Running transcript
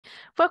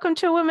Welcome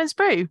to A Woman's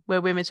Brew, where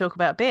women talk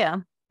about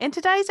beer. In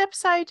today's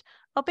episode,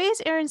 our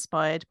beers are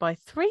inspired by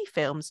three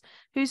films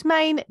whose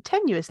main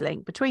tenuous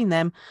link between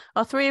them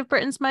are three of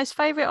Britain's most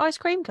favourite ice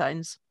cream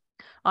cones.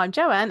 I'm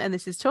Joanne and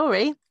this is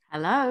Tori.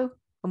 Hello.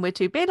 And we're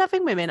two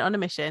beer-loving women on a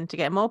mission to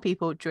get more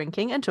people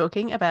drinking and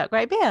talking about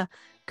great beer.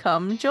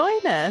 Come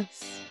join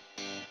us.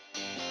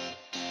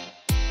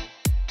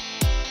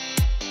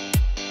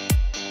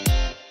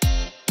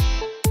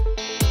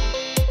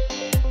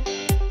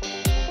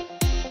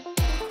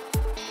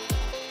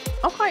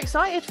 I'm quite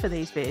excited for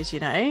these beers,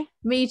 you know.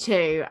 Me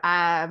too.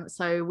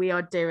 So we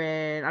are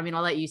doing,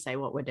 I'll let you say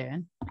what we're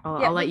doing.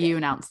 I'll let you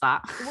announce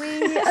that.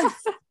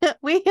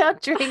 We are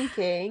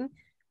drinking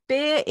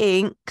Beer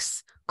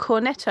Inc.'s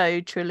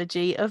Cornetto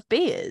Trilogy of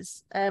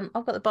beers. I've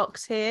got the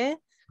box here.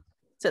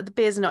 So the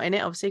beers are not in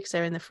it, obviously, because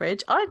they're in the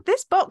fridge.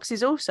 This box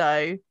is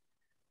also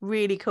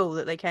really cool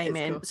that they came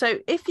in. Cool. So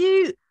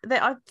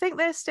I think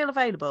they're still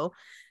available.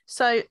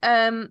 So,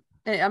 it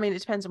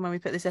depends on when we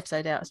put this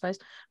episode out, I suppose.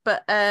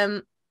 But,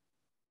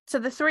 so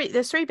there's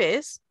three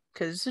beers,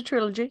 because it's a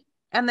trilogy,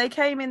 and they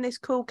came in this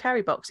cool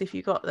carry box if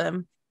you got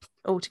them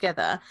all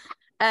together.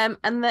 And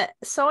the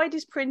side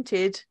is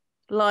printed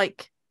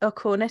like a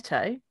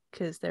cornetto,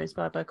 because they're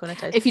inspired by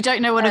cornettos. If you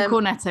don't know what a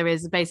cornetto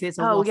is, basically it's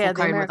a waffle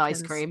cone with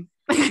ice cream.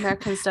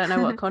 Americans don't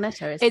know what a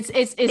cornetto is.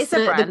 It's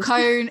the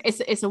cone.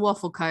 It's a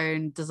waffle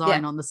cone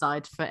design on the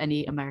side for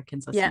any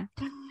Americans listening.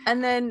 Yeah.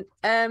 And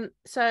then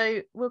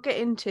so we'll get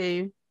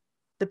into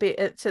the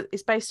bit. So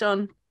it's based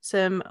on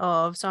some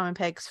of Simon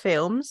Pegg's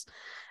films.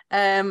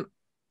 So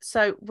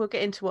we'll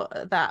get into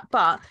that.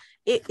 But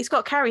it's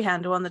got a carry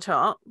handle on the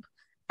top,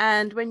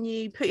 and when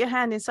you put your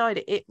hand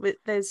inside it,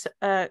 there's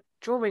a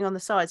drawing on the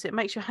side, so it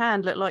makes your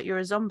hand look like you're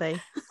a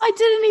zombie. I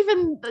didn't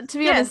even, to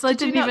be honest, I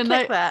didn't even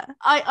know that.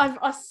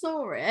 I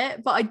saw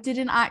it, but I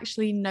didn't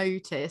actually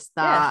notice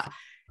that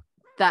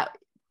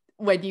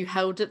when you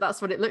held it,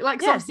 that's what it looked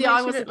like. So obviously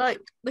I wasn't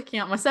looking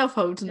at myself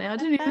holding it. I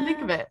didn't even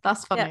think of it.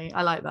 That's funny. Yeah.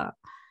 I like that.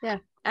 Yeah.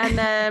 And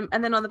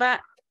then on the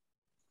back,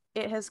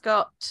 it has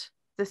got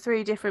the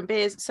three different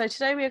beers. So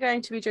today we are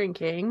going to be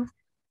drinking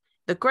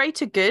the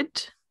Greater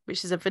Good,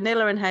 which is a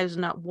vanilla and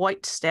hazelnut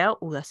white stout.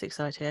 Oh, that's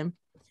exciting.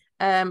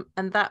 And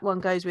that one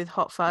goes with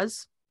Hot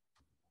Fuzz.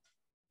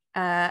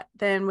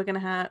 Then we're going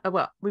to have,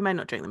 we may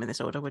not drink them in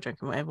this order. We're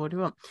drinking whatever order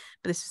we want.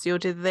 But this is the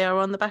order that they are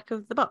on the back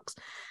of the box.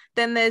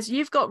 Then there's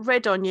You've Got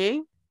Red on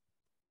You,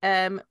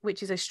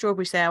 which is a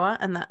strawberry sour,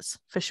 and that's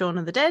for Shaun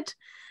of the Dead.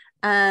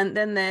 And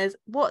then there's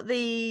what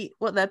the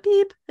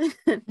beep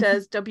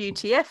does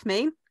WTF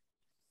mean,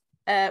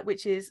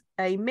 which is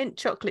a mint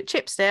chocolate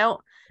chip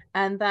stout,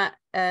 and that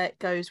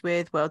goes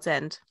with World's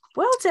End.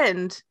 World's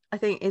End, I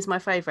think, is my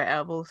favourite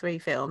out of all three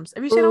films.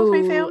 Have you seen all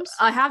three films?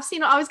 I have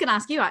seen. I was going to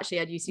ask you actually,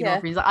 had you seen all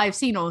three? I've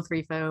seen all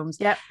three films.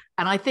 Yep.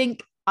 And I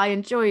think I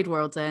enjoyed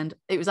World's End.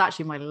 It was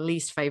actually my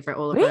least favourite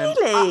all of them.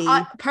 Really?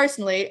 I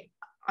personally,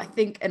 I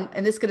think, and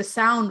this is going to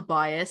sound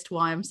biased,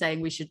 why I'm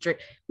saying we should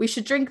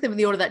drink them in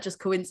the order that just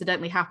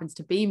coincidentally happens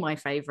to be my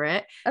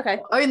favourite. Okay.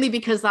 Only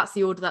because that's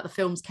the order that the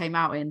films came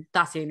out in.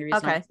 That's the only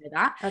reason I say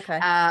that. Okay.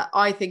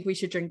 I think we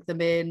should drink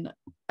them in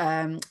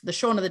the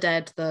Shaun of the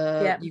Dead,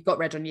 You've Got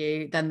Red on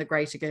You, then the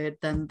Greater Good,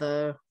 then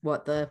the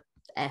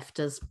F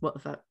does, what the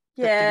fuck?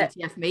 Yeah.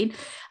 The WTF mean.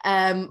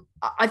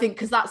 I think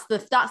because that's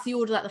the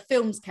order that the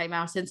films came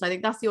out in. So I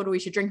think that's the order we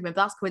should drink them in.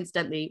 But that's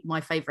coincidentally my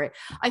favourite.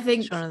 I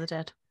think Shaun of the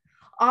Dead.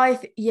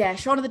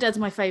 Shaun of the Dead's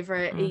my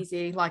favorite.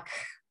 Easy, like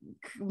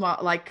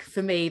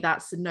for me,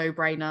 that's a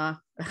no-brainer.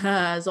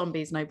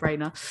 Zombies,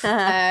 no-brainer.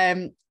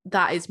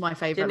 That is my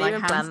favorite, like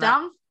hands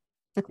down.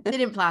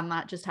 Didn't plan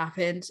that, just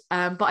happened.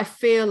 But I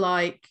feel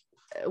like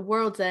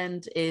World's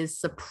End is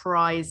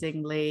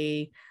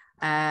surprisingly.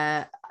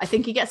 I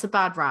think he gets a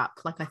bad rap.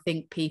 Like I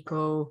think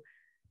people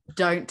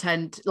don't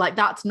tend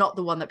that's not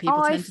the one that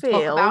people tend to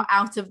talk about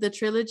out of the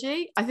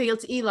trilogy. I think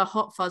it's either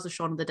Hot Fuzz or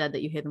Shaun of the Dead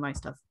that you hear the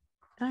most of.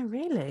 Oh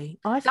really?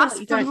 I feel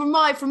that's like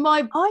from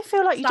my. I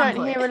feel like you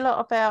don't hear a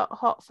lot about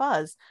Hot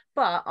Fuzz,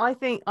 but I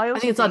think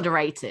it's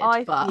underrated.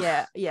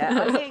 Yeah.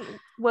 I think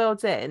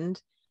World's End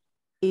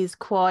is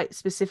quite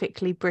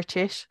specifically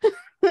British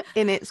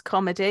in its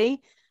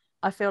comedy.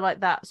 I feel like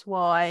that's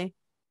why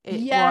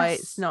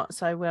it's not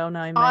so well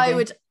known.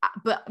 Maybe.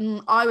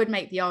 I would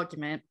make the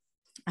argument,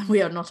 and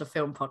we are not a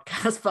film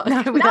podcast, but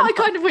now I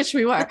kind of wish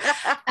we were.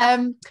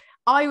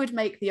 I would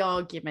make the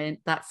argument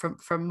that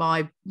from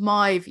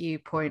my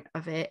viewpoint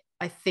of it,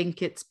 I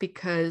think it's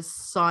because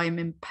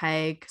Simon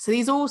Pegg. So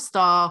these all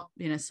star,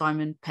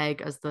 Simon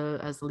Pegg as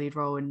the lead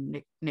role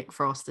and Nick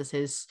Frost as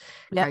his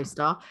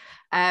co-star.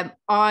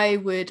 I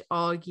would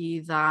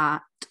argue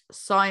that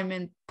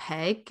Simon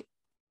Pegg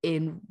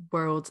in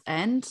World's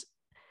End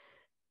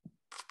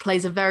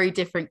plays a very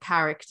different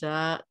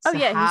character.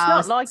 He's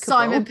not likable.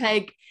 Simon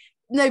Pegg.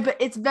 No, but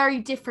it's very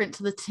different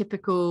to the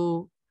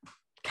typical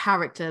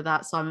character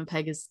that Simon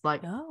Pegg is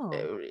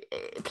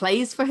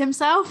plays for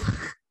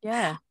himself.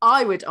 Yeah.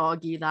 I would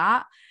argue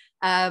that.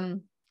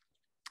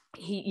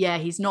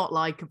 He's not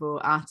likable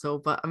at all,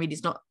 but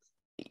he's not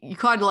you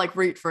kind of like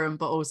root for him,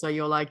 but also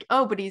you're like,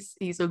 oh, but he's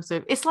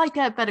also, it's like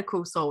a Better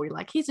Call Saul. You're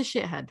like, he's a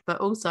shithead, but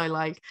also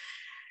like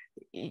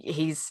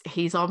he's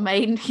our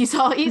main he's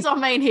our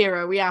main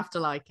hero. We have to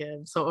like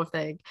him, sort of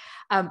thing.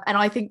 And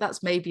I think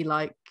that's maybe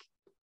like,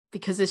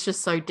 because it's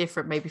just so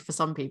different, maybe for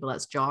some people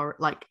that's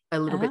like a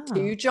little bit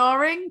too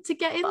jarring to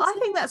get into. But I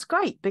think that's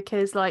great,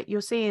 because like you're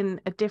seeing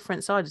a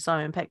different side of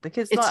Simon Pegg,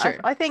 because it's like,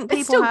 true. I think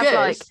people have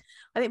like,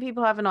 I think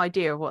people have an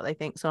idea of what they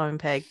think Simon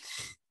Pegg,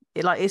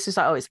 it's just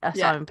like, oh, it's a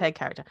Simon Pegg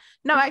character.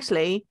 No,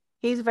 actually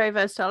he's a very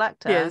versatile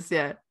actor. He is,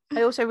 yeah.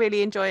 I also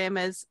really enjoy him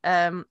as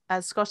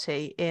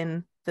Scotty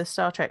in the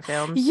Star Trek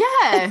films.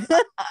 Yeah.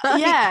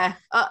 Yeah.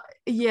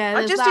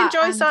 I just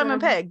enjoy Simon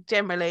Pegg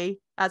generally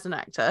as an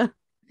actor.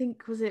 I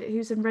think, was it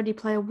who's in Ready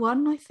Player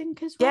One, I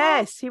think, as well?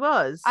 Yes, he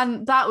was.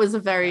 And that was a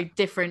very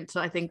different to,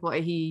 I think, what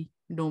he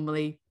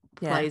normally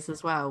plays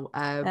as well.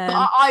 But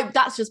I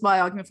that's just my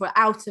argument for it.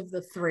 Out of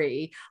the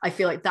three, I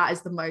feel like that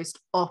is the most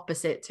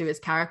opposite to his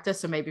character.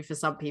 So maybe for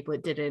some people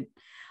it didn't.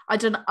 I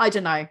don't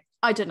know.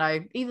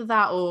 Either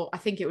that, or I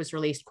think it was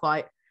released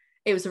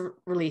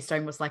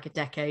almost like a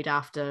decade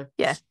after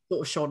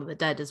sort of Shaun of the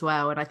Dead as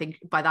well. And I think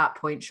by that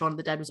point, Shaun of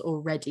the Dead was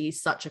already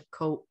such a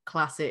cult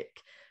classic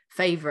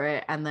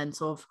favorite, and then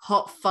sort of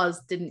Hot Fuzz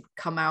didn't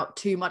come out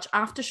too much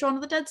after Shaun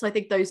of the Dead. So I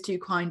think those two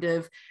kind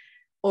of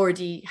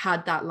already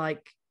had that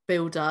like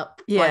build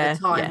up by the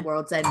time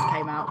World's End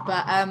came out.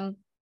 But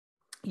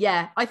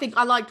I think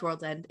I liked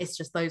World's End. It's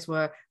just those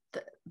were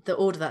the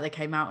order that they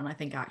came out, and I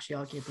think actually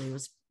arguably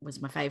was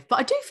my fave. But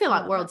I do feel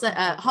like World's End,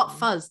 Hot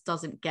Fuzz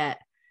doesn't get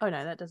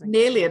that doesn't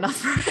nearly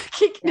enough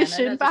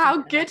recognition for how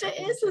good it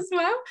is as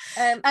well.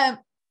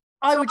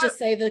 I would just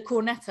say the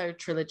Cornetto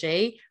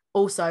trilogy.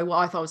 Also, what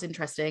I thought was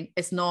interesting,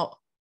 it's not,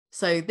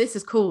 so this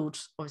is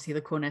called obviously the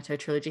Cornetto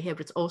Trilogy here,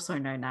 but it's also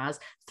known as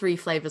Three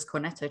Flavours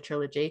Cornetto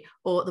Trilogy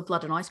or the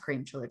Blood and Ice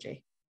Cream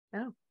Trilogy.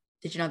 Oh.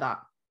 Did you know that?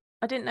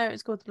 I didn't know it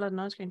was called the Blood and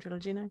Ice Cream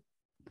Trilogy, no.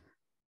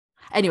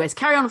 Anyways,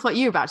 carry on with what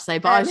you were about to say,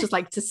 but I was just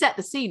like, to set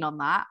the scene on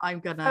that, I'm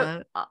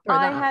gonna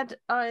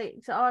I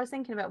was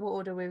thinking about what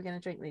order we were going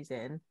to drink these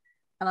in,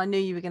 and I knew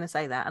you were going to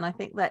say that, and I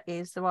think that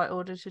is the right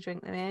order to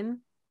drink them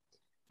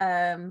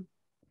in.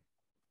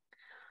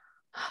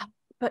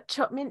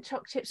 But mint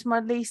choc chips my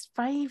least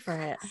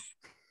favourite,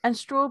 and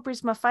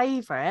strawberries my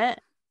favourite,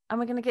 and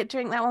we're going to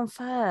drink that one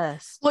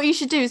first. What you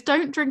should do is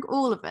don't drink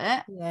all of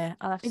it. Yeah,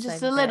 I'll have to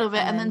just a little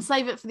bit, and then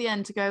save it for the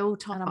end to go all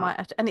top. And I might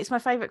have to, and it's my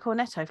favourite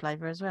Cornetto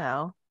flavour as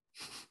well.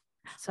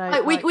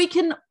 So we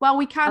can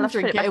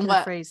drink it in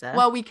the freezer.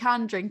 Well, we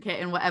can drink it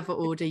in whatever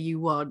order you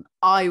want.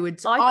 I would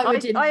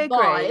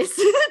advise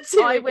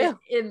I will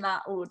in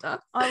that order.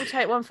 I will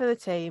take one for the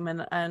team,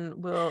 and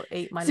we'll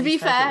eat my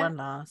least favourite one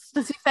last.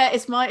 To be fair,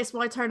 it's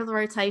my turn of the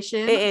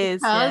rotation.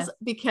 It is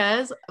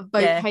because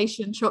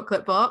Vocation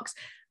chocolate box.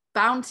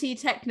 Bounty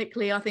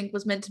technically I think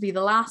was meant to be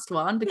the last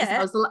one, because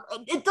that was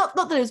not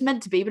that it was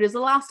meant to be, but it was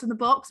the last in the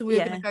box, and we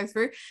were going to go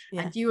through.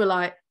 And you were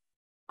like,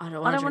 I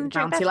don't want to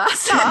drink Bounty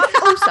last.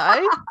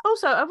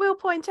 also, I will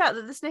point out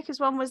that the Snickers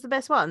one was the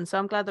best one, so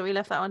I'm glad that we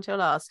left that one till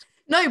last.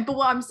 No, but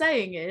what I'm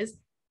saying is,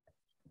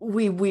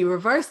 we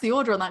reversed the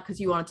order on that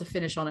because you wanted to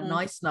finish on a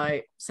nice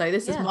note. So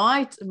this is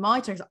my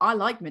turn. I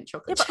like mint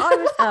chocolate chip.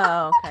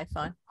 Okay,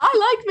 fine.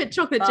 I like mint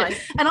chocolate chip,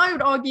 and I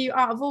would argue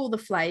out of all the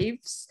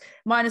flavors,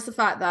 minus the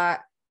fact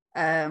that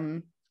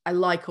I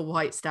like a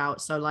white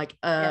stout. So like,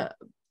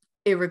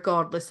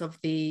 irregardless of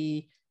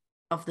the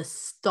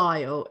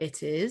style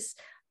it is,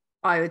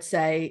 I would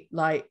say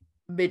like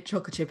mint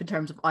chocolate chip in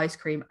terms of ice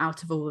cream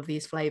out of all of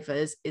these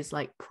flavors is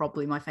like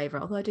probably my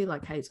favorite, although I do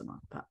like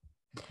hazelnut, but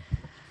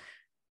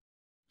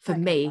for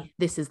me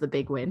this is the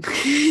big win.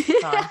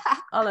 Fine.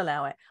 I'll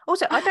allow it.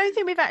 Also, I don't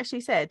think we've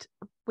actually said,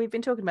 we've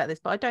been talking about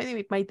this, but I don't think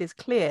we've made this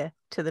clear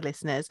to the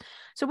listeners.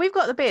 So we've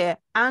got the beer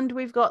and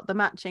we've got the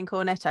matching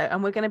Cornetto,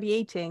 and we're going to be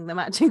eating the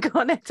matching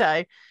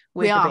Cornetto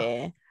with the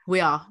beer. We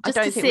are. I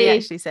don't think we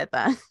actually said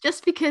that.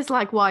 Just because,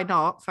 like, why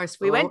not? First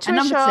of all, we went to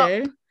a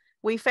shop.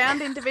 We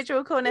found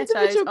individual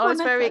Cornettos. I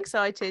was very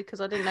excited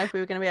because I didn't know if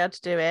we were going to be able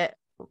to do it.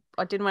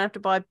 I didn't want to have to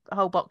buy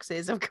whole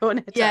boxes of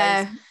Cornettos.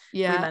 Yeah.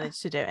 We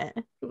managed to do it.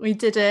 We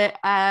did it.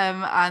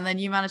 And then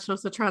you managed to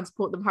also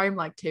transport them home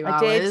like 2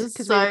 hours. I did,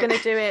 because we were going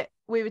to do it.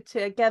 We were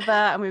together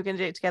and we were going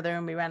to do it together,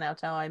 and we ran out of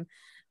time.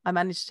 I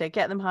managed to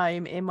get them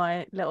home in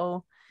my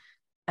little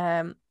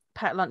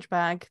packed lunch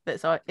bag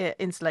that's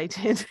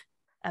insulated,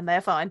 and they're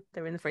fine.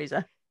 They're in the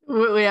freezer.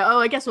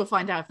 I guess we'll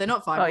find out. If they're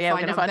not fine, we'll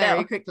find out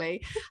very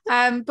quickly.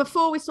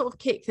 Before we sort of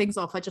kick things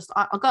off,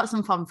 I got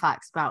some fun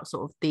facts about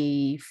sort of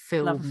the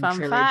film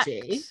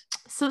trilogy.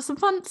 So some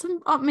fun,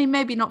 I mean,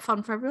 maybe not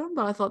fun for everyone,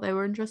 but I thought they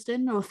were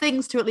interesting, or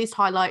things to at least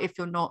highlight if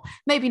you're not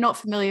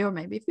familiar, or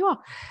maybe if you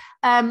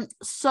are.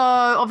 So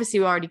obviously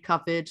we already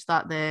covered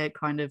that they're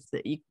kind of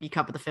that you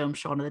covered the film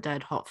Shaun of the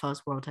Dead, Hot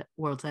Fuzz,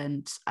 World's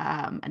End,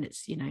 and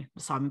it's, you know,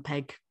 Simon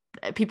Pegg.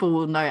 People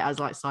will know it as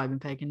like Simon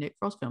Pegg and Nick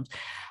Frost films.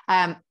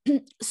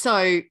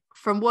 So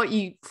from all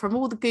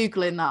the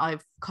Googling that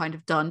I've kind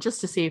of done,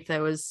 just to see if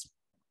there was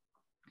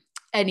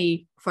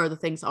any further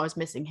things that I was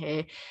missing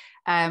here,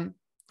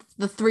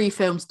 the three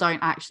films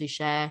don't actually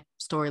share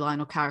storyline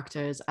or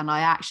characters, and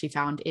I actually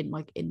found in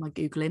my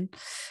googling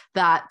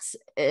that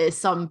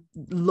some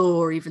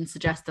lore even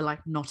suggests they're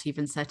like not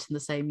even set in the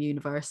same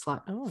universe,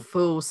 like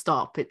full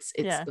stop. It's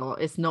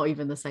not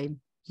even the same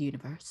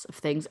universe of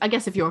things. I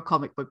guess if you're a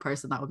comic book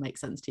person, that would make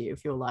sense to you.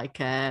 If you're like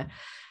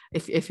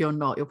if you're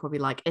not, you're probably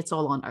like, it's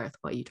all on Earth,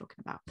 what are you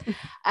talking about?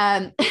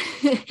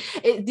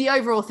 The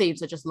overall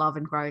themes are just love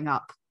and growing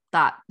up.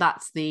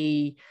 That's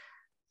the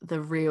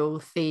real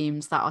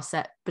themes that are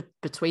set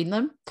between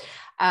them.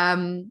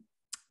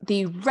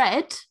 The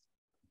red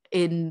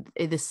in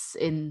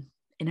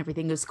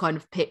everything is kind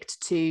of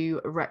picked to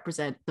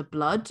represent the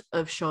blood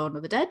of Shaun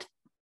of the Dead.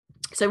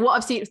 So what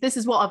I've seen, this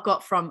is what I've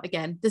got from,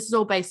 again, this is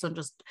all based on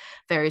just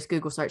various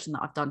Google searching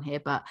that I've done here,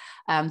 but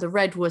the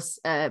red was,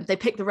 they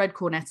picked the red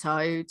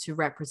Cornetto to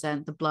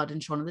represent the blood in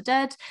Shaun of the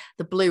Dead.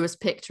 The blue was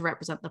picked to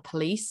represent the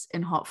police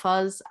in Hot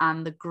Fuzz,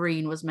 and the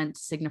green was meant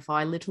to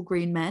signify little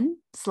green men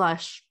 /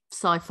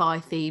 sci-fi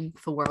theme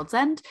for World's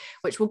End,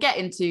 which we'll get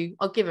into.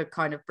 I'll give a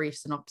kind of brief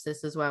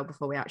synopsis as well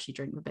before we actually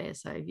drink the beer,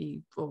 so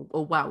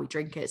while we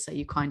drink it, so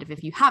you kind of,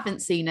 if you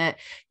haven't seen it,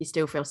 you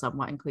still feel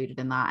somewhat included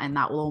in that, and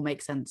that will all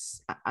make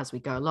sense as we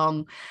go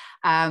along.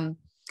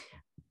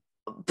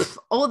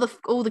 All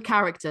the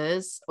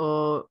characters,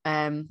 or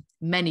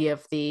many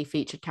of the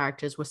featured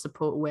characters were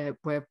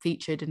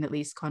featured in at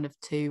least kind of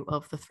 2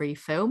 of the 3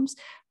 films,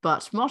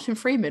 but Martin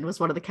Freeman was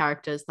one of the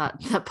characters that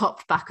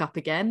popped back up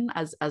again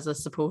as a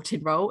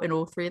supporting role in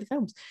all 3 of the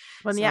films.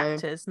 Well, the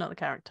actors, not the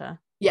character.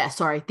 Yeah,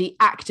 sorry, the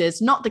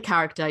actors, not the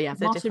character. Yeah,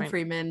 Martin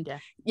Freeman.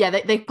 Yeah,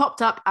 they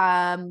popped up.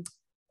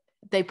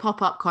 They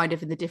pop up kind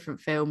of in the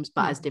different films,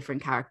 but as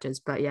different characters.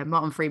 But yeah,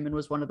 Martin Freeman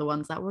was one of the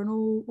ones that were in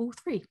all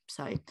 3.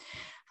 So I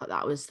thought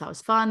that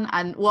was fun.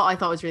 And what I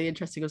thought was really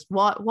interesting was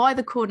why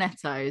the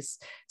Cornettos.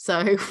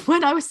 So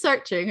when I was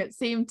searching, it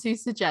seemed to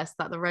suggest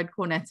that the red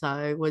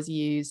Cornetto was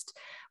used,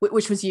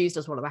 which was used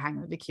as one of the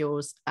hangover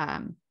cures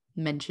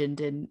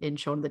mentioned in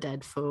Shaun of the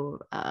Dead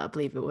for, I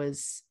believe it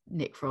was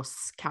Nick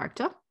Frost's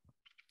character.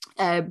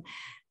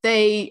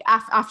 They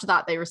after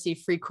that they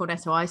received free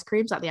Cornetto ice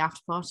creams at the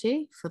after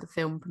party for the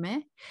film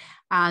premiere,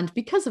 and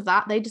because of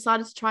that they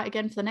decided to try it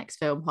again for the next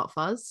film, Hot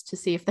Fuzz, to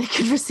see if they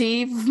could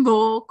receive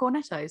more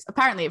Cornettos.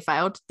 Apparently it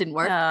failed, didn't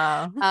work.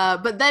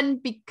 But then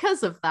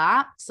because of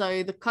that,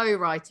 so the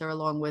co-writer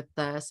along with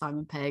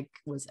Simon Pegg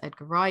was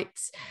Edgar Wright.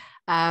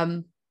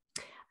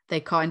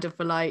 They kind of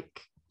were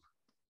like,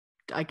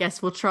 I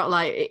guess we'll try,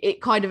 like,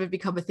 it kind of had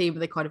become a theme,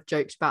 and they kind of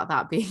joked about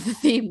that being the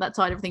theme that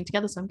tied everything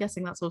together. So I'm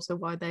guessing that's also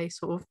why they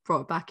sort of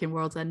brought it back in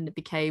World's End, and it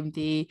became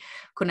the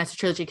Cornetto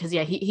Trilogy, because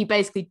he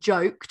basically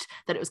joked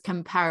that it was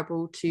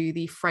comparable to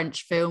the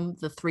French film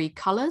The Three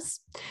Colours,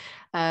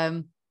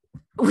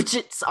 which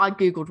I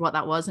googled what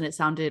that was, and it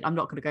sounded, I'm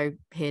not going to go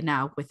here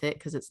now with it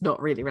because it's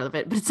not really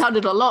relevant, but it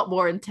sounded a lot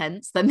more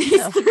intense than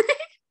these 3.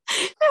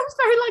 It was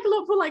very like a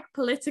lot more like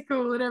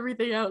political and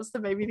everything else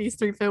than maybe these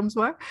 3 films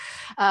were.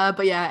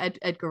 But yeah,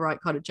 Edgar Wright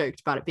kind of joked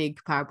about it being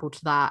comparable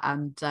to that.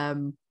 And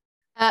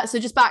so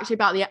just back to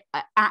about the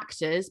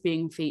actors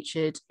being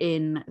featured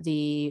in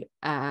the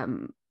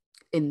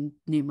in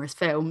numerous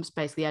films.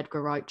 Basically,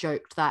 Edgar Wright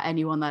joked that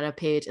anyone that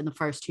appeared in the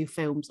first 2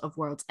 films of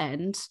World's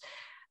End,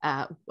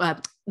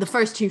 the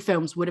first 2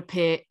 films would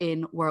appear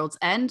in World's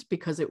End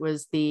because it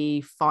was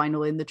the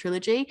final in the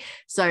trilogy.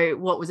 So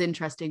what was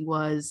interesting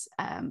was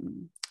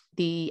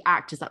the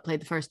actors that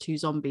played the first 2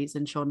 zombies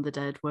in Shaun of the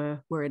Dead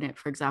were in it,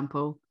 for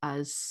example,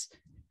 as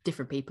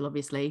different people,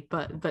 obviously,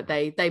 but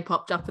they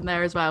popped up in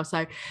there as well.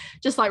 So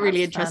just like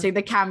really interesting, fun.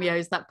 The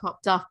cameos that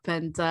popped up,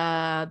 and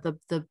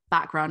the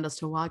background as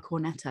to why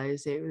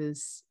Cornettos.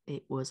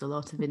 It was a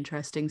lot of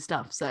interesting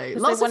stuff. So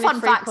lots of fun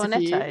facts for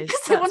you,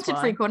 because they wanted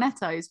free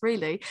Cornettos,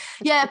 really.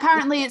 Yeah,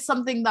 apparently it's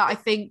something that I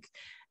think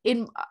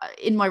in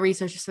my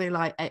research, something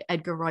like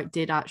Edgar Wright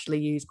did actually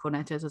use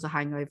Cornettos as a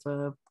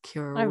hangover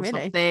cure or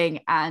something,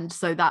 and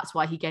so that's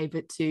why he gave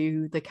it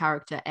to the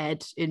character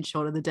Ed in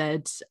Shaun of the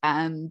Dead.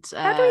 And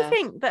how do we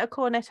think that a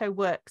Cornetto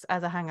works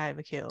as a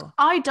hangover cure?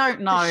 I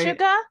don't know. The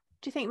sugar?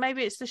 Do you think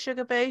maybe it's the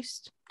sugar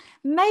boost?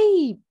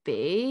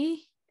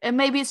 Maybe. And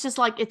maybe it's just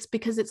like, it's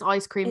because it's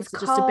ice cream, it's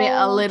just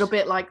a little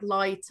bit like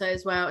lighter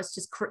as well. It's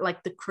just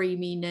like the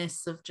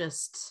creaminess of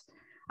just,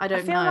 I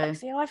don't know.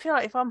 I feel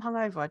like if I'm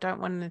hungover, I don't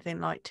want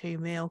anything like too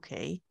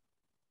milky.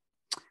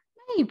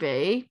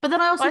 Maybe, but then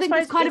I also think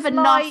there's kind of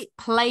enough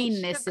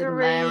plainness in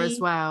there as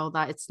well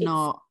that it's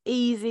not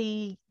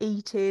easy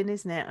eating,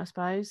 isn't it? I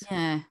suppose.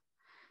 Yeah.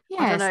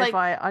 I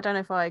don't know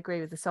if I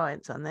agree with the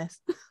science on this.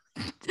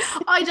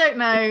 I don't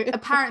know.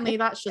 Apparently,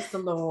 that's just the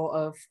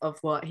law of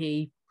what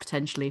he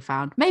potentially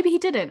found. Maybe he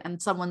didn't,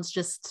 and someone's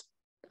just.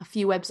 A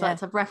few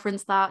websites have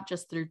referenced that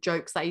just through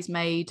jokes that he's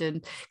made,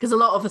 and because a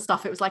lot of the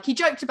stuff, it was like he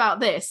joked about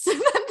this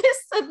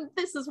and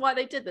this is why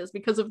they did this,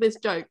 because of this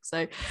joke.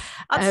 So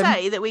I'd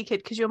say that we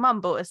could, because your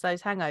mum bought us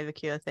those hangover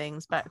cure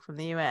things back from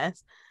the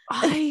US.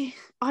 I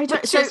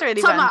don't. So it's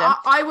really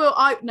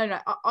random.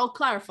 I'll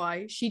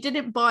clarify. She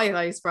didn't buy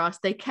those for us.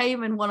 They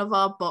came in one of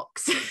our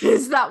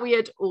boxes that we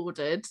had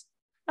ordered.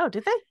 Oh,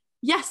 did they?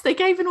 Yes, they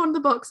gave in one of the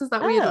boxes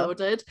that we had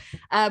ordered.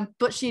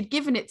 But she had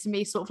given it to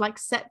me sort of like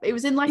it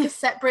was in like a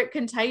separate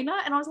container.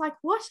 And I was like,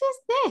 what is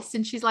this?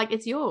 And she's like,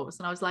 it's yours.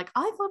 And I was like,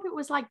 I thought it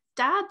was like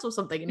dad's or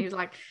something. And he was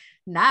like,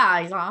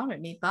 nah. He's like, I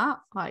don't need that.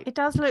 Like, it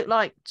does look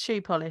like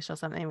shoe polish or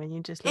something when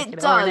you just look at it,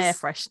 does. or an air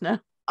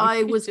freshener.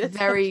 I was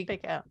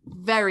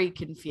very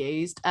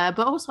confused, but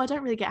also I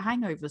don't really get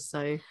hangovers,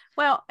 so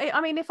well, I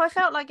mean, if I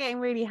felt like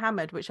getting really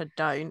hammered, which I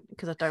don't,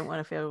 because I don't want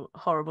to feel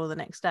horrible the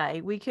next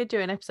day, we could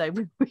do an episode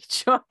where we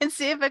try and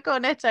see if a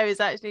cornetto is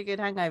actually a good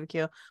hangover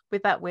cure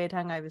with that weird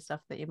hangover stuff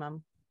that your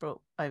mum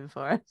brought over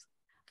for us.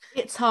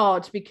 It's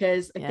hard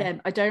because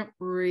again, I don't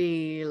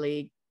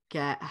really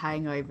get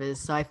hangovers,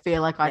 so I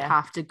feel like I'd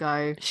have to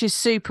go. She's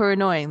super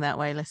annoying that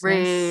way,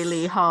 listeners.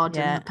 Really hard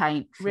in the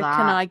paint for Rick that.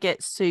 and I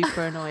get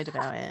super annoyed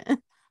about it.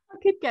 I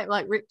could get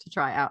like Rick to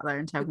try it out there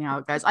and tell me how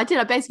it goes. I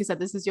basically said,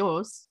 this is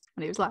yours,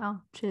 and he was like, oh,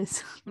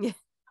 cheers. Yeah.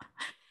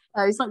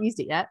 He's not used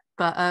it yet,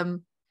 but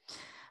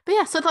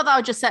yeah, so I thought that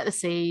would just set the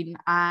scene,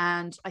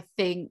 and I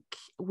think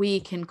we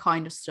can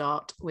kind of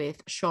start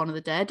with Shaun of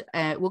the Dead.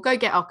 We'll go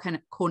get our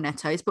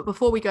cornettos, but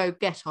before we go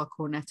get our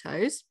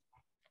cornettos,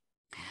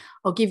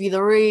 I'll give you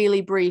the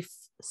really brief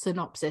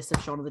synopsis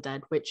of Shaun of the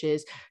Dead, which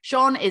is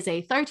Shaun is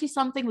a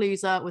 30-something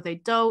loser with a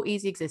dull,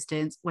 easy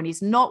existence. When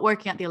he's not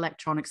working at the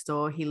electronics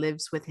store, he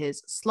lives with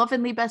his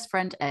slovenly best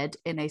friend Ed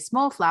in a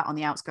small flat on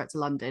the outskirts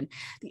of London.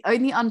 The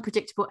only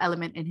unpredictable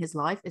element in his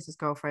life is his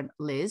girlfriend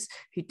Liz,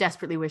 who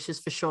desperately wishes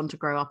for Shaun to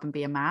grow up and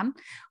be a man.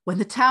 When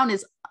the town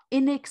is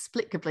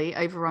inexplicably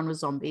overrun with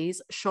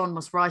zombies, Shaun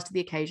must rise to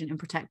the occasion and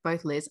protect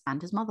both Liz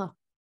and his mother.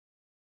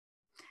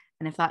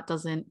 And if that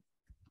doesn't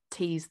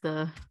tease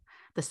the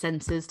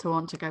senses to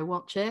want to go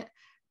watch it,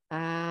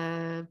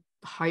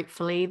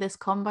 hopefully this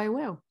combo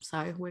will.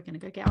 So we're going to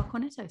go get our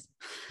cornettos.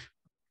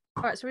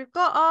 All right, so we've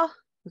got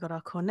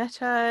our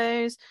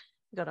cornettos,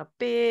 we've got our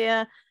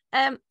beer.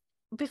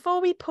 Before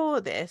we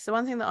pour this, the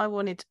one thing that I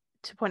wanted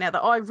to point out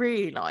that I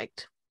really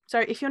liked, so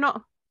if you've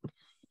not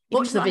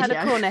had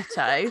a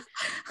cornetto,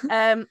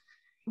 and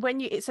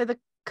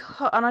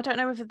I don't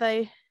know whether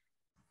they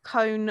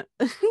cone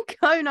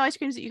ice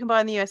creams that you can buy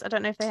in the US, I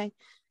don't know if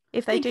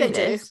they do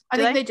this. I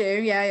think they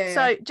do. Yeah.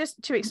 So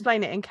just to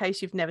explain it in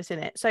case you've never seen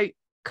it. So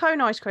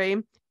cone ice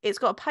cream, it's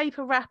got a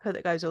paper wrapper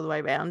that goes all the way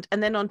around,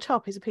 and then on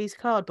top is a piece of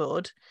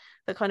cardboard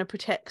that kind of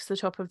protects the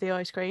top of the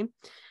ice cream.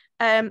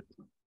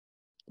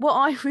 What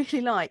I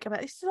really like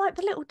about this is like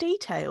the little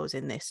details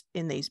in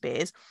these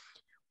beers.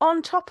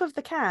 On top of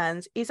the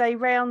cans is a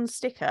round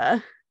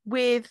sticker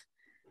with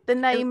the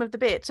name of the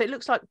beer. So it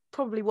looks like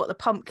probably what the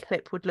pump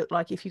clip would look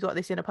like if you got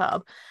this in a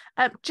pub.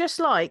 Just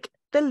like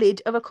the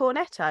lid of a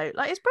cornetto.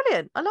 Like, it's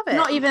brilliant. I love it.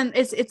 Not even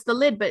it's the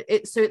lid, but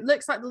it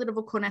looks like the lid of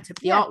a cornetto, but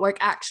the artwork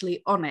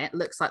actually on it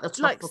looks like the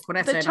top of a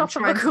cornetto. The top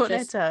of a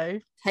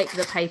cornetto. Take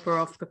the paper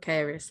off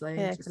precariously.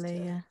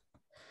 Carefully,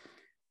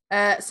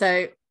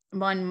 so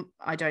mine,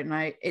 I don't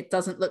know, it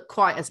doesn't look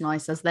quite as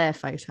nice as their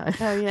photo.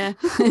 Oh yeah.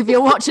 If you're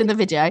watching the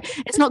video,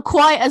 it's not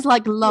quite as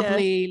like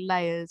lovely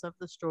layers of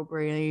the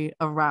strawberry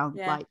around,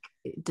 like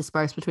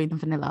dispersed between the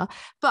vanilla,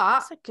 but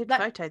that's a good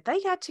photo.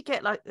 They had to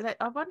get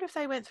I wonder if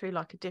they went through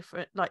like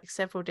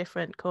several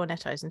different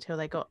cornettos until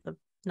they got the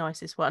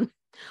nicest one,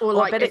 or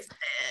like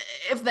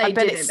if they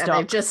didn't, and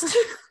they've just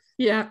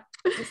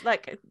it's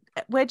like,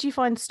 where do you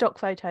find stock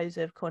photos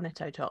of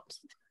cornetto tops?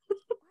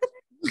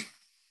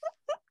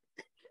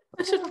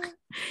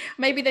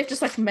 Maybe they've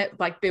just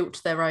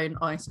built their own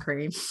ice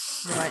cream,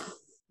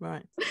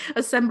 right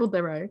assembled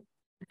their own.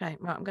 Okay,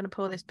 right, I'm gonna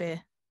pour this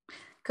beer.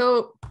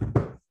 Cool.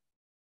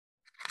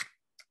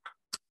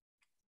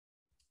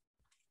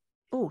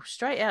 Oh,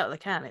 straight out of the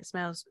can, it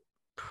smells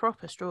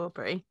proper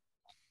strawberry.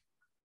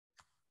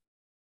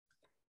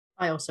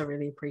 I also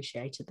really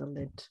appreciated the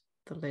lid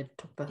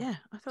topper. Yeah,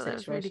 I thought that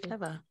was really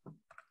clever.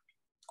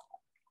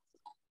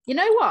 You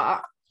know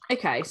what?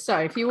 Okay, so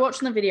if you were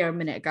watching the video a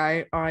minute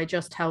ago, I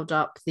just held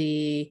up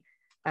the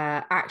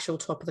actual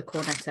top of the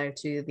cornetto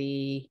to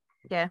the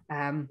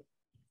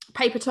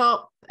paper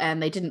top,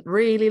 and they didn't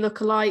really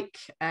look alike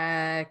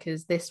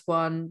because this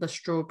one, the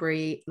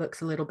strawberry,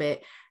 looks a little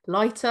bit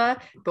lighter,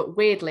 but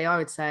weirdly I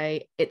would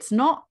say it's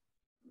not,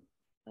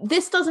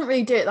 this doesn't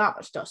really do it that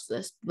much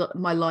justice,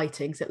 my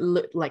lightings, it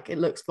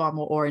looks far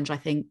more orange, I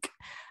think,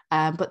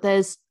 but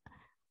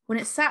when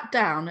it sat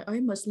down, it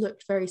almost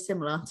looked very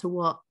similar to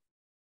what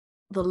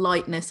the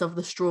lightness of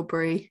the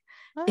strawberry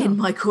in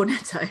my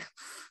cornetto,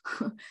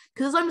 because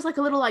there's almost like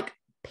a little like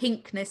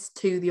pinkness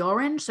to the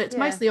orange, so it's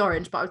mostly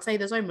orange, but I would say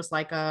there's almost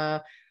like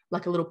a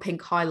little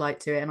pink highlight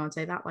to it, and I'd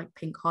say that like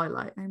pink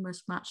highlight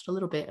almost matched a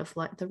little bit of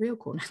like the real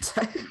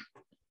cornetto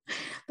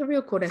the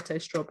real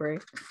cornetto strawberry,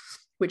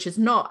 which is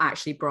not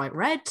actually bright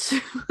red.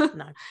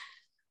 No.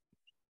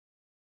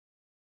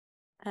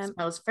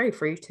 Smells very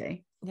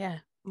fruity. Yeah,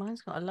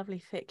 mine's got a lovely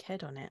thick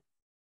head on it.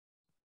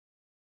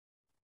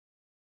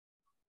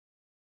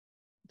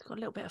 It's got a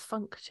little bit of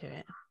funk to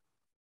it.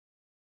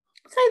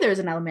 I'd say there is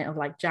an element of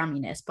like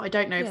jamminess, but I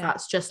don't know if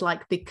that's just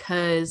like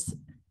because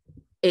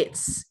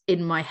it's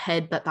in my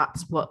head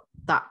that's what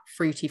that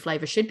fruity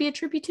flavour should be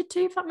attributed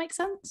to, if that makes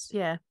sense.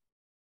 Yeah.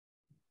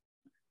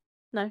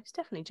 No, it's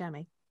definitely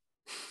jammy.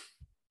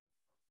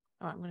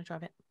 All right, I'm going to try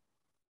it.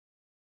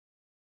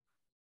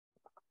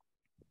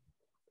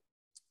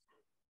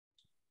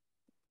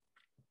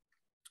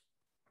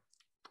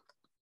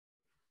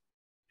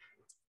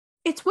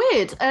 It's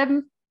weird.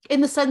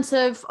 In the sense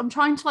of I'm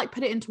trying to like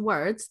put it into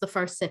words, the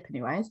first sip,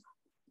 anyways.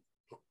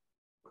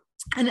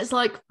 And it's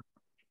like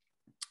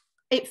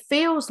it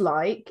feels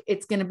like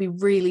it's going to be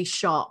really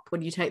sharp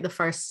when you take the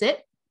first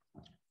sip.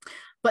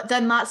 But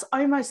then that's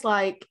almost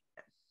like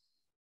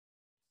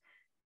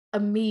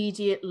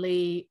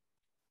immediately,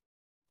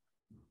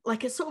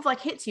 like it sort of like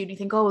hits you and you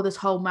think, oh, this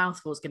whole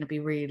mouthful is going to be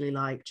really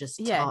like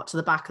just tart to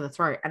the back of the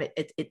throat. And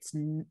it's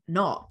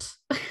not.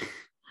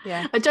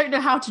 Yeah. I don't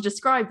know how to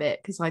describe it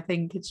because I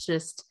think it's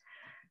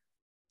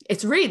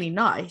really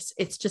nice.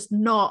 It's just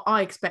not,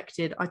 I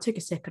took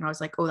a sip and I was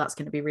like, oh, that's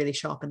going to be really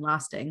sharp and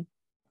lasting.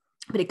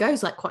 But it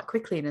goes like quite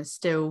quickly and is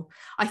still,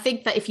 I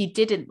think that if you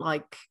didn't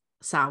like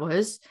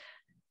sours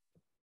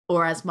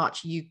or as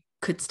much, you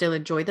could still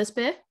enjoy this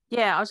beer.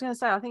 Yeah, I was going to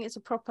say, I think it's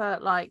a proper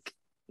like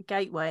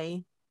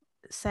gateway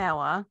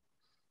sour.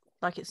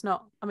 Like it's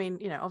not, I mean,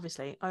 you know,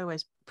 obviously I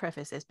always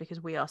preface this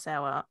because we are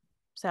sour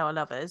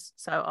lovers.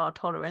 So our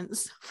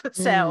tolerance for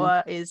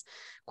sour is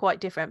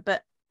quite different.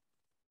 But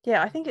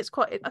yeah, I think it's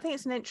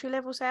an entry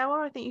level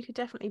sour. I think you could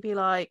definitely be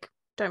like,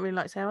 don't really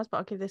like sours, but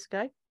I'll give this a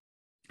go.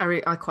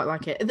 I quite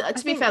like it.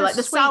 To be fair, like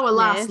the sour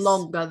lasts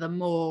longer. The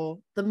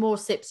more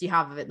sips you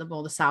have of it, the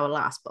more the sour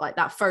lasts. But like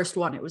that first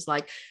one, it was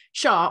like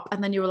sharp,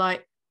 and then you were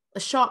like a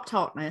sharp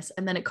tartness,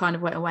 and then it kind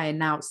of went away, and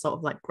now it's sort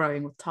of like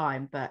growing with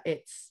time. But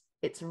it's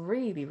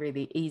really,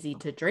 really easy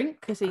to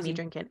drink. It's easy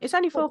drinking. It's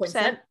only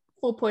 4%.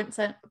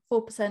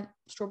 4%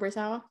 strawberry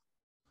sour.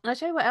 And I'll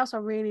tell you what else I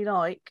really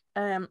like.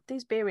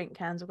 These beer ink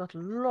cans have got a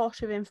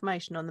lot of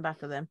information on the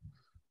back of them.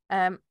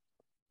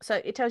 So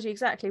it tells you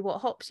exactly what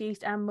hops,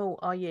 yeast, and malt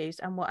are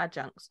used and what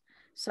adjuncts.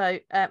 So,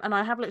 and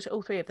I have looked at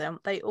all three of them.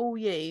 They all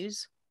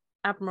use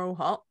Admiral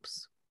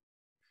hops.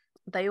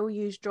 They all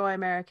use dry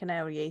American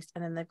ale yeast,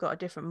 and then they've got a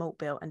different malt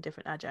bill and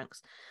different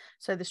adjuncts.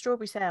 So the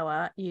strawberry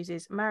sour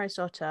uses Maris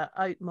Otter,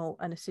 oat malt,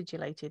 and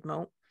acidulated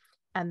malt,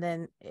 and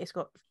then it's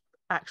got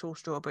actual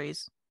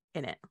strawberries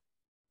in it.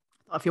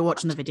 If you're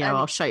watching the video,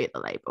 I'll show you the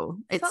label.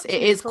 It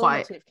is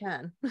quite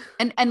can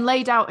and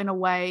laid out in a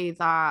way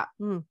that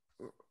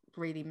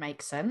really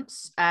makes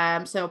sense.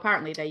 So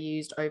apparently they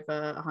used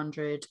over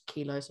 100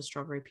 kilos of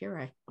strawberry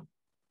puree.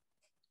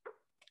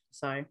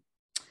 So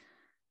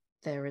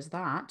there is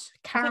that.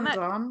 Canned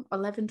on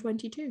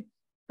 11.22.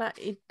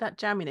 That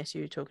jamminess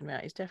you were talking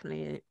about is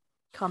definitely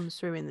comes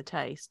through in the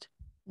taste.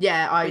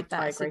 Yeah, I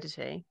agree.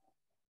 Acidity.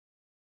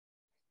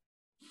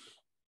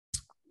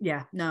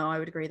 Yeah, no, I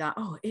would agree that.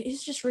 Oh, it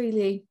is just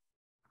really,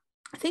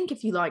 I think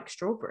if you like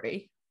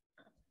strawberry,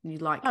 you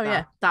like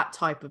that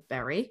type of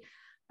berry,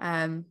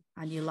 and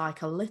you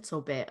like a little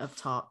bit of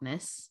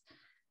tartness,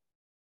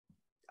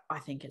 I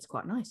think it's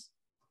quite nice.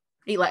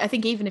 Like I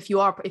think even if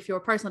you're a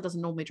person that doesn't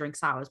normally drink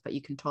sours, but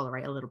you can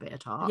tolerate a little bit of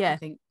tart, I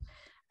think,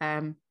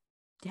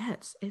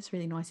 it's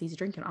really nice, easy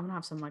drinking. I'm gonna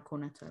have some of my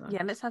Cornetto though.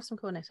 Yeah, let's have some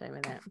Cornetto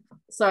with it.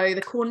 So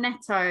the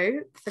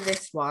Cornetto for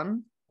this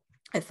one,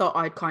 I thought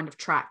I'd kind of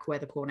track where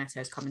the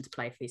Cornettos come into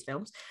play for these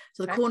films.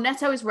 So the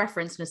Cornetto is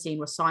referenced in a scene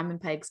where Simon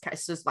Pegg's,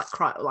 this is like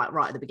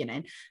right at the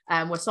beginning,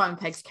 where Simon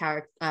Pegg's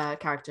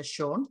character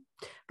Sean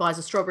buys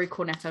a strawberry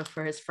Cornetto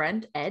for his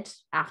friend Ed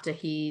after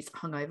he's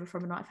hungover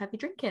from a night of heavy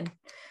drinking.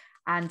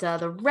 And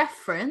the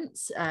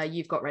reference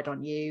you've got read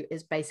on you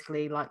is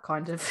basically like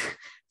kind of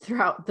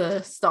throughout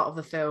the start of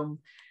the film,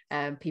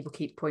 people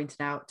keep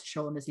pointing out to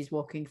Sean as he's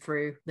walking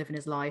through living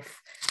his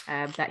life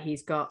that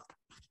he's got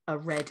a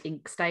red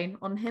ink stain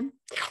on him.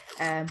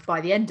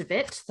 By the end of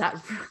it,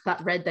 that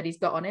red that he's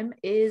got on him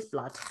is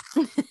blood.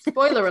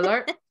 Spoiler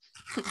alert.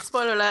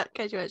 Spoiler alert,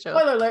 in case you weren't sure.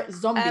 Spoiler alert,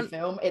 zombie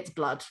film, it's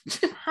blood.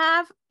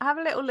 have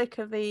a little lick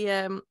of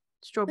the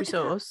strawberry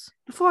sauce.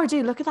 Before I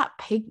do, look at that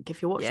pink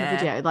if you're watching the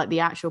video, like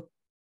the actual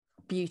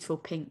beautiful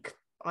pink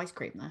ice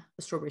cream there,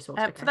 the strawberry sauce.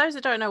 For those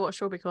that don't know what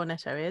strawberry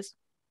Cornetto is,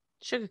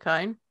 sugar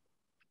cone,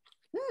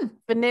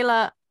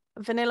 vanilla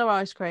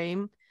ice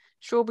cream,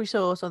 strawberry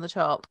sauce on the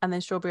top, and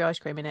then strawberry ice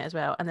cream in it as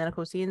well. And then of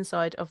course the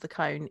inside of the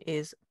cone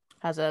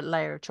has a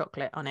layer of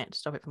chocolate on it to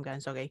stop it from going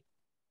soggy.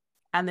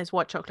 And there's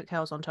white chocolate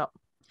curls on top.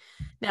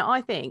 Now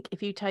I think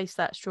if you taste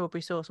that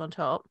strawberry sauce on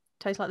top,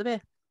 tastes like the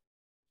beer.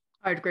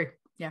 I would agree.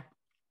 Yeah.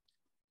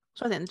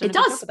 So I think they've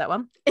done a good job with that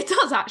one. It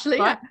does actually.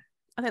 Right? Yeah.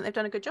 I think they've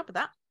done a good job with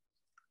that.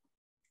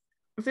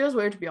 It feels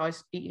weird to be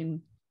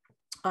eating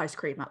ice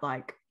cream at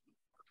like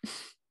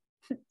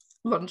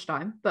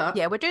lunchtime, but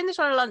yeah, we're doing this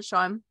on a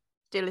lunchtime,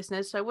 dear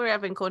listeners. So we're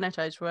having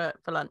Cornettos for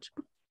lunch.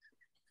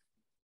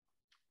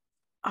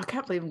 I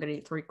can't believe I'm going to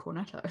eat 3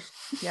 Cornettos.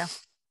 Yeah.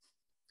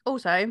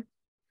 Also,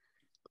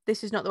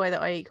 this is not the way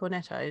that I eat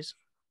Cornettos.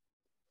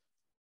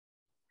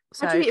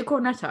 So, how do you eat a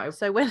Cornetto?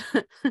 So when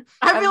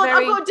I feel like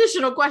I've got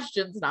additional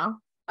questions now.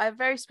 I have a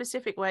very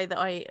specific way that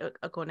I eat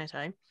a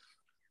Cornetto.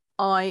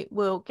 I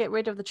will get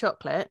rid of the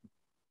chocolate.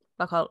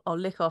 Like I'll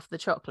lick off the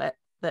chocolate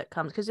that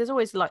comes, because there's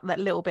always like that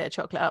little bit of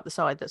chocolate up the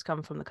side that's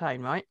come from the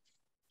cone, right?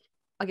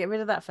 I get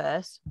rid of that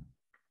first.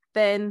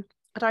 Then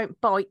I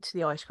don't bite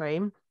the ice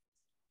cream.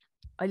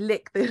 I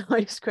lick the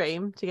ice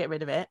cream to get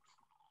rid of it.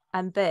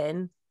 And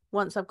then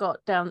once I've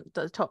got down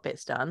the top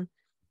bits done,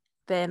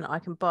 then I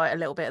can bite a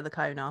little bit of the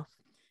cone off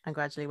and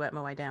gradually work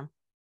my way down.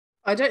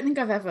 I don't think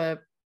I've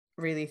ever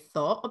really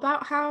thought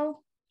about how.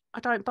 I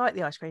don't bite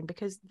the ice cream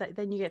because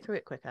then you get through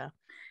it quicker.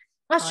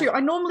 That's true.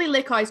 I normally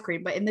lick ice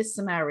cream, but in this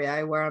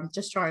scenario where I'm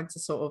just trying to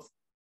sort of.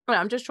 Well,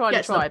 I'm just trying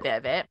to try a bit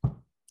of it.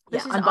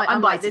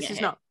 I'm like, this is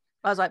not.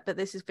 I was like, but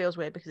this feels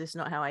weird because this is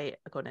not how I eat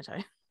a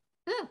cornetto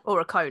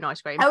or a cone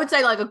ice cream. I would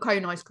say like a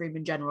cone ice cream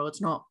in general.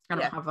 It's not. I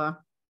don't have a.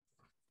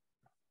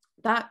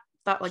 That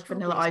like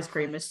vanilla ice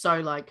cream is so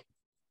like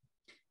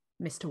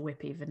Mr.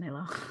 Whippy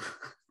vanilla.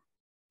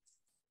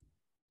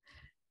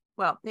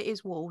 Well, it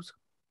is Walls,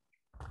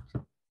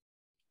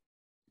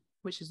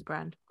 which is the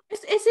brand.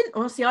 Isn't.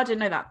 Well, see, I didn't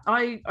know that.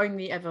 I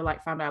only ever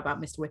like found out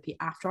about Mr. Whippy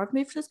after I've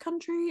moved to this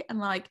country, and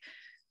like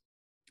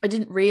I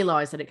didn't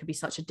realize that it could be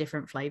such a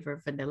different flavor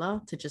of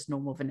vanilla to just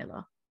normal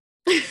vanilla.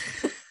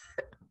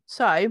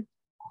 So,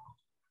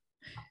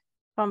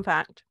 fun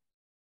fact.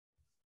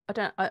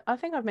 I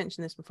think I've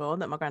mentioned this before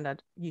that my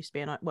granddad used to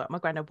be my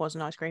granddad was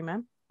an ice cream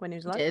man when he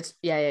was alive. Did?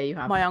 Yeah, you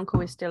have. My uncle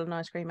is still an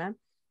ice cream man.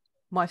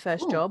 My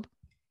first job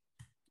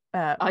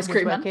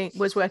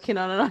was working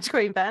on an ice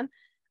cream van.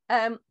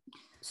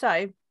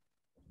 So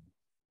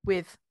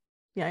with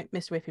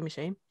Mr. Whippy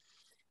machine.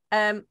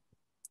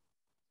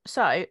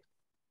 So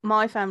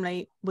my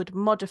family would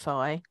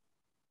modify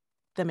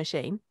the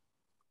machine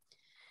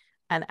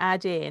and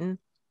add in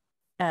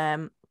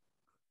a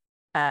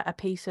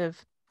piece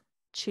of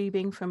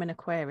tubing from an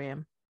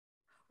aquarium.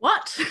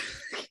 What?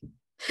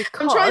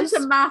 I'm trying to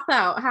map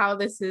out how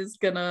this is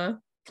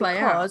gonna play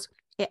out. Because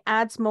it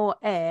adds more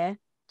air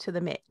to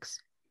the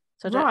mix.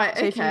 So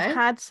if you've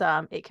had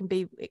some, it can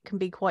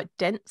be quite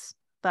dense,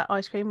 that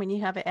ice cream, when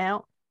you have it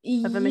out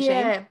of a machine.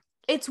 Yeah,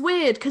 it's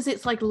weird because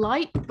it's like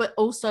light but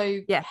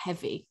also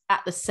heavy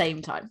at the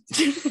same time.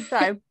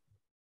 So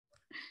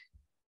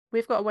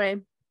we've got a way.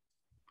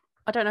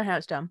 I don't know how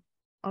it's done.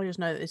 I just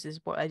know that this is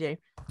what they do.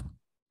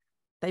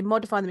 They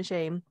modify the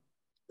machine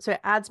so it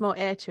adds more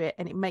air to it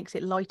and it makes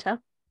it lighter.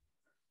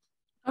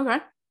 Okay.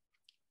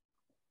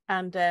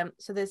 And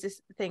so there's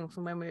this thing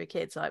from when we were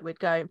kids, like we'd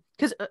go,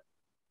 because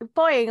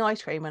buying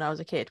ice cream when I was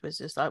a kid was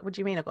just like, what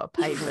do you mean I've got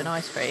to pay for an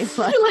ice cream?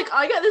 Like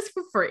I get this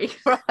for free.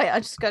 Right, I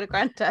just go to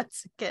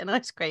Granddad's and get an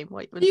ice cream.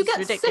 You get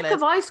ridiculous. Sick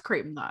of ice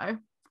cream though.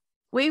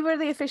 We were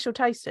the official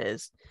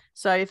tasters.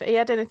 So if he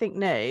had anything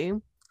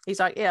new, he's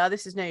like, yeah,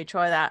 this is new,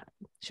 try that.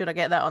 Should I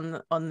get that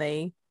on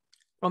the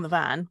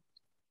van?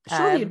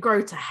 Surely you'd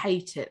grow to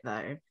hate it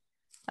though.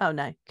 Oh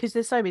no, because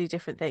there's so many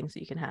different things that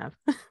you can have.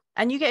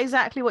 And you get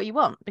exactly what you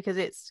want because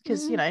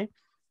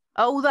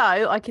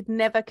although I could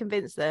never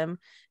convince them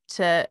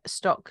to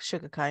stock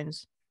sugar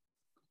cones.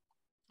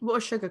 What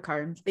are sugar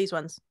cones? These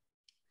ones.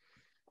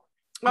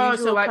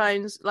 Usual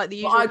cones, like the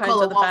usual cones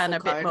on the van, a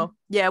bit more.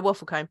 Yeah,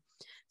 waffle cone.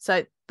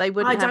 So they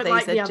wouldn't have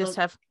these. They'd just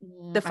have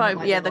the foam.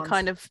 The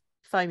kind of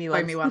foamy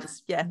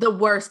ones. Yeah, the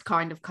worst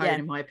kind of cone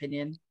in my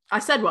opinion. I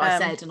said what I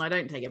said and I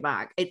don't take it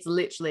back. It's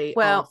literally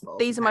awful.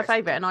 These are my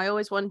favourite, and I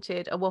always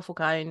wanted a waffle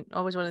cone. I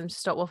always wanted them to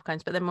stock waffle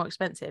cones, but they're more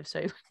expensive, so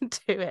we wouldn't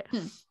do it.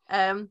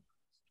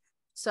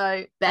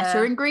 So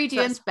better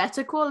ingredients,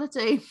 better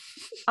quality.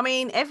 I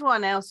mean,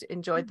 everyone else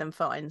enjoyed them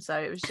fine, so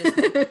it was just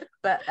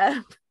but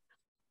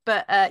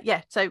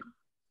so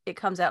it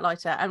comes out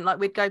lighter, and like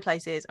we'd go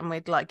places and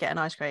we'd like get an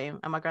ice cream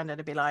and my granddad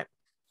would be like,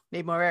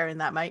 need more air in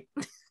that, mate.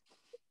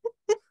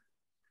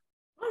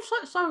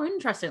 That's so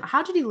interesting.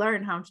 How did he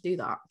learn how to do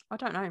that? I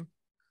don't know.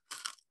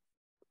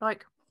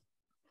 Like,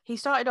 he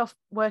started off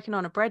working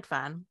on a bread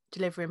van,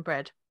 delivering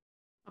bread.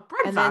 A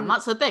bread van?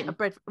 That's the thing.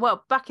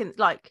 Back in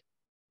like,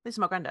 this is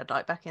my granddad,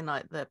 like back in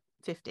like the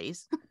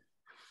 50s.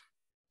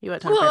 He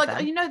worked on a bread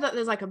van. You know that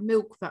there's like a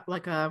milk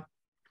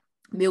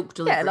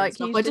delivery. Yeah, like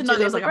I didn't know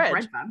there was like a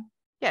bread van.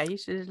 Yeah, you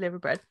used to deliver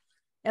bread.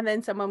 And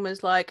then someone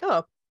was like,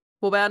 oh,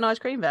 what about an ice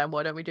cream van?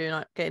 Why don't we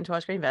get into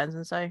ice cream vans?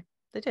 And so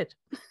they did.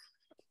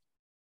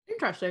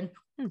 Interesting.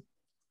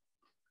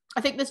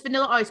 I think this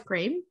vanilla ice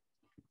cream,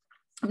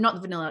 not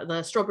the vanilla,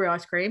 the strawberry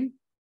ice cream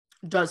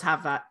does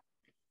have that.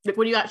 Like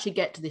when you actually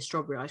get to this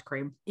strawberry ice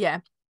cream,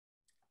 it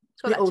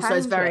also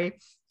is it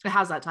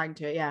has that tang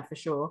to it, yeah, for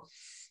sure.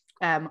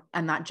 And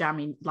that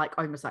jammy, like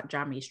almost that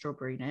jammy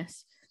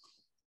strawberryness.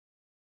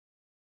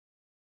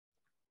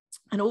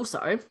 And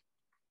also,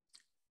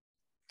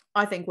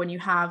 I think when you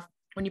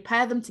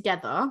pair them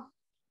together,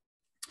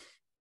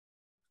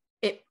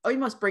 it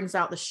almost brings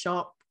out the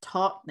sharp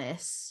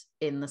tartness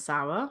in the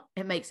sour.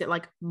 It makes it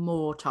like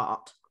more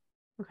tart.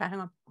 Okay,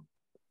 hang on.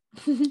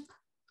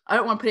 I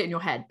don't want to put it in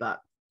your head, but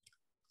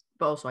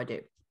also I do.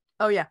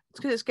 Oh yeah,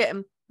 it's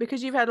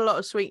because you've had a lot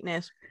of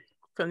sweetness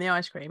from the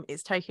ice cream,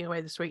 it's taking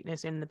away the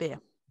sweetness in the beer.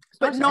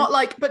 But not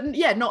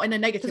in a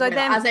negative way.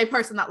 As a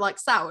person that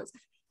likes sours,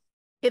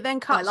 it then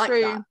cuts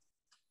through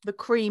the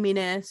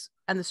creaminess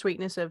and the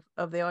sweetness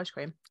of the ice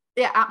cream.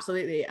 Yeah,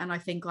 absolutely. And I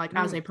think like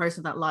as a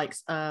person that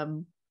likes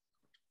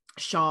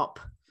sharp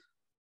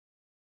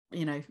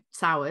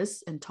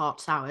sours and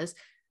tart sours.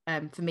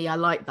 For me, I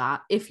like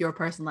that. If you're a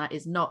person that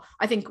is not,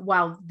 I think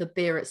while the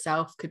beer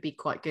itself could be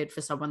quite good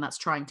for someone that's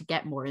trying to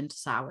get more into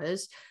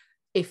sours,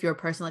 if you're a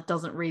person that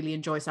doesn't really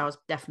enjoy sours,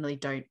 definitely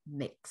don't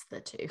mix the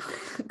two,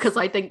 because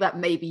I think that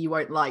maybe you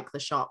won't like the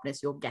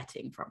sharpness you're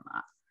getting from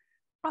that.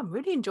 I'm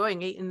really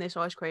enjoying eating this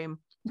ice cream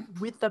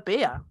with the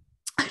beer.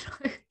 I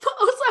know. But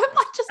also, I'm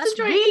like just That's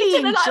enjoying really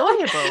eating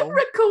enjoyable. and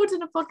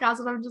recording a podcast,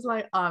 and I'm just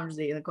like, oh, I'm just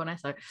eating a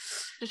Cornetto.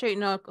 Just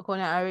eating a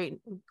Cornetto,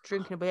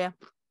 drinking a beer.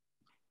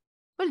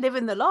 We're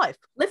living the life.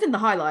 Living the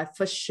high life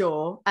for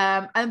sure.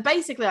 And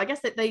basically, I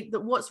guess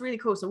that what's really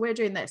cool, so we're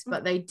doing this,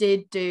 but they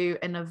did do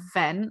an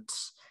event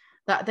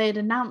that they'd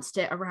announced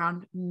it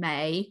around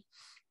May,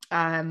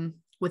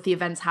 with the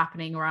events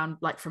happening around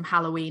like from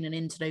Halloween and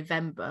into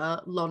November,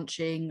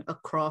 launching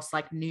across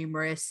like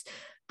numerous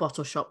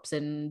bottle shops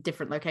in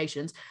different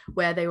locations,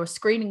 where they were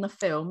screening the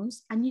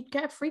films, and you'd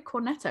get a free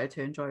Cornetto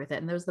to enjoy with it,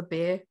 and there was the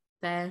beer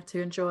there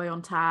to enjoy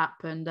on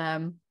tap. And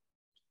I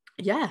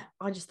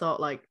just thought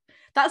like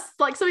that's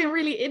like something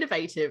really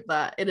innovative,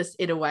 that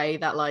in a way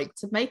that like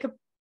to make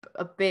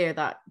a beer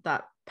that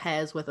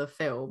pairs with a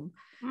film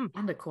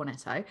and a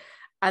Cornetto,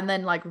 and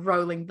then like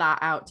rolling that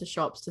out to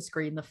shops to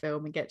screen the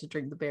film and get to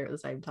drink the beer at the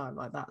same time.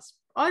 Like that's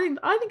I think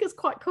it's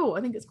quite cool.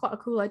 I think it's quite a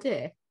cool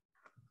idea.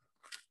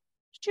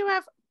 Did you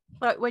have,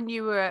 like, when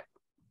you were at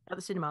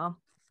the cinema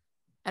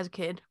as a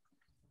kid,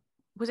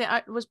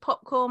 was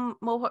popcorn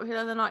more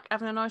popular than like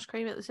having an ice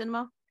cream at the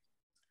cinema?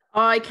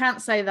 I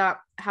can't say that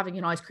having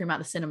an ice cream at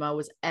the cinema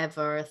was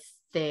ever a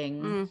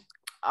thing.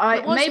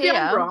 Maybe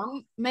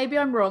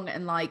I'm wrong,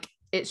 and like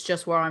it's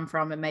just where I'm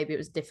from, and maybe it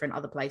was different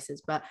other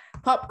places. But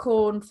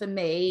popcorn for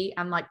me,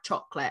 and like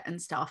chocolate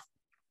and stuff,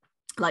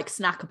 like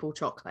snackable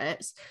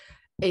chocolates,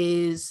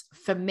 is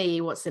for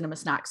me what cinema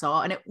snacks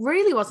are. And it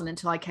really wasn't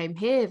until I came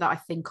here that I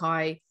think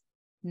I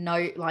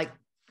know like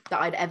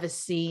that I'd ever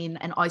seen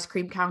an ice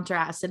cream counter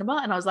at a cinema,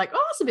 and I was like,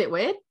 oh, that's a bit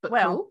weird, but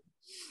cool.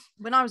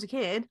 When I was a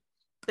kid,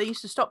 they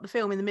used to stop the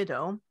film in the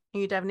middle, and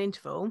you'd have an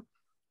interval,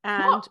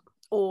 and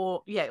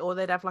or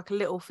they'd have like a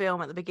little film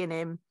at the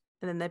beginning,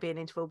 and then there'd be an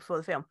interval before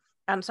the film,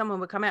 and someone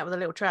would come out with a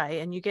little tray,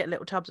 and you get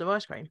little tubs of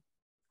ice cream.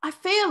 I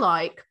feel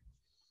like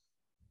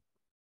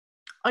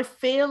do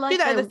that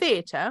at the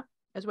theatre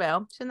as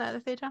well. Isn't that at the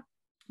theatre?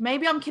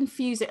 Maybe I'm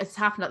confusing. It's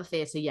happened at the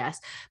theatre, yes.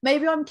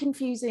 Maybe I'm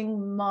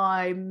confusing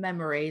my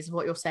memories of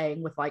what you're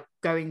saying with like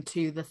going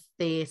to the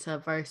theatre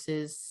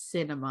versus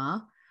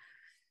cinema.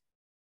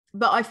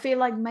 But I feel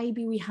like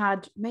maybe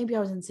I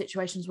was in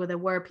situations where there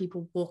were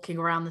people walking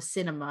around the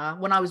cinema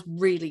when I was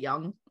really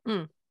young,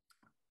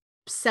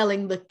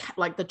 selling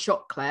the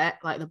chocolate,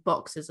 like the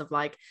boxes of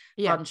like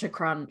Bunch of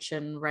Crunch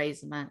and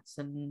Raisinets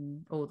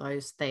and all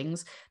those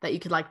things that you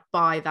could like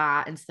buy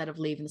that instead of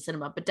leaving the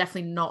cinema. But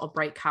definitely not a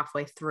break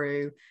halfway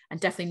through, and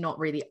definitely not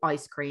really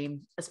ice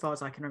cream as far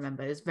as I can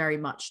remember. It was very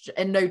much,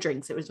 and no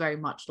drinks. It was very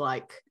much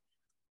like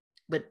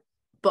the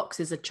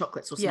boxes of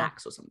chocolates or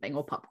snacks or something,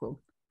 or popcorn.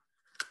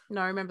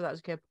 No, I remember that as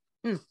a kid.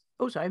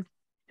 Also,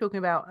 talking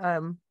about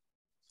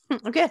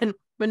again,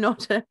 we're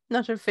not a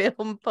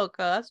film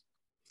podcast.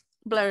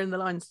 Blurring the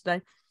lines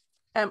today.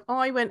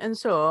 I went and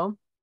saw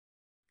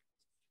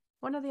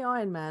one of the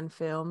Iron Man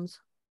films.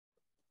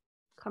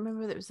 Can't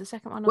remember whether it was the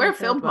second one. We're a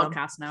film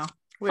podcast now.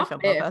 We're a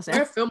film podcast.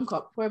 We're a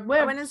film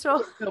I went and saw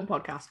a film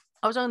podcast.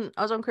 I was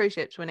on cruise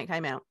ships when it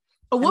came out.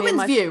 A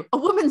woman's view. A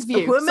woman's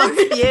view.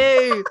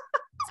 View.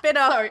 Spin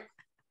off.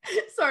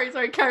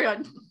 Sorry. Carry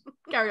on.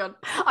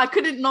 I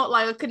couldn't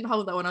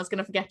hold that one. I was going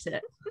to forget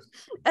it.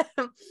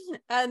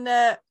 And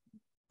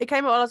it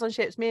came out while I was on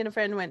ships. Me and a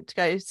friend went to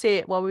go see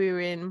it while we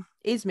were in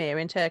Izmir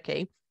in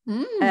Turkey.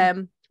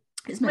 Went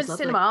to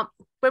cinema.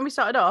 When we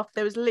started off,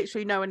 there was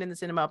literally no one in the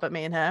cinema but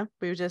me and her.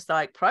 We were just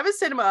like, private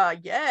cinema,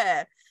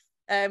 yeah.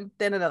 Then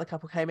another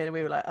couple came in and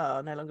we were like,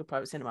 oh, no longer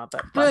private cinema,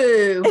 but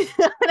boo.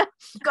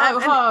 Go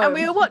home. And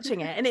we were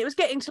watching it, and it was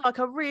getting to like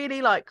a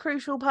really like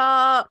crucial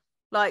part,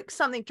 like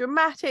something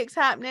dramatic's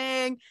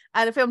happening,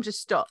 and the film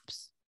just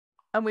stops,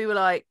 and we were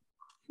like,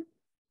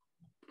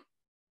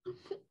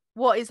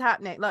 what is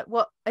happening? Like,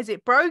 what is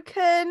it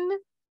broken?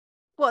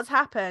 What's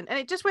happened? And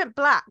it just went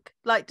black,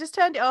 like just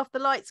turned it off, the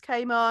lights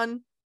came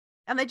on,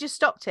 and they just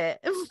stopped it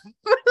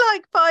for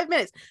like 5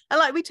 minutes. And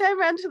like we turned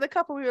around to the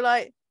couple, we were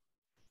like,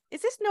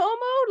 is this normal?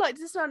 Like,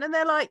 does this not? And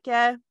they're like,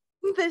 yeah,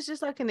 there's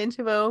just like an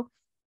interval.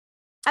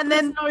 And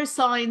then no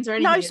signs or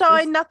anything. No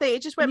sign, nothing.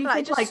 It just went black.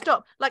 It just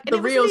stopped. Like, and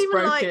the reel's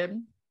broken. Like,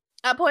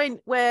 at a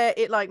point where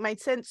it like made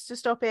sense to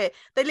stop it,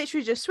 they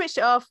literally just switched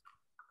it off.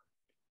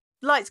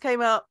 Lights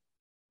came up,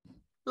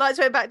 lights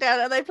went back down,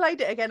 and they played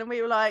it again. And we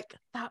were like,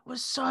 that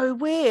was so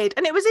weird.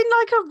 And it was in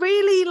like a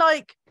really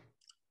like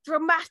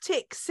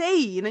dramatic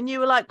scene, and you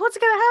were like, what's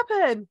going to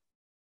happen?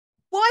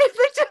 Why have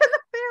they turned the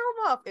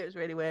film off? It was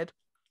really weird.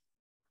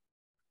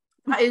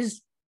 That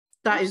is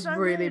so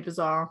really weird.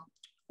 Bizarre.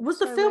 Was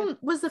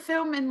the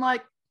film in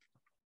like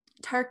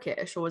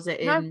Turkish, or was it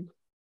in? No,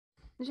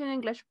 it was in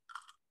English.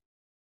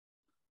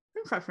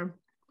 Interesting.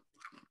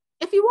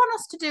 If you want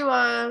us to do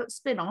a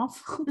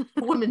spin-off,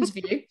 a woman's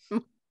view,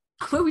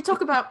 where we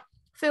talk about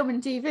film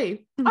and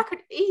TV. I could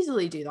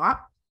easily do that.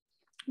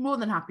 More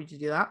than happy to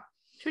do that.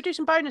 Should we do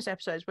some bonus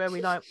episodes where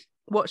we like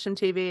watch some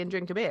TV and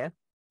drink a beer?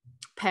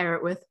 Pair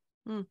it with.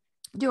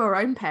 Do our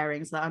own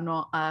pairings that are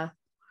not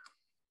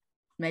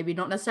maybe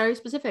not necessarily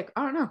specific.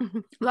 I don't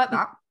know. Like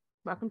that.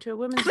 Welcome to A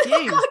Woman's Views.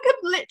 I could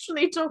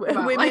literally talk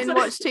about women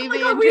watch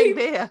TV and drink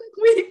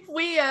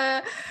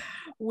beer.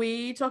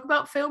 We talk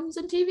about films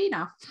and TV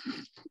now.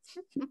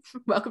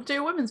 Welcome to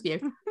A Woman's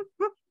View.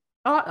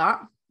 I like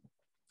that.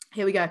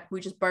 Here we go.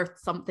 We just birthed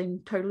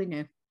something totally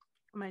new.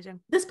 Amazing.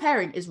 This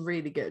pairing is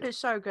really good. It's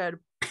so good.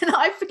 And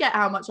I forget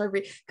how much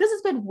because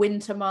it's been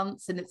winter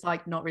months and it's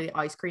like not really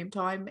ice cream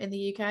time in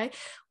the UK.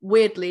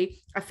 Weirdly,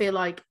 I feel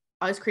like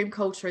ice cream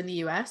culture in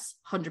the US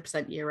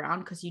 100% year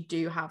round, because you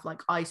do have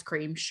like ice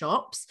cream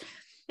shops.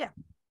 Yeah.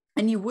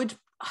 And you would,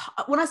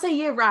 when I say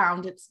year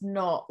round, it's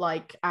not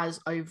like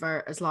as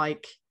overt as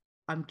like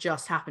I'm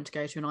just happen to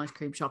go to an ice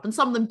cream shop, and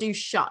some of them do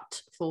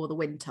shut for the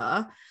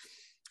winter,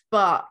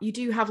 but you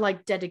do have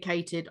like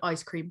dedicated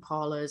ice cream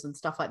parlors and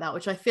stuff like that,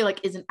 which I feel like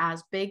isn't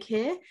as big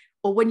here.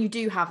 Or when you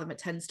do have them, it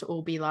tends to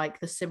all be like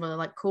the similar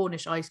like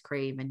Cornish ice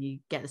cream, and you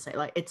get the same,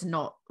 like it's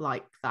not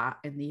like that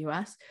in the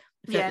US.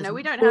 Yeah, no,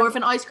 we don't have more have of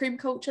an ice cream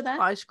culture there.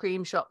 Ice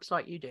cream shops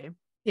like you do.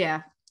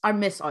 Yeah, I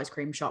miss ice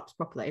cream shops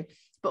properly.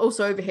 But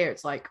also over here,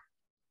 it's like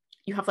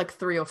you have like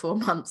 3 or 4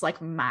 months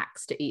like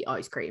max to eat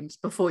ice creams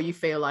before you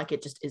feel like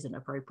it just isn't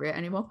appropriate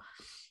anymore.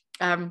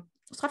 So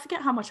I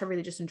forget how much I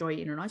really just enjoy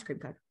eating an ice cream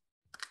cone.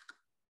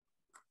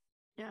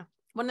 Yeah,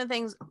 one of the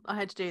things I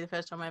had to do the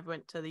first time I ever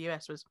went to the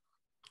US was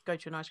go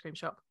to an ice cream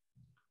shop.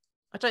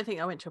 I don't think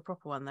I went to a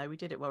proper one though. We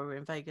did it while we were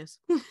in Vegas.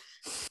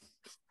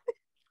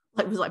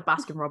 Like it was like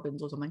Baskin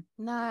Robbins or something.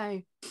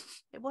 No,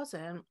 it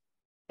wasn't.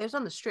 It was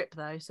on the strip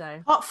though.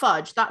 So hot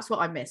fudge. That's what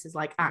I miss. Is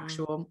like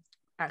actual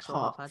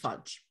hot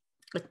fudge.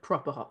 Like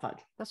proper hot fudge.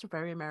 That's a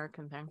very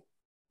American thing.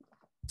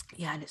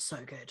 Yeah, and it's so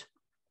good.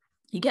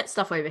 You get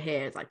stuff over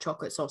here, it's like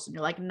chocolate sauce, and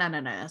you're like, no,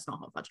 that's not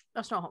hot fudge.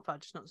 That's not hot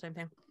fudge. It's not the same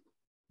thing.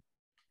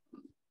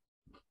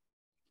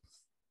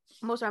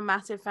 I'm also a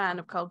massive fan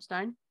of Cold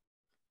Stone.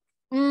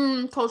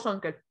 Cold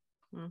Stone's good.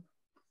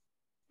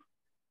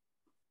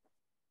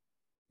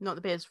 Not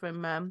the beers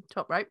from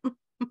Top Rope.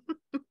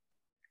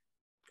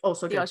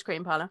 Also the good. ice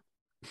cream parlour.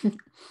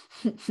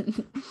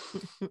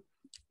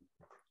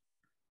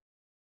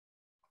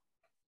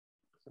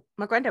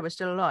 My granddad was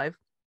still alive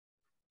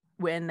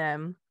when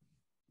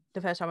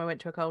the first time I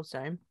went to a Cold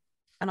Stone,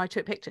 and I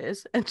took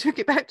pictures and took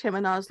it back to him,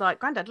 and I was like,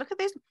 Granddad, look at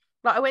this.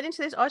 Like I went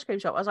into this ice cream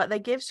shop. I was like, they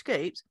give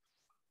scoops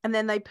and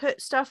then they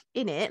put stuff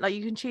in it. Like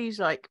you can choose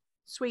like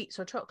sweets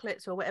or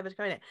chocolates or whatever to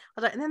go in it.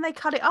 I was like, and then they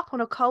cut it up on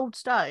a Cold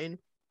Stone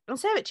and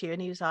serve it to you.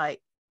 And he was like,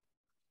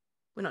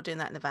 we're not doing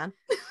that in the van.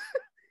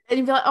 And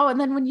you'd be like, oh, and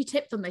then when you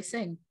tip them, they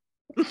sing.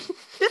 Do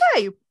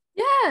they?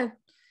 Yeah.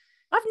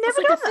 I've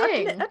never done that.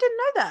 I didn't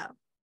know that.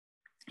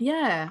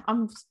 Yeah,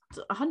 I'm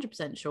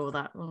 100% sure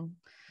that. I'm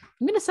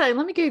going to say,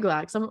 let me Google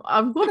that, because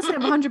I'm going to say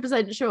I'm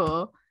 100%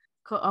 sure.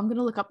 I'm going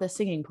to look up their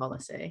singing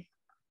policy.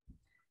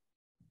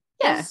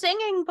 Yeah. Their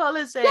singing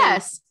policy.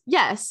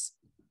 Yes.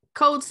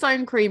 Cold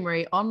Stone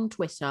Creamery on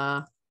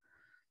Twitter.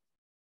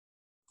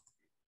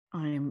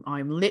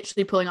 I'm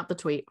literally pulling up the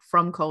tweet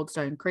from Cold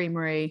Stone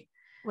Creamery.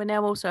 We're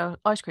now also an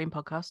ice cream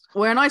podcast.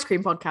 We're an ice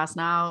cream podcast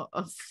now.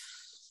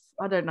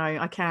 I don't know.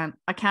 I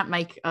can't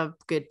make a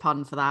good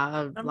pun for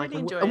that. Like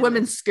really a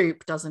women's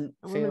scoop doesn't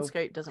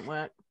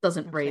work.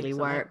 Doesn't really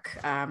work.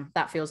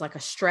 That feels like a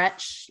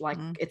stretch. Like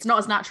it's not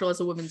as natural as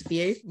a woman's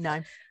view.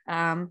 No.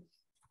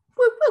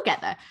 We'll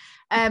get there.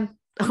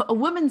 A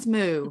woman's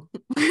moo.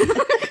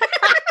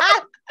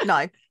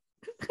 No.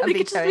 I'm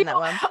vetoing that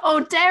one.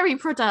 Oh, dairy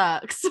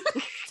products.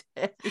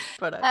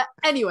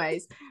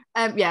 Anyways,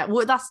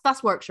 well,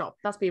 that's workshop.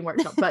 That's being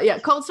workshop. But yeah,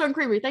 Cold Stone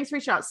Creamery, thanks for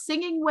reaching out.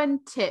 Singing when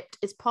tipped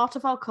is part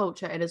of our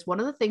culture and is one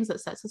of the things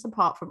that sets us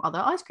apart from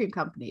other ice cream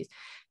companies.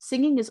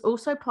 Singing is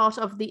also part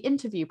of the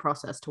interview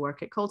process to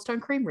work at Cold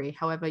Stone Creamery.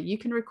 However, you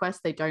can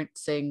request they don't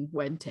sing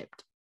when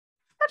tipped.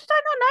 How did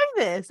I not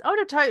know this? I would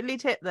have totally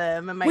tipped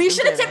them and made Well, you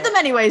should have tipped them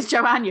anyways,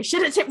 Joanne. You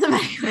should have tipped them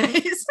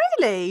anyways.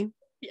 Really?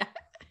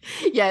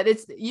 Yeah,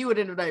 you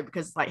wouldn't have known,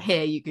 because like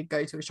here you could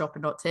go to a shop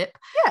and not tip.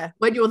 Yeah,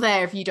 when you're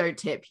there, if you don't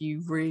tip,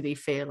 you really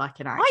feel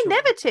like an actual I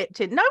never tipped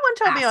in. No one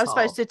told me I was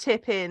asshole. supposed to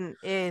tip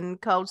in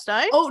Cold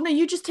Stone. Oh no,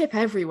 you just tip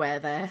everywhere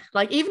there.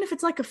 Like even if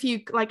it's like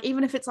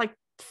even if it's like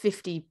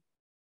 50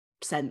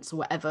 cents or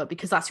whatever,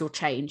 because that's your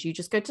change, you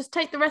just go, just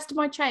take the rest of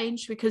my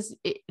change, because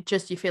it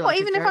just, you feel like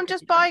even if I'm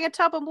just buying a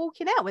tub and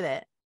walking out with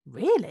it.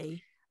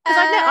 Really? Because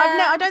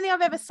I don't think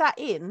I've ever sat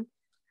in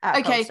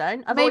at Cold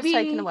Stone. I've always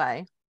taken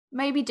away.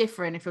 Maybe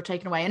different if you're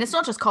taken away, and it's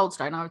not just Cold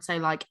Stone. I would say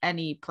like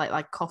any place,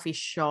 like coffee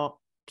shops,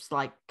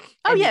 like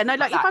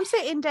if I'm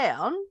sitting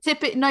down,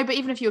 tip it. No, but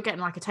even if you're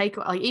getting like a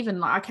takeaway, like even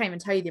like I can't even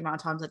tell you the amount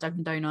of times at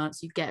Dunkin'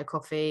 Donuts you get a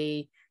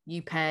coffee,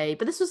 you pay.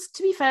 But this was,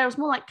 to be fair, it was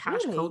more like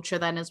cash Really? culture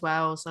then as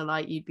well. So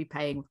like you'd be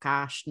paying with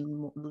cash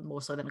and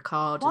more so than a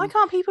card. Why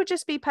can't people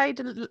just be paid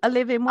a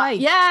living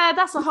wage? Yeah,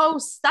 that's a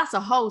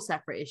whole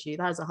separate issue.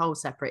 That is a whole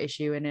separate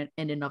issue in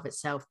and of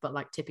itself. But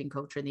like tipping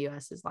culture in the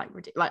US is like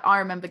ridiculous. Like I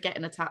remember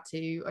getting a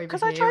tattoo over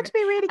Because here. I tried to be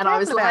really and I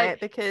was careful about like, it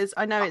because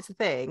I know it's a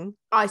thing.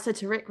 I said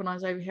to Rick when I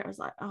was over here, I was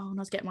like, oh, when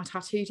I was getting my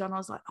tattoo done, I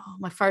was like, oh,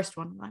 my first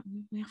one, like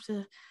we have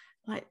to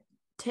like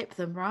tip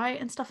them,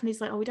 right? And stuff. And he's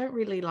like, oh, we don't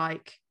really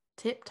like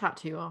tip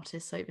tattoo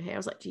artists over here. I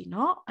was like, do you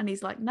not? And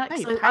he's like, no.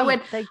 So I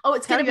went, oh,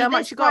 it's going to be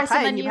this price,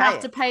 and then you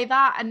have to pay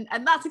that.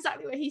 And that's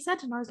exactly what he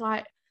said. And I was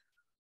like,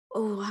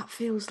 oh, that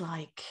feels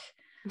like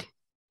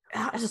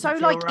so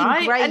like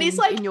right. Ingrained and he's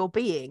like, in your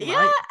being, yeah.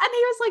 Right? And he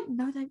was like,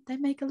 no, they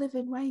make a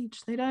living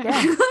wage. They don't.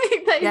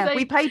 Yeah,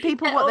 we pay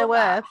people what they're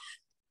worth.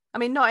 I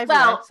mean, not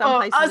everywhere. Some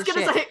places I was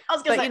going to say,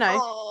 but you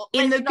know,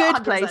 in the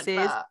good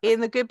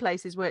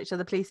places, which are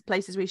the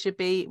places we should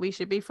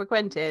be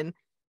frequenting,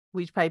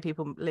 we pay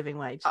people living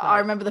wage. I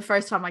remember the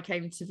first time I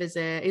came to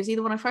visit, it was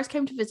either when I first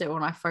came to visit or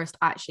when I first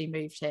actually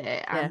moved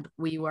here, and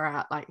we were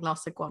at like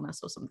Las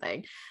Iguanas or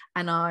something,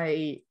 and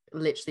I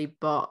literally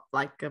bought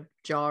like a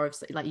jar of,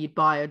 like, you'd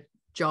buy a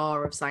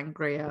jar of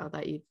sangria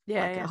that you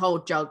a whole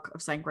jug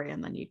of sangria,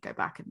 and then you'd go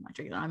back and like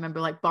drink it. And I remember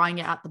like buying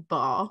it at the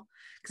bar,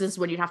 because this is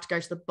when you'd have to go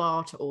to the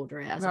bar to order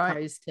it, as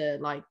opposed to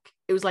like,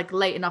 it was like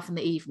late enough in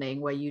the evening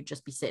where you'd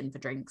just be sitting for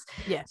drinks.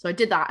 Yeah. So I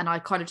did that, and I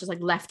kind of just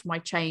like left my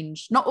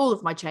change, not all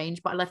of my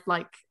change, but I left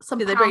like some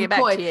Did they bring it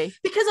back coin, to you?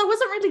 because I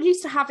wasn't really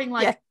used to having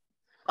like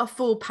a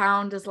full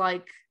pound as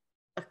like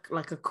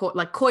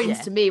coins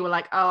to me were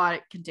like, oh,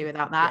 I can do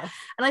without that.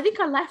 And I think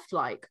I left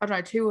like, I don't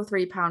know, 2 or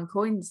 3 pound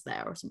coins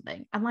there or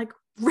something, and like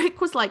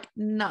Rick was like,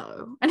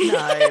 no, and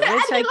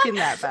we're taking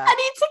that back, and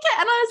he took it,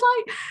 and I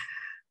was like,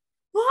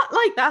 what?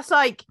 Like, that's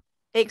like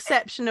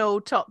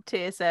exceptional top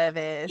tier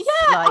service.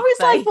 I was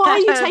like, why are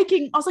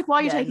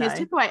you taking his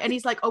tip away? And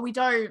he's like, oh, we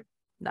don't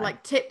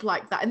like tip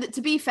like that. And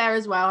to be fair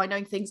as well, I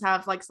know things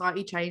have like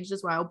slightly changed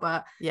as well,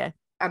 but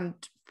and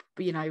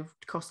you know,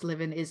 cost of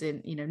living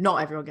isn't, you know,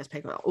 not everyone gets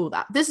paid for all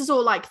that. This is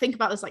all like, think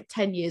about this like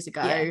 10 years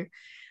ago.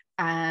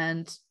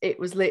 And it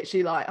was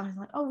literally like, I was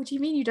like, oh, what do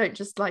you mean you don't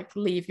just like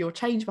leave your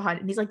change behind?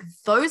 And he's like,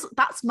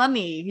 that's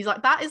money. He's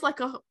like, that's like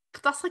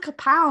a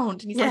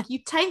pound. And he's like, you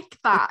take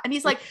that. And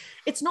he's like,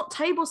 it's not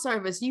table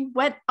service. You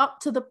went up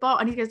to the bar.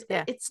 And he goes,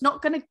 it's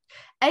not gonna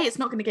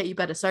get you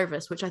better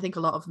service, which I think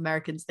a lot of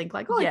Americans think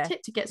like, oh, I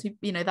tip to get,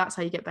 you know, that's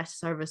how you get better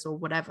service or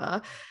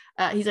whatever.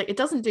 He's like, it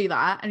doesn't do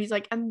that. And he's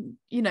like, and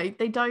you know,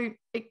 they don't,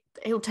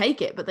 he'll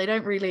take it, but they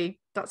don't really,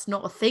 that's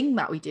not a thing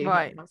that we do.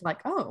 Right. And I was like,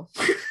 oh.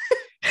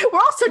 We're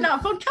also now a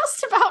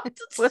podcast about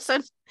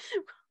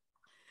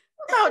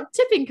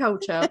tipping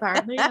culture,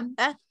 apparently.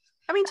 I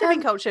mean,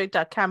 tipping culture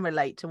can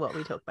relate to what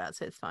we talk about,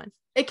 so it's fine.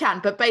 It can,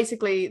 but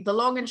basically the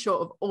long and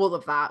short of all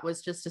of that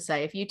was just to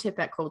say, if you tip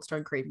at Cold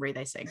Stone Creamery,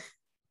 they sing.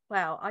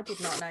 Wow, I did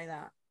not know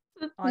that.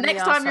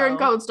 Next time you're in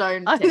Cold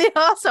Stone, I'm the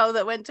arsehole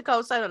that went to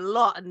Cold Stone a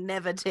lot and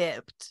never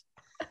tipped,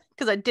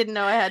 because I didn't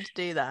know I had to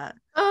do that.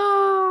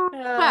 Oh,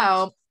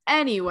 well.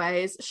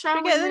 Anyways,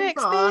 shall we move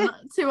on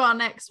to our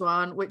next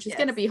one, which is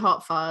going to be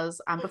Hot Fuzz.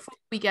 And before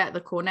we get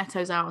the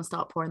cornettos out and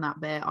start pouring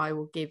that beer, I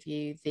will give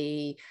you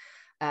the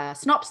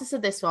synopsis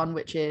of this one,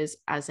 which is: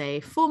 as a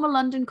former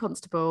London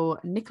constable,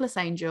 Nicholas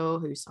Angel,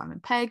 who's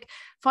Simon Pegg,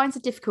 finds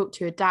it difficult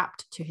to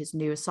adapt to his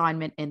new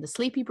assignment in the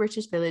sleepy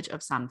British village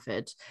of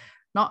Sandford.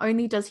 Not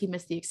only does he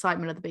miss the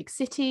excitement of the big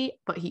city,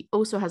 but he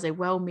also has a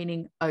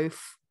well-meaning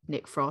oaf,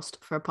 Nick Frost,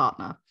 for a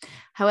partner.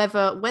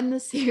 However, when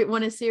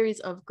a series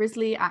of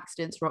grisly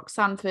accidents rock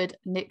Sandford,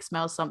 Nick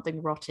smells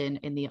something rotten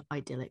in the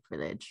idyllic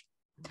village.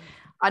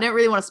 I don't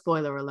really want to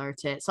spoiler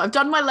alert it, so I've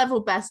done my level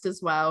best as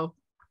well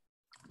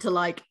to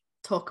like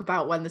talk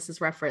about when this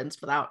is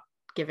referenced without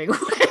giving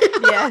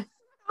away.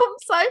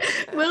 So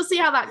we'll see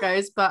how that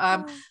goes,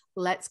 but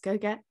let's go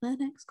get the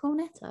next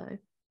cornetto.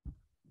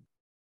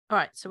 All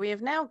right, so we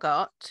have now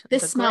got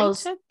this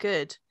smells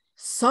good,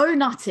 so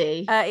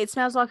nutty. It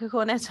smells like a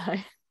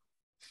cornetto.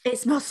 It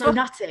smells so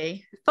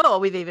nutty. Before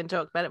we've even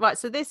talked about it. Right,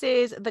 so this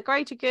is the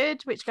Greater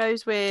Good, which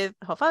goes with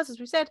Hot Fuzz, as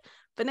we said,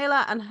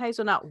 vanilla and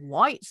hazelnut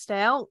white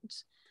stout.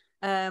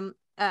 And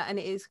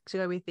it is to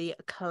go with the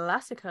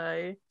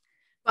Classico.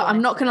 But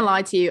I'm not going to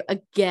lie to you.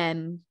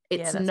 Again,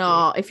 it's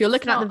not. If you're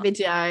looking at the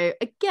video,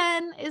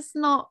 again, it's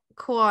not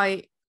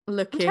quite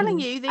looking I'm telling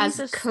you, these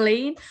as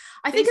clean.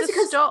 I think it's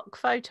because stock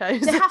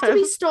photos. They have to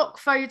be stock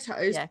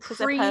photos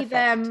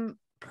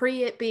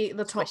pre it be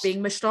the top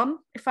being mushed on,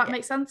 if that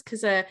makes sense,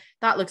 because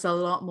that looks a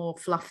lot more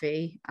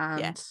fluffy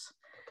and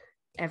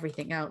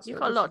everything else. You've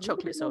got a lot of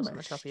chocolate sauce on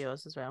the top of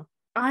yours as well.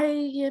 I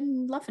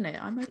am loving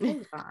it. I'm okay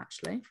with that,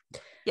 actually.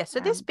 So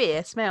this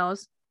beer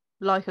smells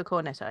like a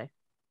cornetto.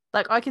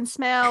 Like, I can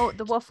smell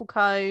the waffle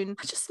cone.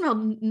 I just smell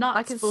nuts.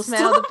 I can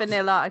smell the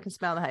vanilla. I can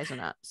smell the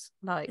hazelnuts.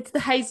 Like, it's the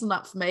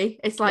hazelnut for me.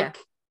 It's like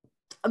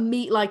a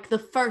meat. Like, the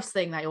first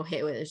thing that you'll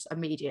hit with is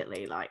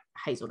immediately like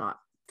hazelnut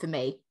for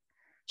me.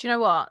 Do you know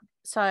what?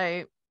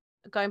 So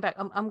going back,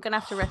 I'm gonna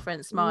have to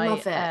reference my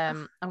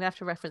I'm gonna have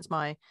to reference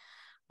my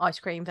ice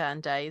cream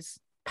van days.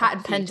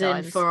 patent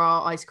pending for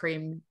our ice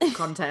cream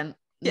content.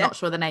 Not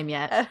sure the name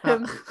yet.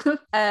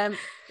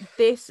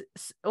 This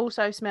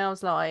also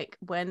smells like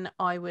when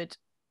I would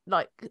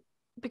like,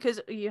 because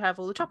you have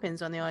all the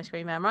toppings on the ice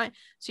cream van, right?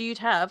 So you'd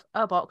have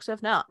a box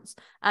of nuts,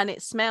 and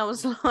it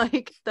smells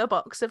like the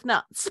box of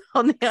nuts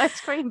on the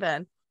ice cream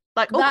van,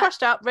 like all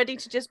crushed up, ready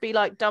to just be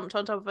like dumped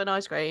on top of an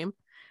ice cream.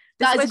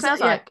 That's what it smells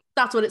like.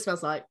 That's what it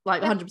smells like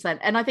 100%.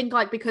 And I think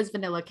like because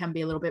vanilla can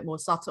be a little bit more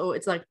subtle,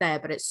 it's like there,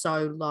 but it's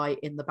so light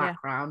in the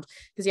background.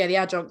 Because the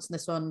adjuncts in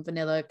this one,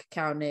 vanilla,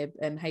 cacao nib,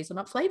 and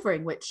hazelnut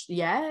flavoring, which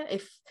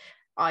if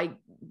I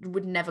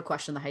would never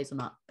question the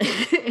hazelnut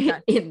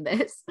in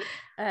this.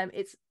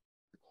 It's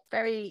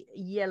very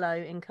yellow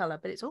in color,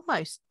 but it's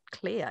almost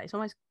clear. It's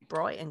almost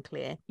bright and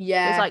clear.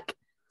 There's like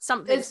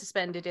something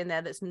suspended in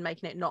there that's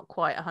making it not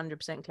quite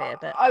 100% clear.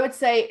 But I would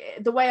say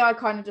the way I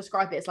kind of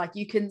describe it is like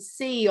you can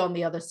see on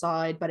the other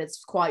side, but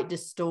it's quite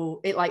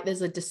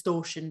there's a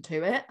distortion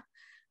to it.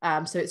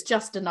 So it's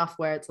just enough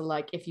where it's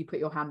like if you put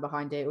your hand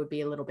behind it, it would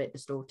be a little bit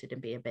distorted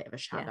and be a bit of a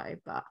shadow.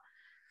 But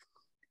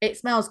it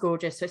smells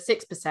gorgeous. So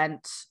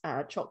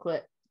 6%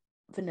 chocolate,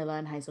 vanilla,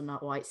 and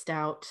hazelnut white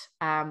stout.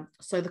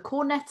 So the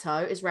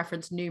cornetto is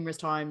referenced numerous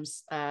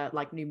times,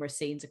 like numerous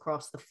scenes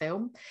across the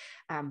film.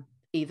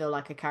 Either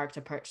like a character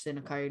purchasing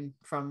a cone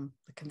from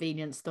the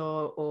convenience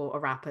store, or a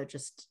rapper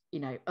just,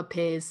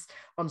 appears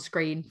on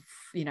screen,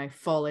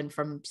 falling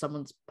from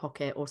someone's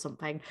pocket or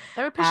something.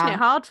 They were pushing it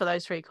hard for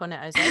those 3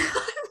 cornettos. I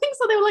think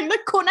so. They were like,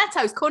 look,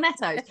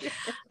 cornettos.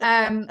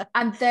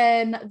 And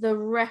then the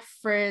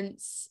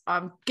reference,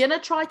 I'm going to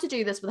try to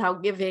do this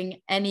without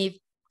giving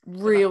any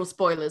real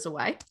spoilers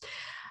away.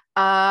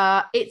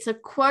 It's a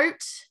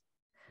quote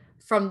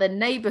from the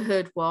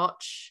Neighborhood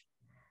Watch.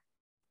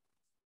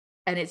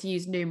 And it's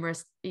used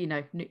numerous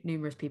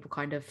people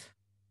kind of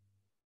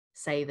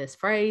say this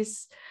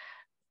phrase.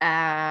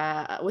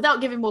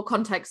 Without giving more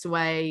context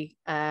away,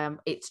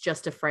 it's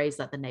just a phrase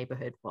that the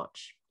Neighborhood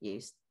Watch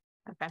used.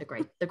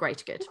 Okay. The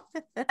greater good.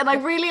 And I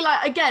really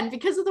like, again,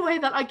 because of the way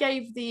that I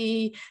gave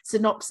the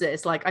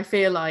synopsis, like I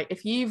feel like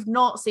if you've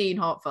not seen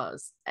Hot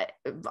Fuzz,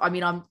 I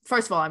mean,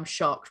 I'm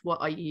shocked.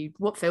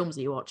 What films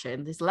are you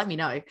watching? Just let me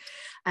know.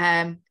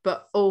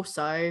 But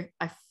also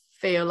I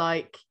feel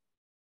like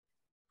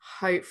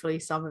hopefully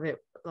some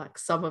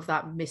of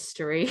that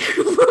mystery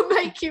will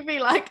make you be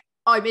like,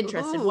 I'm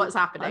interested. Ooh, what's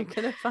happening? I'm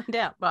gonna find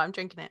out, but I'm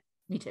drinking it.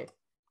 Me too.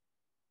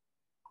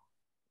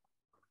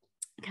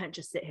 I can't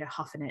just sit here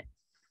huffing it.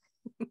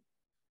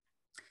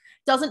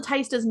 Doesn't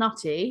taste as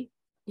nutty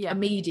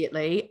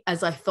immediately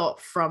as I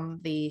thought from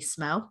the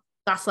smell.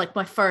 That's like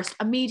my first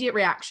immediate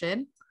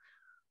reaction.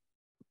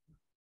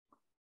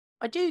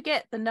 I do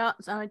get the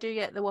nuts and I do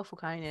get the waffle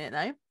cone in it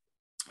though.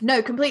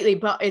 No, completely,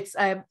 but it's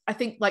I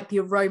think like the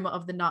aroma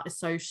of the nut is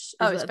so it's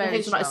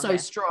very strong, is so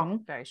strong,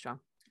 very strong,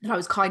 that I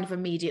was kind of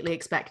immediately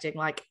expecting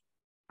like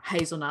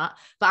hazelnut,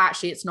 but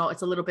actually it's not.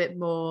 It's a little bit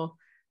more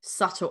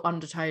subtle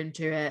undertone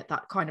to it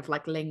that kind of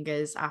like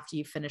lingers after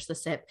you finish the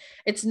sip.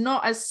 It's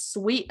not as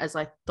sweet as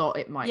I thought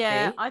it might be.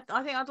 I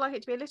think I'd like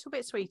it to be a little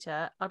bit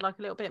sweeter. I'd like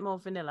a little bit more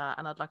vanilla,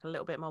 and I'd like a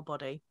little bit more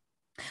body.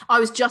 I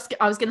was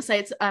gonna say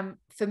it's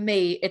for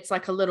me it's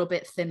like a little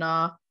bit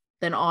thinner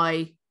than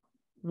I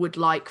would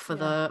like for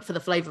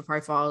the flavor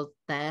profile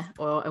there,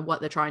 or and what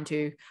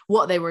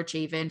they were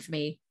achieving. For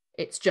me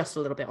it's just a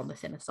little bit on the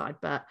thinner side,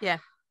 but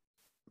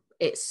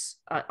it's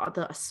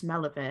the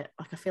smell of it,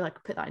 like I feel like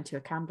I put that into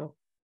a candle.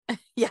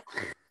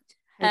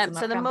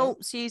 So the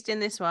malts used in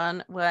this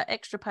one were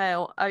extra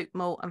pale oat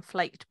malt and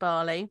flaked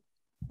barley,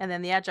 and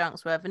then the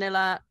adjuncts were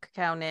vanilla,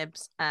 cacao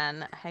nibs,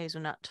 and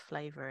hazelnut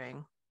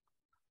flavoring.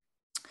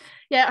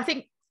 I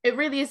think it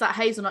really is that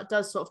hazelnut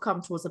does sort of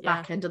come towards the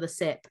back end of the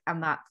sip,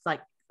 and that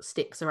like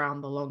sticks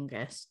around the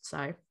longest.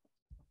 So,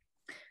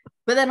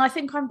 but then I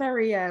think I'm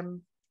very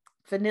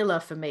vanilla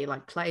for me,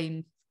 like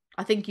plain.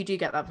 I think you do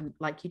get that,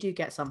 like you do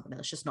get something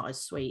that's just not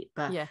as sweet,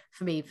 but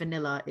for me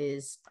vanilla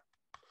is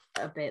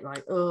a bit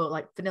like,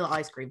 like vanilla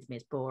ice cream for me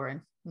is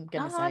boring. I'm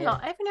gonna say every now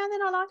and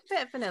then I like a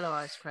bit of vanilla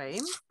ice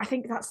cream. I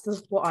think that's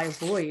what I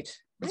avoid.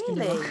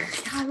 Really?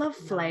 I love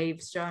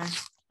flavs, Joan.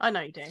 I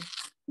know you do.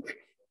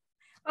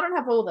 I don't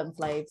have all them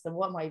flavs, then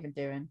what am I even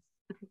doing?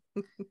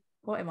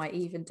 What am I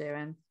even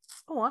doing?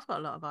 Oh, I've got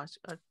a lot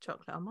of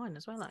chocolate on mine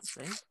as well,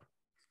 actually.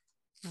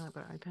 No, I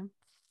better open.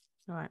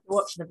 All right.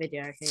 Watch the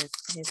video.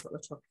 Here's what the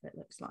top of it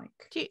looks like.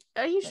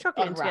 Are you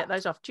struggling to get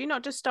those off? Do you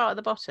not just start at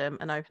the bottom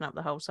and open up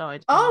the whole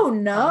side? Oh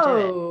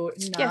no.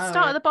 Yeah,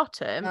 start at the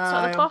bottom. No.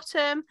 Start at the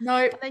bottom. No.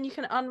 And then you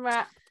can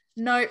unwrap.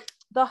 No.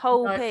 The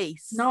whole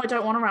piece. No, I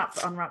don't want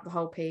to unwrap the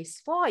whole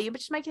piece. Why? You're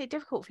just making it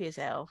difficult for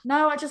yourself.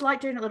 No, I just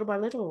like doing it little by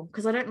little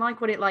because I don't like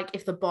when it like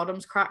if the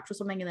bottom's cracked or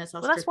something and there's.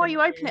 Well, that's why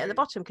you open it at the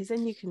bottom, because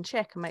then you can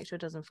check and make sure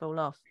it doesn't fall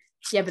off.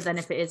 Yeah, but then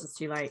if it is, it's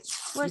too late.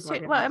 Well, it's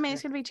going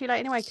to be too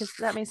late anyway, because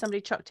that means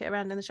somebody chucked it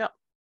around in the shop.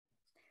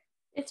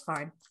 It's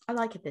fine. I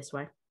like it this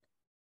way.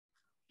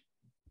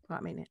 Well,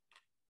 I mean it.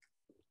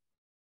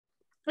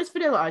 It's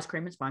vanilla ice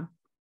cream. It's fine.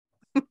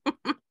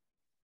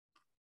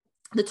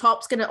 The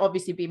top's going to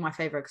obviously be my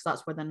favorite because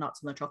that's where the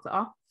nuts and the chocolate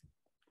are.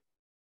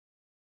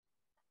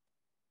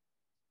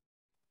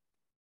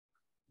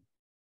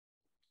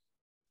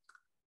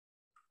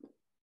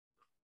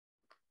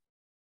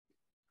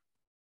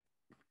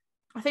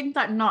 I think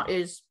that nut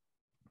is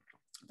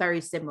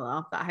very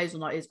similar. That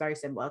hazelnut is very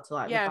similar to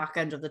like the back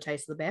end of the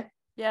taste of the beer.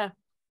 Yeah.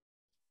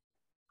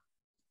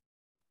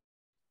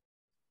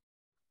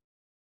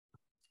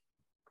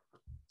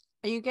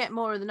 And you get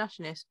more of the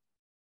nuttiness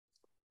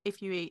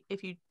if you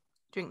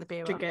drink the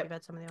beer after you've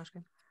had some of the ice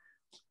cream.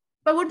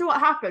 But I wonder what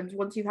happens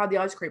once you've had the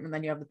ice cream and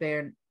then you have the beer,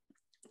 and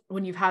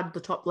when you've had the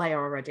top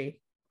layer already.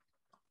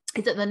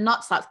 Is it the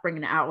nuts that's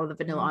bringing it out, or the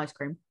vanilla ice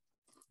cream?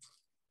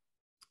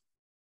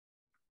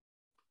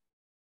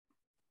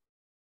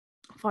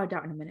 I'll find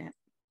out in a minute.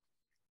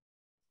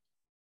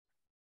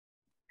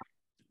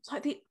 It's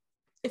like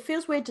it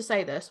feels weird to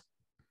say this,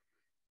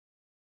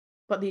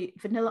 but the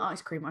vanilla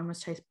ice cream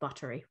almost tastes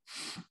buttery.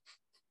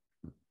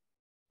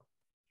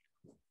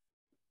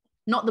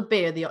 Not the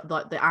beer, the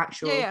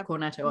actual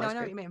Cornetto ice cream. I know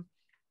what you mean.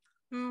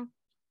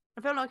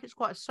 I feel like it's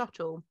quite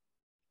subtle.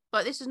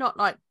 Like, this is not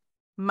like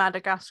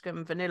Madagascar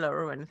vanilla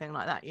or anything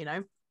like that, you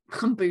know.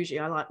 I'm bougie.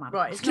 I like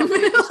Madagascar.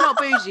 Right, it's not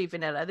bougie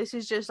vanilla. This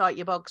is just like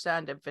your bog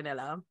standard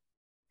vanilla.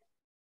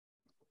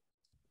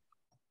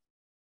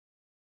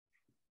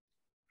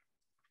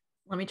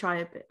 Let me try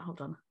a bit.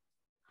 Hold on.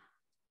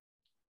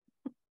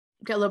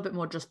 Get a little bit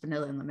more just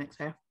vanilla in the mix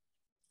here.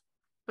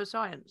 For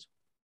science.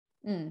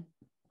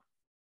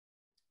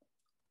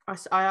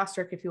 I asked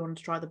Rick if he wanted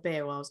to try the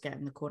beer while I was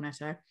getting the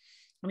Cornetto.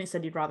 And he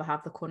said he'd rather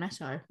have the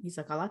Cornetto. He's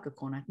like, I like a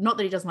Cornetto. Not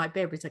that he doesn't like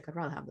beer, but he's like, I'd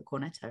rather have the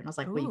Cornetto. And I was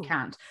like, well, you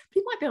can't. But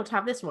you might be able to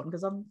have this one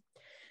because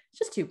it's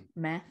just too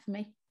meh for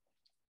me.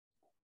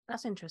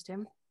 That's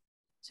interesting.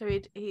 So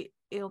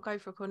he'll go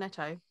for a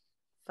Cornetto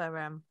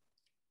for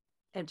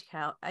empty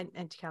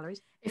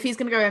calories. If he's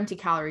going to go empty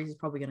calories, he's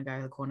probably going to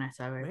go the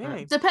Cornetto.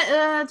 Really?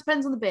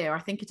 Depends on the beer. I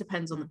think it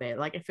depends on the beer.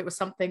 Like, if it was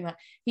something that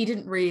he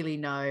didn't really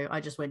know,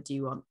 I just went, do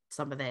you want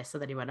some of this? So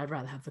then he went, I'd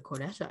rather have the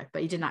Cornetto.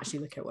 But he didn't actually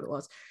look at what it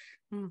was.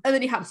 And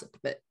then he had a sip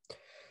of it.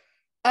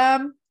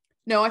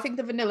 No, I think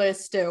the vanilla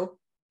is still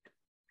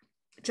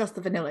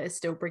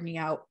bringing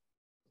out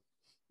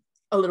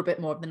a little bit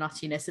more of the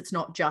nuttiness. It's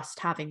not just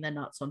having the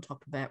nuts on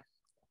top of it.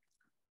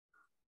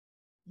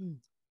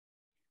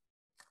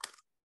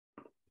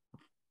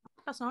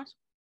 That's nice.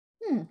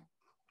 I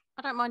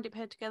don't mind it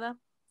paired together.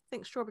 I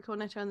think strawberry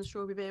Cornetto and the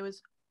strawberry beer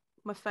was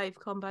my fave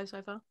combo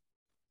so far.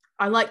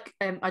 I like,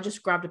 I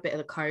just grabbed a bit of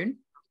the cone,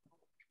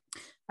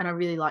 and I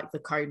really like the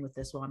cone with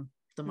this one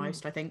the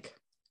most, I think.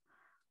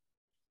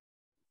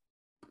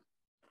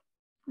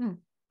 I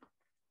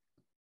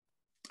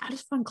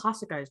just find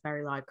Classico is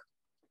very, like,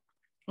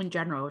 in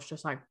general, it's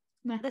just like,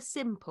 meh. They're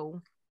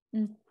simple.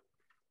 I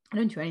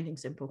don't do anything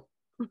simple.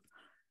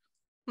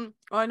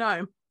 I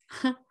know.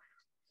 I've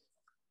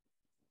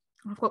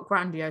got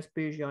grandiose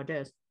bougie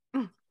ideas.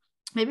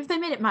 Maybe if they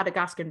made it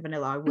Madagascar and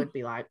vanilla, I would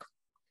be like,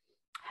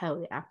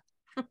 hell yeah.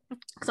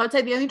 So I'd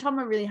say the only time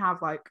I really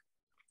have like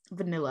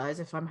vanilla is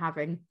if I'm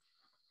having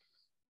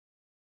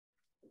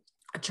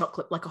a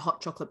chocolate, like a hot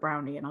chocolate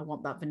brownie, and I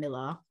want that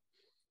vanilla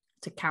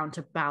to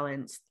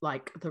counterbalance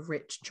like the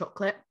rich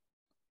chocolate.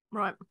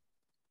 Right.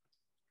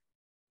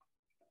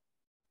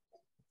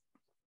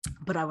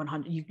 But I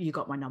 100, you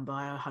got my number.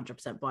 I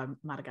 100% buy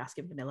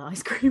Madagascar vanilla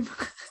ice cream.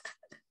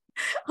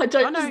 I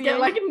don't just get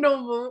like a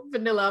normal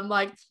vanilla. I'm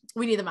like,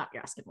 we need the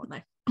Madagascar one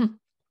though.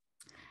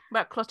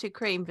 About clotted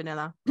cream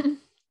vanilla?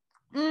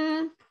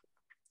 I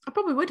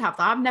probably would have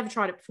that. I've never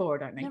tried it before, I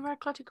don't think. Never had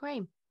clotted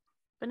cream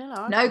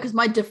vanilla? No, because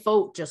my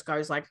default just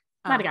goes like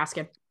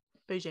Madagascar.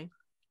 Bougie.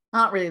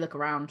 I don't really look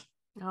around.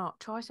 Oh,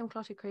 try some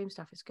clotted cream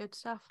stuff. It's good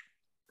stuff.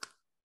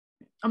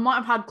 I might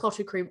have had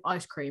clotted cream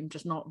ice cream,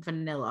 just not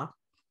vanilla.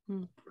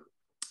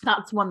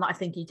 That's one that I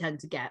think you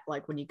tend to get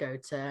like when you go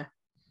to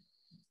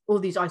all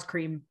these ice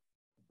cream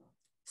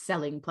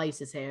selling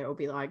places here. It'll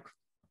be like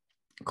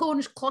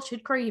Cornish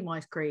clotted cream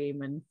ice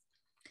cream, and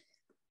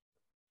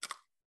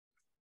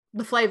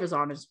the flavors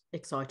aren't as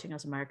exciting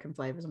as American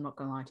flavors. I'm not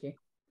gonna lie to you.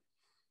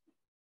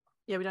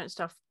 Yeah, we don't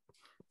stuff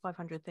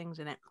 500 things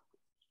in it.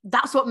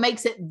 That's what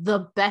makes it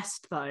the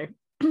best though.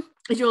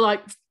 Is you're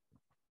like,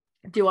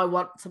 do I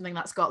want something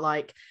that's got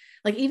like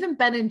even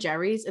Ben and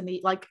Jerry's in the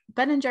like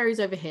Ben and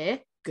Jerry's over here,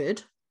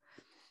 good.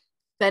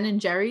 Ben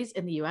and Jerry's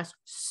in the US,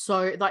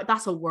 so like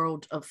that's a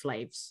world of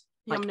flavors.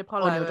 Like,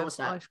 on your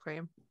doorstep. Ice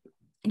cream.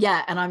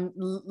 Yeah, and I'm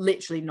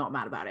literally not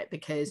mad about it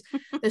because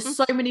there's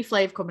so many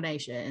flavor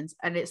combinations,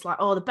 and it's like,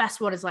 oh, the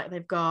best one is like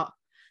they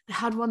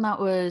had one that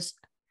was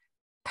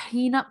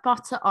peanut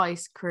butter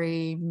ice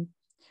cream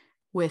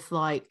with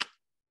like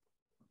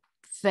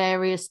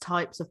various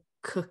types of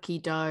cookie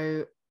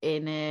dough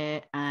in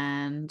it,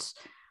 and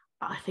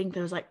I think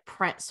there was like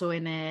pretzel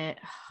in it.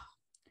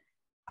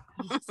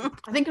 I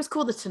think it was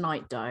called the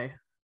Tonight Dough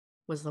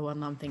was the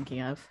one that I'm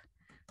thinking of.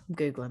 I'm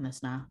googling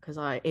this now because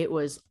it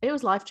was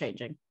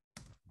life-changing.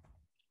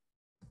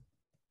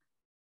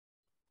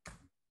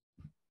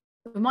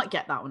 We might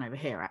get that one over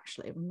here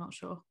actually. I'm not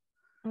sure.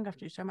 I'm gonna have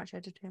to do so much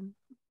editing.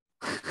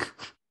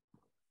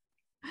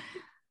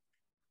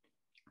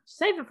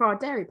 Save it for our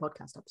dairy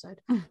podcast episode.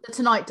 The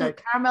Tonight Dough,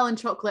 caramel and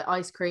chocolate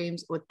ice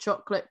creams with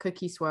chocolate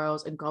cookie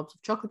swirls and gobs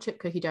of chocolate chip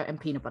cookie dough and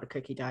peanut butter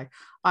cookie dough.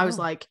 I was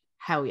like,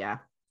 hell yeah.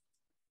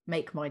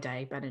 make my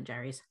day, Ben &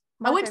 Jerry's.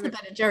 My I went favourite... to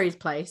the Ben & Jerry's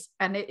place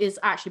and it is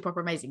actually proper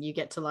amazing. You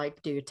get to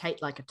like do a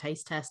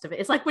taste test of it.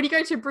 It's like when you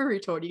go to a brewery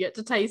tour and you get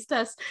to taste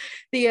test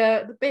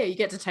the beer, you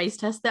get to taste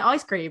test their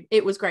ice cream.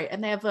 It was great.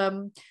 And they have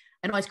an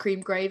ice cream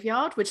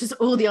graveyard, which is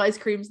all the ice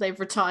creams they've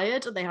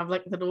retired, and they have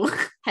like little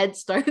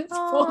headstones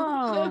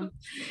for them.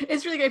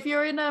 It's really good. If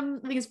you're in I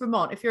think it's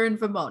Vermont. If you're in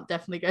Vermont,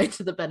 definitely go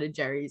to the Ben &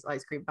 Jerry's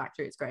ice cream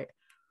factory. It's great.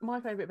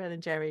 My favourite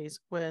Ben & Jerry's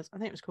was, I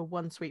think it was called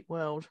One Sweet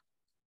World.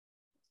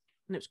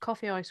 And it was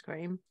coffee ice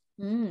cream.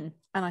 And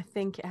I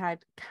think it had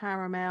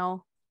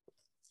caramel,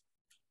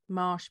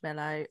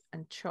 marshmallow,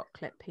 and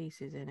chocolate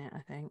pieces in it, I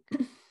think.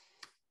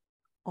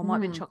 Or might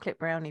have been chocolate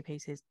brownie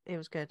pieces. It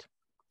was good.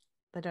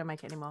 They don't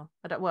make it anymore.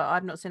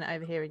 I've not seen it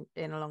over here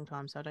in a long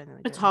time, so I don't think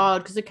they do. It's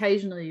hard because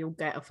occasionally you'll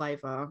get a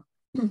flavour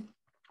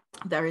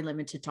very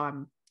limited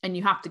time, and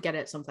you have to get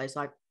it someplace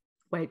like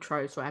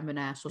Waitrose or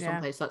M&S or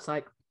someplace that's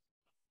like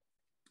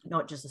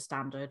not just a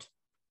standard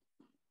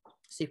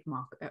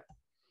supermarket.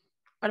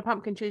 I had a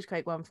pumpkin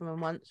cheesecake one from them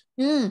once.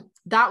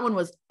 That one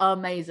was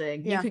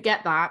amazing. Yeah. You could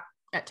get that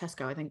at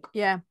Tesco, I think.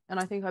 Yeah, and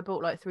I think I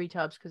bought like 3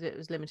 tubs because it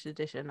was limited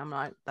edition. I'm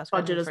like, that's I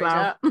did as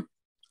well.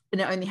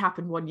 And it only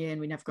happened 1 year and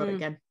we never got it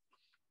again.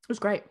 It was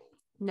great.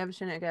 Never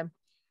seen it again.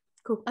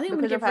 Cool. I think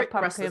we're going to give Rick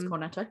the rest of this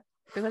Cornetto.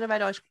 Because I've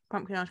had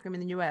pumpkin ice cream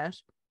in the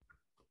US,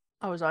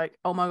 I was like,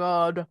 oh my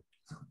God,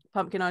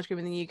 pumpkin ice cream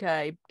in the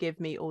UK, give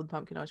me all the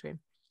pumpkin ice cream.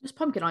 Just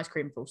pumpkin ice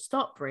cream full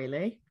stop,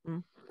 really.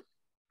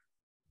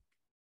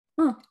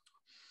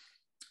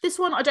 This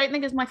one I don't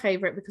think is my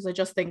favourite because I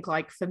just think,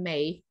 like, for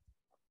me,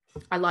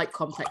 I like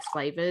complex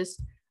flavours.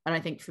 And I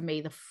think for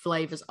me, the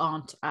flavours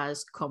aren't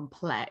as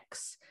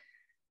complex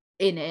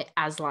in it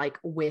as like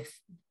with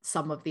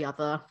some of the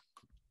other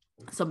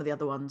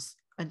ones.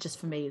 And just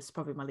for me, it's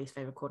probably my least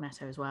favourite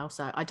Cornetto as well.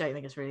 So I don't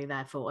think it's really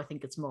their fault. I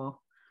think it's more...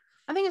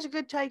 I think it's a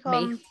good take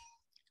on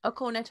a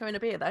Cornetto in a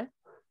beer, though.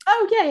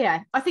 Oh,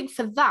 yeah. I think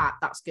for that,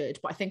 that's good.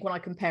 But I think when I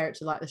compare it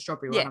to like the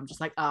strawberry one, I'm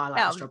just like, I like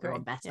the strawberry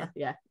one better.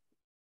 Yeah.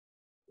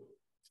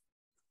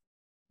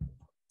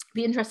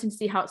 Be interesting to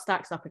see how it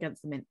stacks up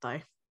against the mint, though.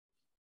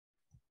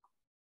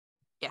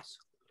 Yes.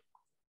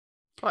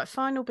 Right,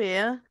 final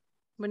beer.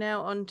 We're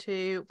now on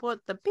to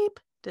what the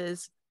beep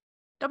does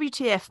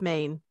WTF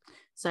mean.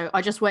 So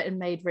I just went and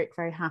made Rick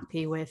very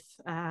happy with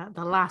the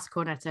last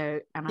Cornetto,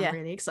 and I'm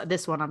really excited.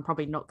 This one I'm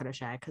probably not going to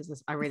share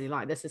because I really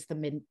like this. It's the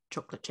mint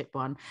chocolate chip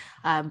one.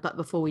 But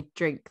before we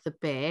drink the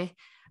beer,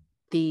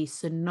 the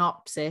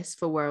synopsis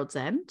for World's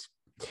End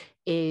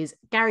is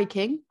Gary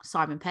King,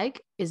 Simon Pegg,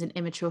 is an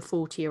immature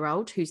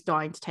 40-year-old who's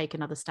dying to take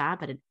another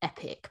stab at an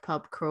epic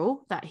pub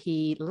crawl that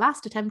he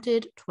last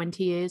attempted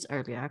 20 years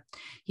earlier.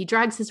 He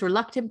drags his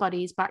reluctant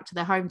buddies back to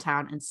their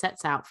hometown and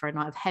sets out for a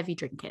night of heavy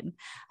drinking.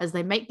 As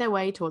they make their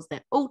way towards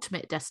their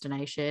ultimate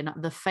destination,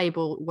 the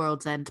fabled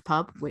World's End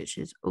pub, which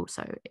is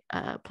also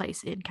a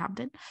place in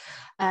Camden,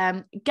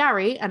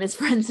 Gary and his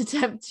friends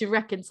attempt to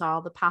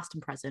reconcile the past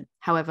and present.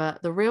 However,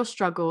 the real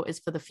struggle is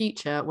for the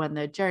future when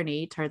their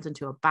journey turns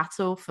into a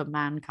battle for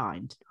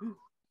mankind.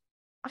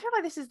 I feel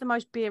like this is the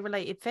most beer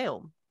related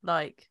film.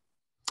 Like,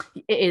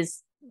 it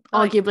is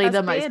arguably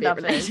the most beer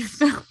related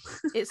film.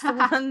 It's the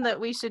one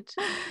that we should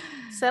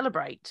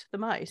celebrate the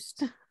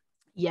most.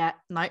 Yeah,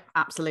 no,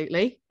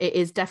 absolutely. It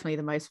is definitely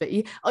the most.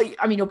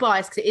 I mean, you're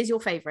biased because it is your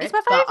favourite. It's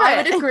my favourite.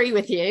 I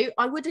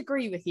would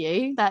agree with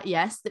you. That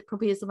yes, it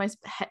probably is the most.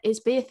 Is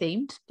beer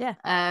themed.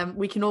 Yeah.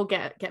 We can all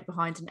get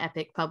behind an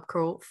epic pub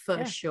crawl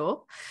for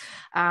sure.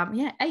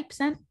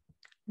 8%.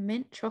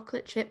 Mint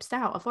chocolate chip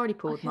stout. I've already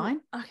poured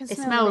mine. It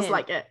smells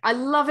like it. I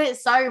love it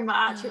so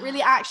much. It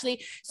really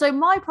actually. So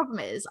my problem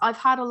is I've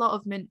had a lot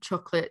of mint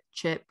chocolate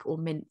chip or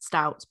mint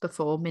stouts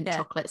before,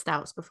 chocolate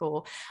stouts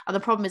before, and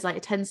the problem is like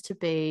it tends to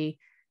be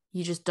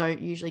you just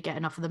don't usually get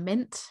enough of the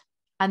mint,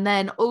 and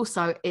then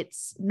also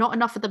it's not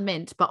enough of the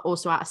mint, but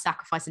also at a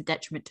sacrifice and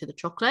detriment to the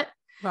chocolate.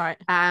 Right.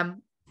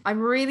 I'm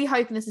really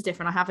hoping this is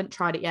different. I haven't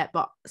tried it yet,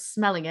 but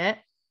smelling it.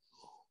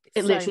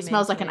 It literally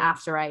smells like an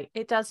after eight.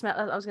 It does smell.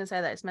 I was going to say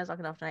that it smells like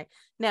an after eight.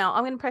 Now,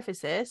 I'm going to preface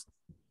this.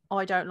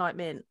 I don't like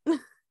mint.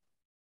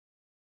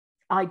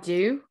 I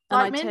do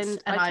like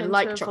mint, and I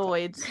like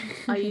chocolate.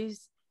 I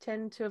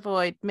tend to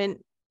avoid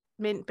mint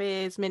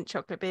beers, mint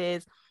chocolate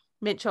beers,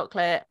 mint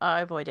chocolate.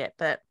 I avoid it,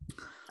 but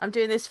I'm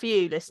doing this for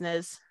you,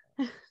 listeners.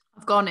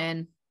 I've gone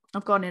in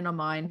on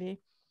mine.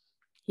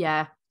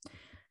 Yeah,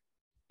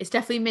 it's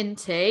definitely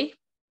minty.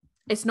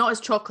 It's not as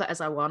chocolate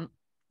as I want,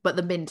 but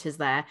the mint is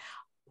there.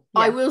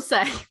 Yeah. I will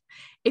say,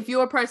 if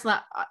you're a person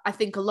that I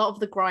think a lot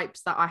of the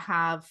gripes that I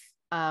have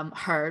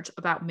heard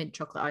about mint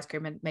chocolate ice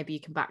cream, and maybe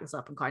you can back this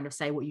up and kind of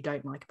say what you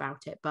don't like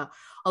about it, but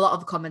a lot of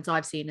the comments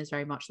I've seen is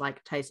very much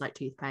like tastes like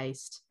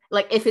toothpaste.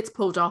 Like if it's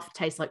pulled off, it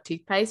tastes like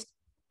toothpaste.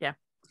 Yeah.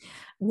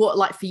 What,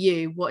 like for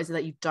you, what is it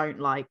that you don't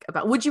like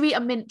about? Would you eat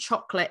a mint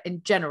chocolate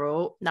in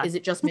general? No. Is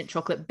it just mint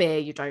chocolate beer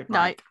you don't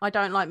like? No, I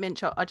don't like mint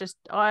chocolate.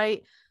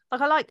 I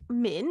like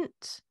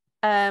mint.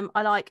 I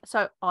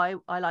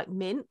like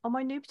mint on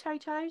my new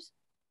potatoes.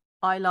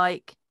 I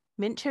like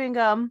mint chewing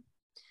gum.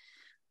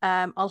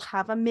 I'll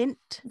have a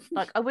mint.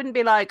 Like, I wouldn't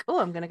be like, oh,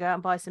 I'm going to go out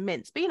and buy some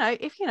mints. But,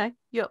 if,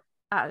 you're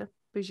at a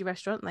bougie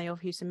restaurant and they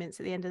offer you some mints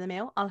at the end of the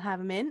meal, I'll have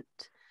a mint.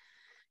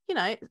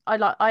 I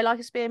like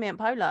a spearmint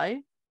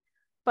polo,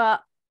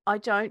 but I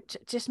don't,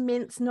 just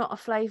mint's not a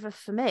flavour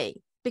for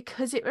me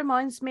because it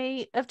reminds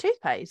me of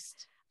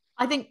toothpaste.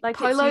 I think like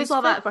polos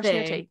are that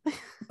thing.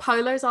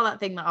 Polos are that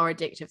thing that are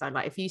addictive though.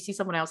 Like if you see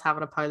someone else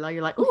having a polo,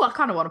 you're like, oh, I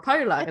kind of want a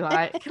polo. Like,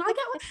 can I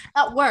get one?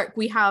 At work,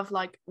 we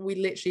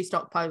literally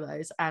stock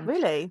polos, and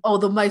really,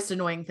 the most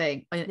annoying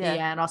thing, in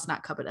our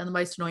snack cupboard, and the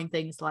most annoying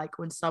thing is like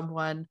when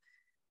someone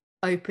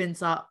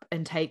opens up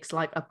and takes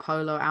like a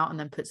polo out and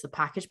then puts the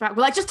package back.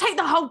 We're like, just take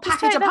the whole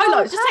package of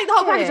polos. Just take the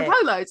whole package of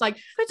polos. Like,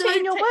 put it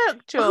in your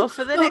work drawer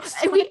for the next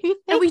time.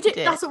 And we do.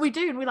 That's what we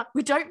do. And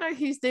we don't know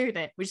who's doing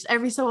it. We just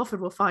every so often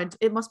we'll find,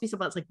 it must be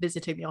someone that's like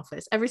visiting the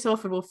office. Every so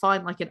often we'll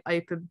find like an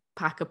open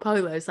pack of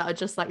polos that are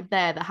just like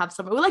there that have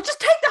something. We're like, just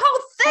take the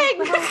whole thing.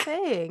 The whole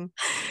thing.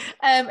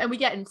 And we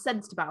get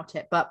incensed about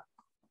it, but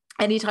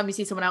anytime you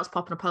see someone else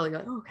popping a polo, you're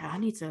like, oh, okay, I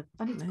need to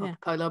pop a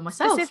polo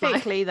myself.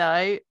 Specifically,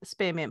 though,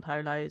 spearmint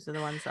polos are the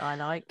ones that I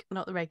like,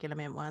 not the regular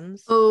mint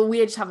ones. Oh, we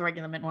just have the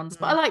regular mint ones,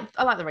 but I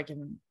like the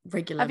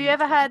regular. Have you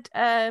ever had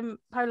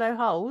polo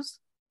holes?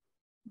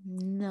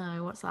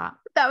 No, what's that?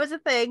 That was a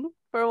thing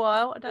for a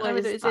while. I don't know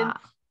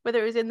whether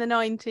it was in the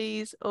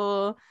 90s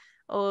or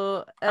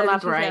early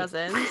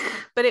 2000s,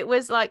 but it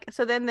was like,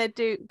 so then they'd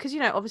do, because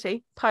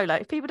obviously polo,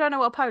 if people don't know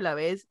what a polo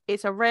is,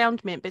 it's a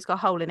round mint but it's got a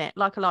hole in it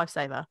like a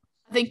Lifesaver.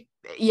 I think,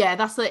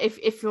 that's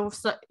if you're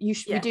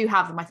we do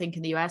have them, I think,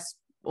 in the US,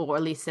 or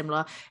at least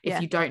similar. If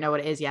you don't know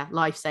what it is,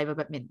 Lifesaver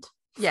but mint.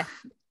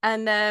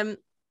 And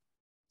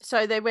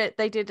so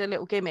they did a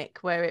little gimmick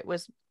where it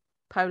was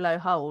polo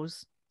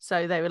holes,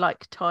 so they were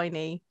like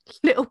tiny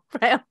little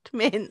round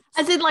mints,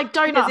 as in like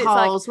donut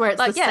holes, where it's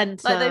like the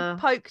center, like they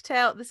poked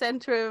out the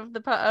center of the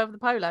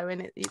polo,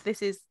 and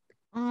this is.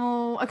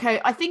 Oh, okay.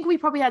 I think we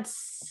probably had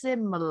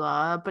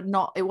similar, but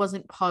it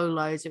wasn't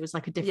polos. It was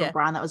like a different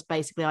brand that was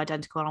basically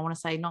identical. And I want to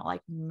say not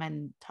like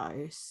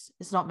Mentos.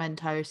 It's not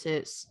Mentos.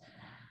 It's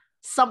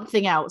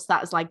something else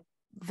that's like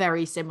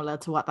very similar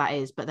to what that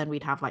is. But then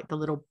we'd have like a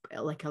little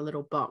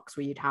box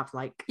where you'd have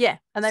like and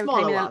they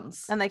smaller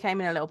ones. And they came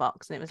in a little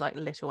box, and it was like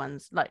little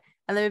ones, like,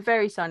 and they were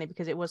very tiny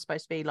because it was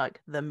supposed to be like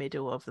the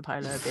middle of the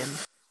polo bin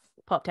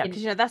popped out,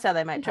 because that's how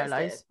they make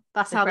polos.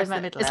 That's how they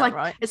make middle. It's out, like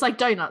right? It's like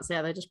donuts.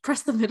 Yeah, they just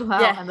press the middle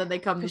out, and then they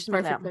come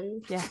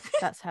perfectly. Yeah,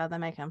 that's how they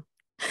make them.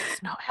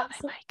 It's not how they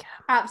make them.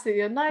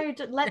 Absolutely no.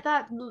 Let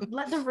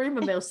the rumor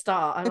mill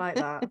start. I like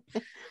that.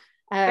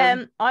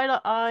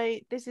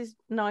 I this is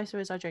nicer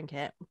as I drink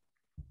it.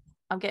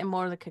 I'm getting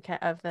more of the cocoa.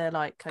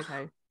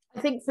 I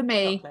think for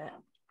me, chocolate.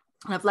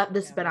 And I've let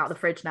this been out of the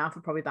fridge now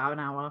for probably about an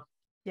hour.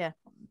 Yeah,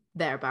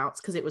 thereabouts,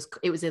 because it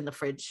was in the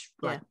fridge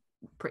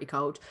pretty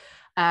cold.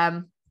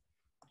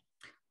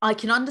 I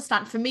can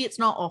understand. For me, it's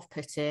not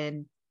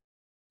off-putting,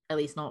 at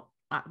least not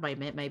at the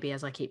moment. Maybe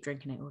as I keep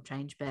drinking it will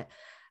change, but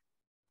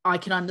I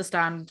can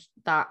understand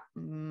that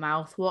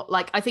mouthwash.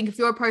 Like, I think if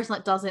you're a person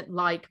that doesn't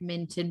like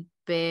mint and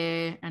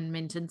beer and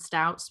mint and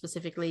stout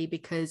specifically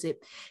because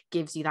it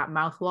gives you that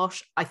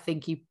mouthwash, I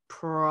think you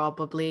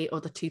probably,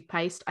 or the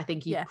toothpaste, I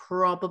think you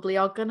probably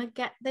are gonna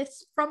get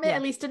this from it,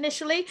 at least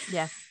initially.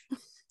 Yeah.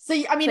 So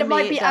I mean, it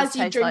might be as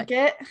you drink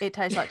it. It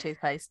tastes like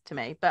toothpaste to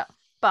me, but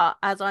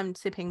as I'm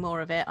sipping more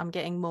of it, I'm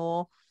getting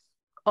more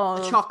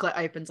of the chocolate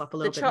opens up a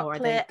little bit more, I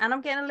think. And I'm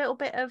getting a little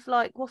bit of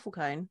like waffle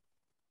cone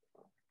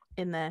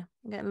in there.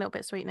 I'm getting a little bit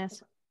of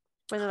sweetness.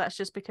 Whether that's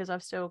just because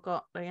I've still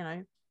got,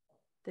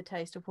 the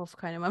taste of waffle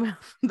cone in my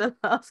mouth from the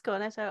last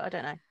Cornetto, I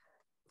don't know.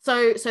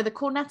 So the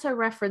Cornetto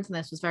reference in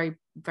this was very,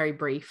 very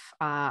brief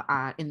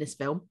in this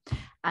film.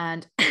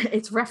 And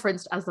it's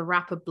referenced as the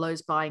rapper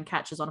blows by and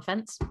catches on a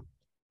fence.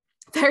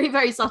 Very,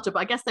 very subtle, but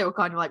I guess they were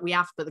kind of like, we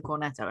have to put the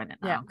Cornetto in it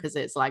now because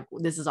it's like,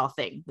 this is our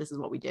thing. This is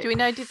what we do. Do we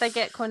know, did they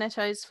get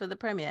Cornettos for the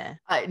premiere?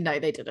 No,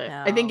 they didn't.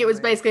 I think it was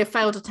basically a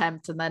failed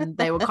attempt, and then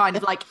they were kind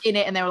of like in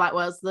it, and they were like,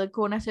 well, it's the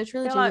Cornetto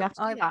Trilogy. We have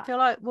to do that. I feel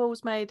like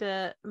Wolves made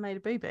a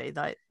boo-boo.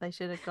 Like, they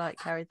should have like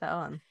carried that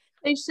on.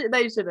 They should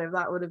have.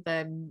 That would have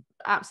been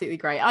absolutely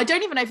great. I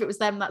don't even know if it was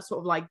them that sort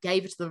of like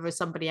gave it to them or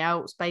somebody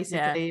else,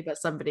 basically, but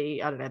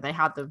somebody, I don't know, they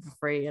had them for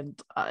free.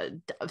 And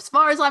as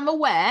far as I'm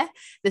aware,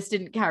 this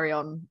didn't carry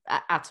on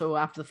at all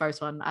after the first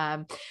one.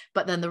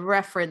 But then the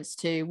reference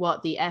to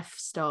what the F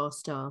star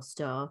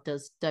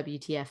does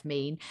WTF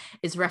mean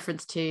is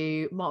reference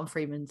to Martin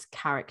Freeman's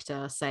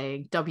character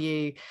saying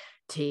WTF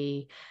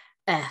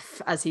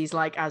as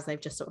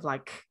they've just sort of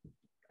like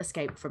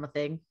escaped from a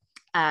thing.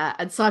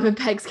 And Simon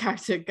Pegg's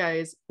character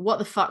goes, what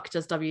the fuck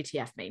does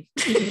WTF mean?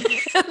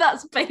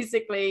 That's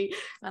basically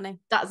funny.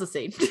 That's a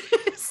scene.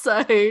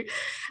 So they've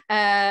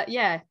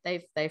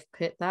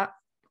put that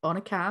on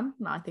a can,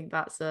 and I think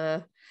that's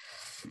a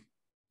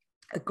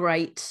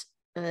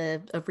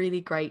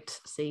really great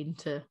scene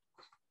to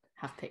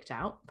have picked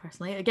out,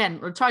 personally.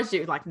 Again, I'll try to do it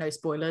with like no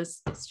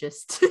spoilers. It's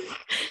just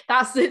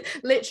that's it.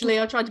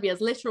 Literally, I tried to be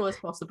as literal as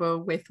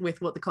possible with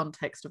what the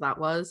context of that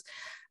was.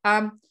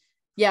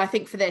 I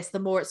think for this, the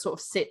more it sort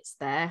of sits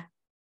there,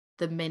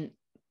 the mint,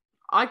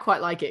 I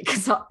quite like it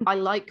because I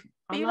like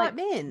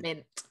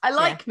mint. I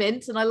like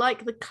mint, and I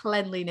like the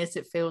cleanliness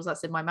it feels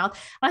that's in my mouth.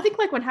 And I think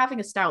like when having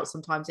a stout,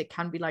 sometimes it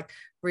can be like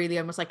really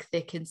almost like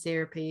thick and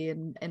syrupy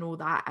and all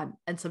that,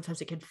 and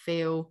sometimes it can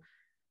feel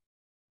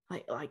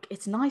like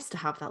it's nice to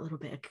have that little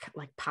bit of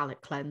like palate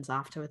cleanse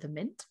after with a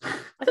mint.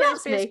 I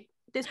think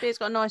this beer's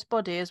got a nice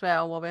body as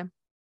well. While we're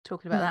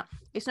talking about that,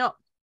 it's not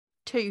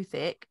too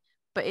thick,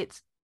 but it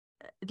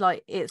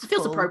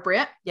feels full.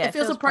 Appropriate. Yeah, it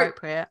feels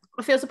appropriate.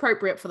 It feels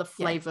appropriate for the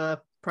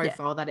flavor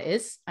profile that it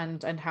is,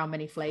 and how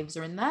many flavors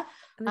are in there.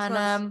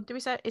 And do we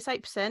say it's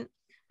 8%?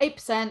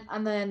 8%,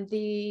 and then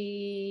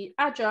the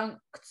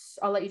adjuncts,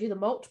 I'll let you do the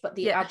malt, but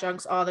the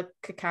adjuncts are the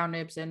cacao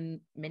nibs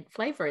and mint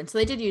flavoring. So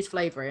they did use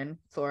flavoring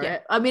for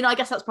it. I mean, I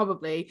guess that's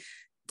probably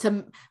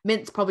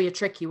mint's probably a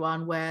tricky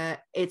one, where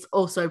it's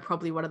also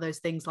probably one of those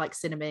things like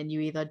cinnamon. You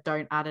either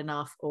don't add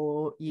enough,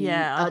 or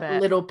a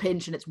little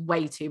pinch and it's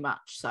way too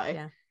much.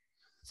 So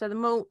the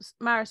malts: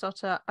 Maris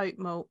Otter, oat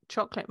malt,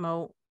 chocolate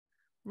malt,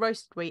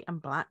 roasted wheat,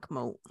 and black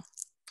malt.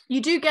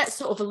 You do get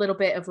sort of a little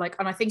bit of like,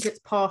 and I think it's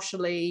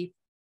partially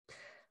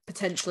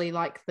potentially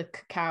like the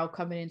cacao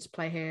coming into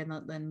play here,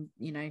 and then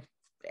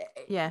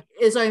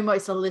it's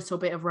almost a little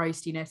bit of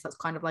roastiness that's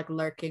kind of like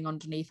lurking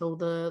underneath all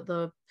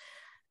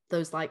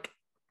those like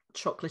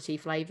chocolatey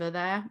flavor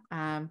there.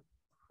 Again,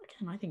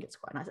 I think it's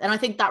quite nice, and I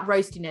think that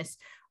roastiness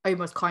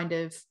almost kind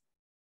of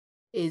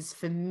is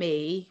for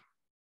me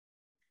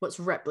what's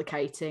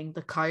replicating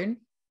the cone.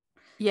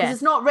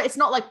 It's not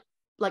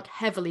like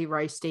heavily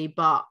roasty,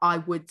 but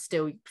I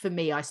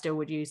still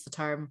would use the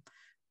term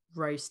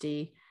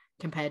roasty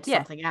compared to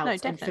something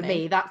else. No, and for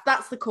me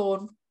that's the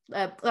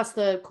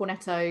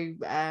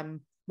Cornetto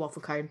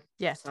waffle cone.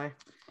 So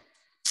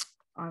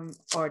I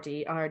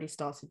already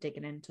started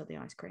digging into the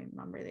ice cream, and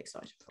I'm really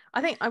excited.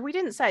 I think we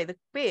didn't say the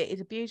beer is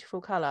a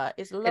beautiful color.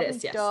 It's a lovely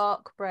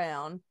dark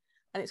brown,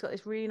 and it's got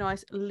this really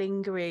nice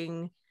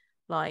lingering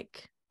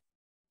like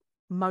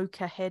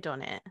mocha head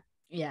on it.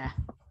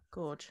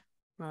 Gorge.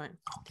 Right.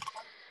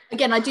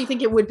 Again, I do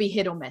think it would be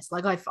hit or miss.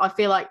 Like I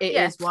feel like it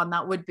is one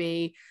that would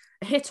be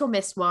a hit or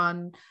miss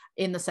one,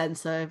 in the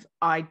sense of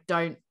I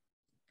don't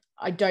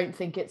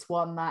think it's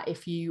one that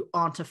if you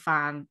aren't a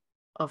fan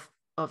of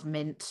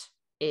mint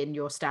in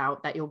your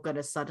stout, that you're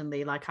gonna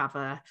suddenly like have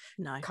a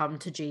come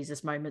to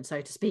Jesus moment,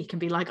 so to speak, and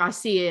be like, I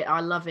see it,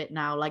 I love it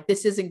now. Like,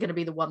 this isn't gonna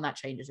be the one that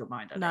changes your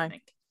mind. I don't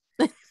think.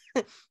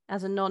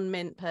 As a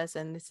non-mint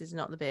person, this is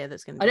not the beer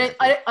that's going to.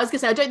 I was gonna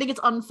say, I don't think it's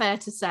unfair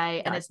to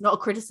say, and it's not a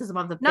criticism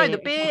of the beer. No, the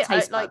beer,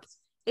 like,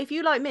 if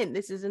you like mint,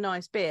 this is a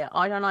nice beer.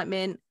 I don't like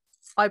mint.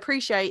 I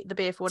appreciate the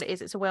beer for what it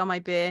is. It's a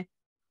well-made beer.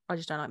 I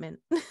just don't like mint.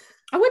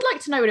 I would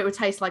like to know what it would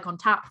taste like on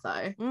tap,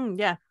 though.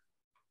 Yeah,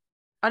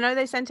 I know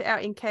they sent it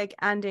out in keg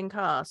and in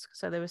cask,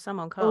 so there was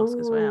some on cask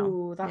as well.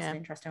 Oh, that's an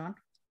interesting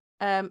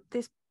one.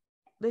 This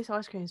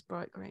ice cream is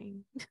bright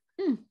green.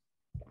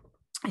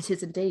 It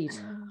is indeed.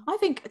 I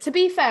think, to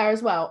be fair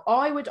as well,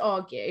 I would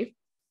argue,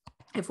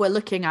 if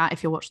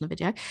you're watching the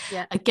video,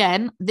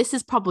 again, this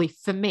is probably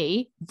for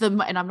me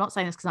and I'm not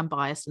saying this because I'm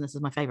biased and this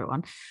is my favorite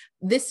one.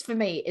 This for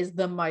me is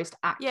the most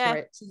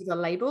accurate to the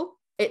label.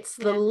 It's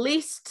the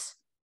least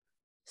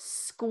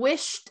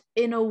squished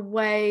in a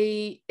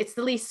way. It's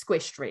the least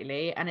squished,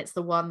 really, and it's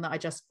the one that I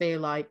just feel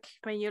like.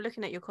 I mean, you're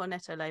looking at your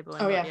Cornetto label.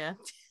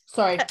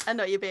 Sorry. And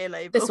not your beer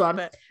label. This one.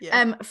 But,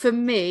 for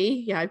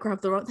me, I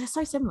grabbed the wrong. They're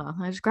so similar.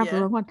 I just grabbed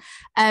the wrong one.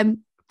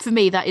 For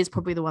me, that is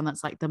probably the one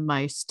that's like the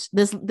most.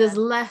 There's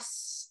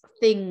less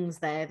things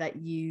there that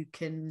you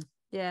can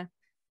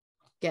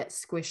get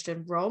squished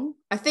and wrong.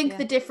 I think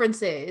the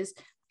difference is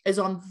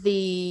on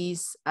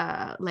these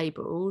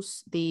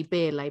labels, the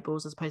beer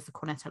labels as opposed to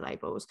Cornetto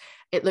labels,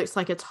 it looks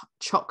like a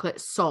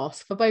chocolate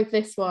sauce for both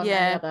this one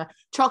and the other.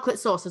 Chocolate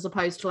sauce as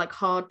opposed to like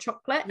hard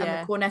chocolate, and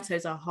the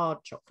Cornettos are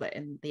hard chocolate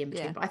in the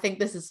in-between. But I think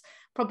this is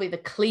probably the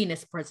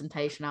cleanest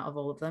presentation out of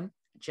all of them,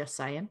 just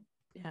saying.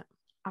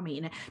 I'm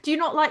eating it. Do you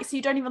not like, so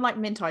you don't even like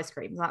mint ice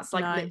cream? That's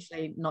like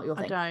literally not your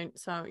thing. I don't,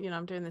 so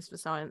I'm doing this for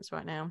science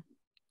right now.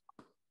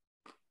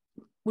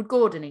 Would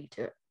Gordon eat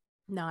it?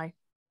 No.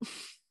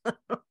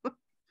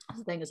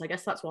 The thing is, I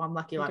guess that's why I'm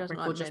lucky. Like, Rick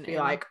will just be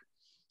like,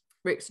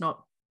 Rick's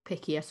not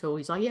picky at all.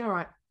 He's like, yeah, all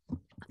right.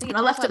 And I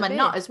left him a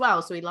nut as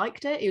well, so he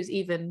liked it. He was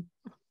even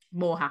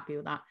more happy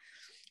with that.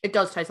 It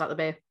does taste like the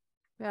beer.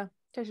 Yeah,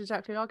 tastes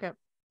exactly like it.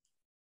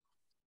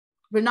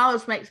 But now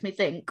this makes me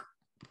think.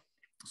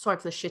 Sorry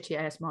for the shitty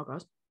ASMR,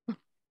 guys.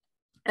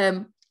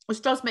 This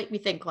does make me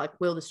think, like,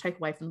 will this take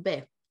away from the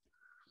beer?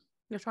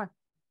 Let's try.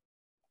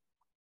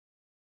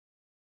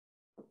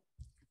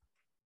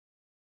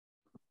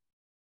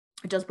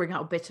 It does bring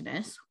out a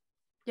bitterness.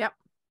 Yep.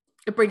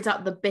 It brings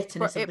out the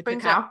bitterness of the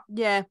cacao.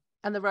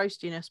 And the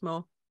roastiness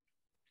more.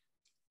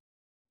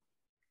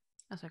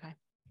 That's okay.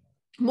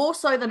 More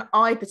so than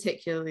I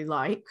particularly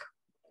like.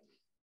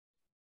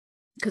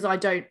 Because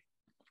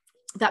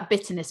that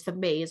bitterness for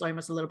me is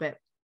almost a little bit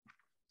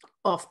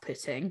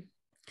off-putting.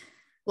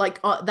 Like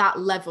at that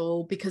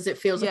level, because it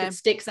feels like it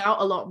sticks out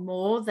a lot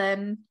more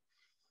than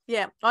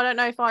I don't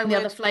know if I would the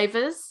other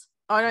flavours.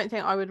 I don't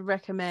think I would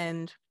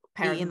recommend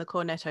eating the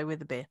Cornetto with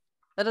the beer.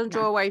 That doesn't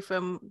draw away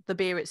from the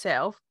beer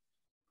itself.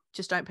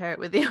 Just don't pair it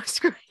with the ice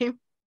cream.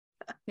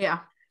 Yeah.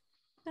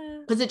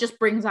 Because it just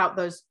brings out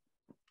those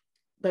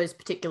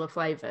particular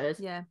flavors.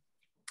 Yeah.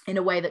 In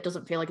a way that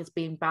doesn't feel like it's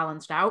being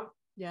balanced out.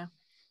 Yeah.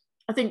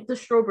 I think the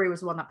strawberry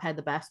was the one that paired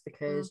the best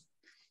because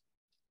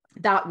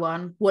that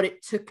one, what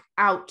it took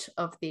out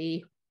of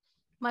the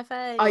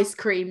ice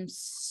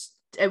creams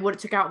and what it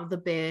took out of the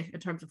beer in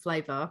terms of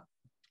flavor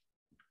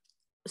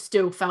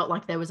still felt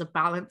like there was a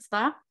balance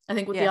there. I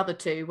think with the other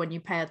two, when you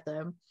paired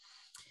them,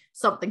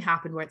 something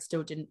happened where it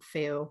still didn't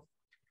feel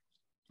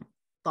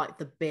like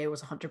the beer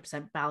was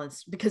 100%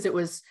 balanced because it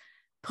was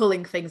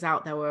pulling things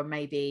out that were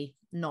maybe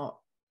not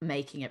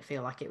making it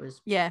feel like it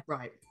was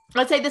right.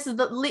 I'd say this is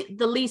the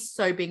least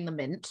so being the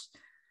mint.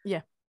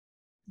 Yeah.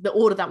 The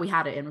order that we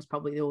had it in was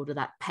probably the order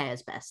that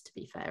pairs best, to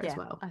be fair, as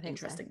well. I think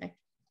interestingly.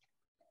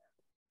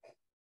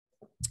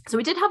 So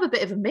we did have a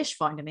bit of a mish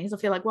finding these. I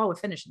feel like while we're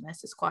finishing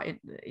this, it's quite,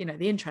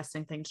 the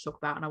interesting thing to talk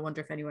about. And I wonder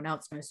if anyone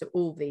else knows. So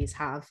all of these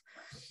have,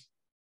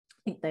 I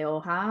think they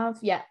all have,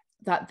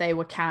 that they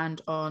were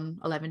canned on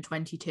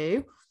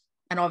 11/22.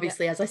 And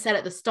obviously, as I said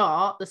at the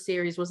start, the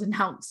series was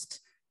announced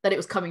that it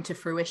was coming to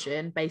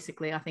fruition.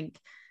 Basically, I think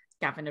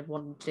Gavin had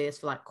wanted to do this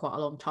for like quite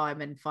a long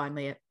time. And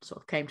finally, it sort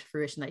of came to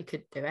fruition that he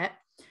could do it.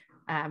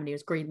 And he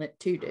was greenlit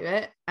to do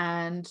it.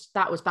 And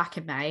that was back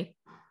in May,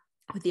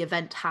 with the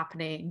event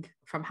happening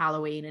from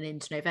Halloween and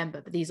into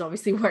November, but these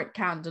obviously weren't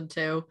canned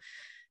until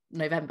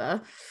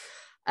November.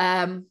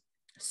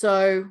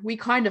 So we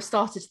kind of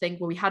started to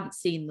think, well, we hadn't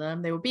seen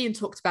them. They were being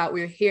talked about.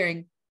 We were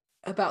hearing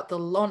about the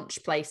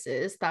launch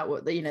places that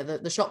were,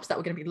 the shops that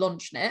were going to be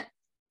launching it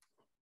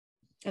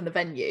and the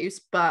venues,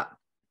 but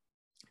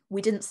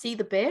we didn't see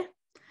the beer.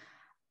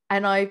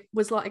 And I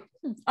was like,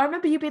 I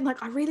remember you being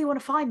like, I really want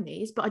to find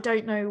these, but I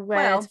don't know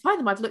where to find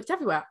them. I've looked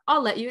everywhere.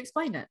 I'll let you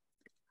explain it.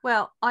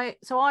 Well, I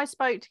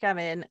spoke to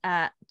Gavin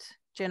at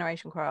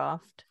Generation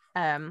Craft.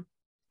 We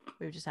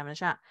were just having a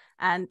chat,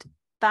 and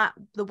that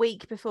the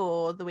week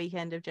before the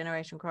weekend of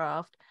Generation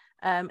Craft,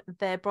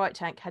 their bright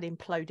tank had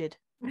imploded.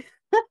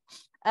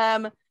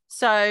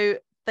 So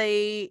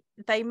they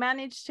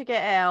managed to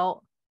get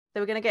out. They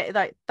were going to get,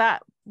 like,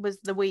 that was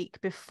the week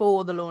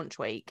before the launch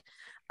week,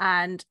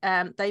 and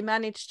they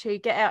managed to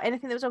get out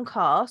anything that was on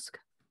cask.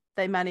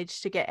 They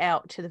managed to get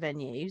out to the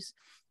venues.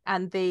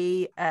 And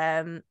the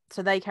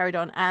so they carried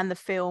on, and the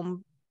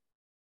film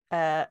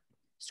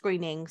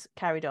screenings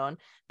carried on,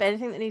 but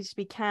anything that needed to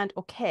be canned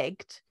or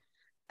kegged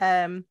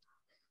had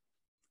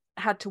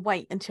to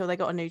wait until they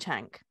got a new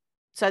tank.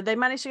 So they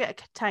managed to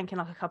get a tank in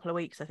like a couple of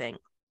weeks, I think,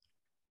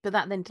 but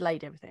that then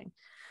delayed everything.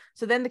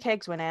 So then the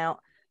kegs went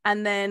out,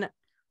 and then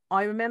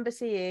I remember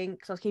seeing,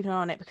 because I was keeping an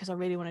eye on it because I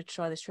really wanted to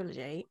try this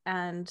trilogy,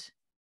 and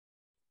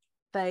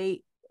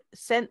they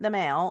sent them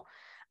out.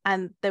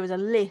 And there was a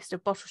list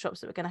of bottle shops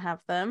that were going to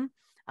have them.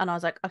 And I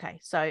was like, okay,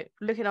 so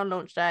looking on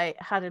launch day,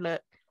 had a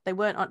look. They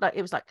weren't on, like,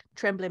 it was like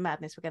Trembling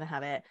Madness were going to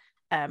have it.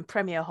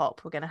 Premier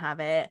Hop were going to have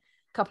it.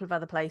 A couple of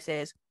other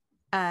places.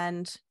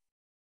 And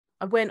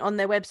I went on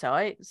their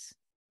websites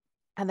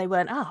and they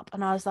weren't up.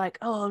 And I was like,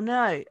 oh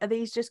no, are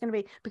these just going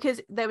to be,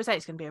 because they were saying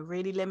it's going to be a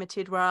really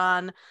limited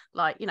run.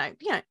 Like,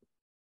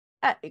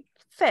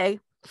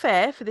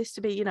 fair for this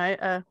to be,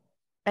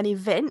 an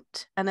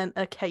event and an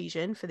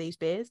occasion for these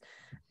beers.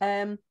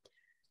 And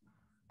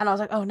I was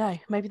like, oh no,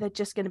 maybe they're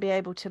just going to be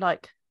able to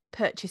like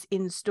purchase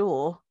in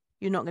store.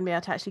 You're not going to be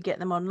able to actually get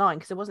them online,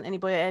 because there wasn't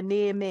anybody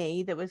near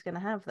me that was going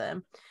to have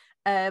them.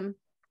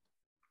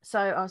 So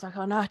I was like,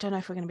 oh no, I don't know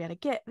if we're going to be able to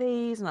get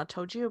these. And I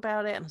told you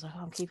about it, and I was like,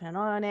 oh, I'm keeping an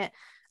eye on it.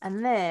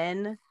 And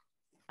then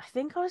I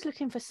think I was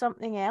looking for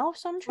something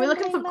else on We're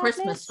looking for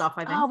Christmas stuff,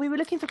 I think. Oh, we were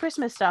looking for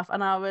Christmas stuff,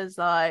 and I was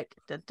like,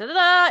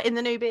 in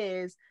the new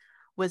beers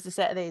was the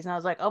set of these, and I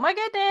was like, oh my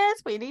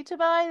goodness, we need to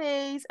buy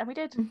these, and we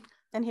did,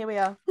 and here we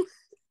are.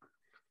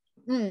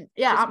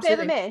 Yeah, so absolutely. A bit of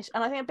a mish,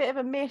 and I think a bit of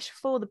a mish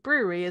for the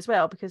brewery as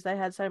well, because they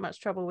had so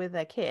much trouble with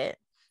their kit.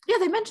 Yeah,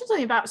 they mentioned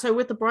something about, so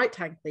with the bright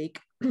tank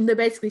leak, they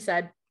basically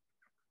said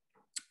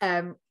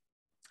the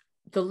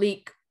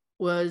leak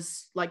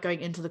was like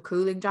going into the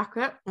cooling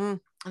jacket, and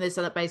they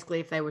said that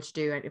basically if they were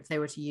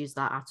to use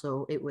that at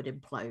all, it would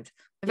implode.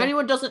 If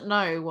anyone doesn't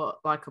know what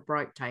like a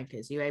bright tank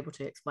is, are you able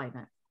to explain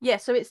it? Yeah,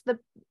 so it's the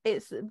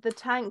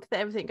tank that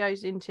everything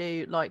goes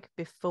into, like,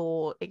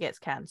 before it gets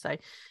canned. So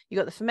you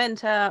got the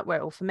fermenter where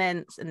it all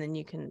ferments, and then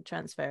you can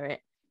transfer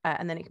it,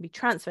 and then it can be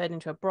transferred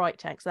into a bright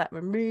tank. So that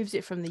removes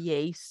it from the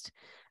yeast,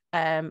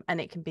 and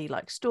it can be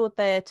like stored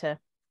there to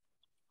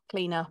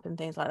clean up and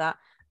things like that,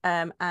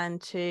 and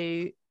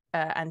to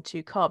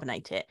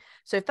carbonate it.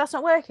 So if that's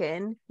not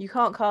working, you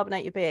can't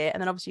carbonate your beer,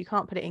 and then obviously you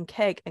can't put it in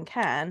keg and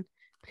can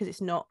because it's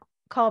not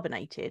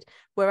carbonated,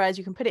 whereas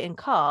you can put it in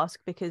cask,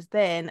 because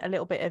then a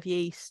little bit of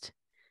yeast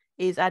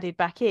is added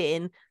back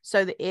in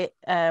so that it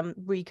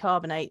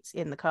recarbonates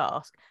in the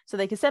cask. So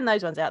they could send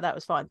those ones out. That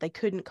was fine. They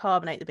couldn't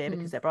carbonate the beer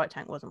because their bright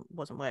tank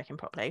wasn't working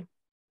properly.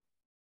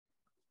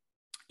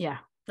 Yeah,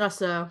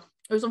 that's it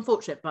was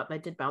unfortunate, but they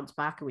did bounce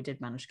back, and we did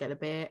manage to get a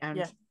beer, and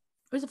it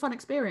was a fun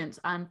experience.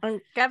 And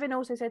Gavin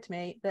also said to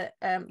me that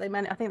I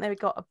think they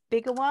got a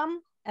bigger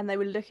one and they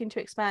were looking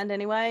to expand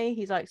anyway.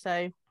 He's like,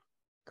 so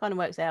kind of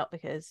works out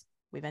because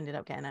we've ended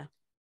up getting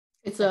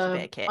it's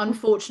a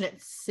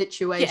unfortunate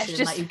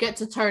situation that you get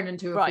to turn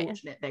into a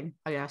fortunate thing,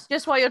 I guess.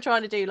 Just while you're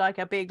trying to do like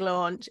a big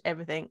launch,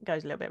 everything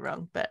goes a little bit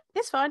wrong, but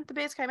it's fine. The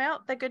beers came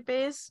out. They're good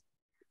beers.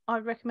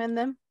 I'd recommend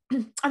them.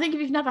 I think if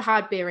you've never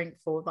had beer ink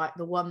before, like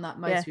the one that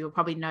most people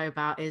probably know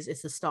about is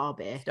it's a Star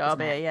beer. Star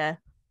beer, yeah.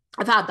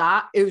 I've had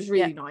that. It was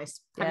really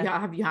nice.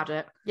 Have you had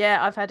it? Yeah,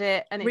 I've had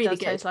it, and it really does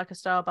taste like a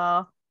Star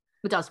bar.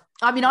 It does.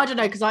 I mean, I don't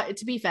know, because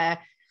to be fair,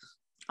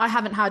 I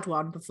haven't had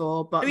one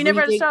before. But have you never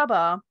had a Star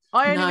bar?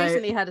 I only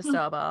recently had a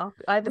Star bar.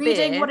 I had the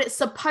reading beer what it's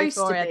supposed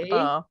to be.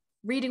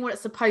 Reading what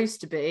it's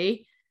supposed to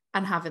be,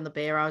 and having the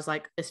beer, I was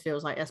like, this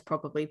feels like that's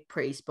probably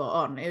pretty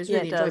spot on. It was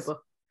really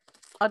enjoyable.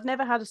 I'd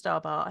never had a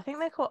Star bar. I think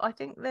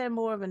they're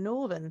more of a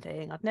northern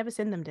thing. I'd never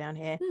seen them down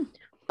here,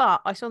 but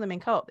I saw them in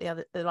Co-op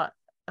like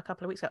a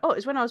couple of weeks ago. Oh, it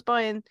was when I was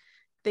buying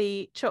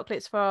the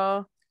chocolates for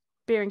our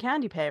beer and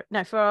candy pair.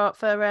 No,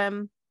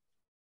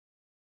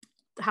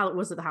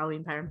 was it the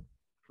Halloween pairing?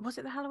 Was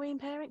it the Halloween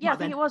pairing? Yeah, I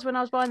think it was when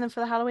I was buying them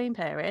for the Halloween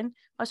pairing.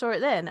 I saw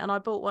it then, and I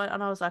bought one,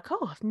 and I was like,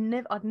 oh,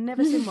 I'd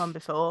never seen one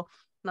before,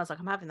 and I was like,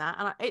 I'm having that,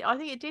 and I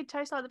think it did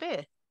taste like the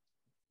beer.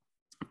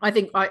 I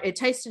think it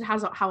tasted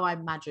how I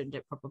imagined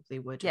it probably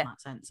would in that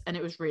sense, and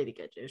it was really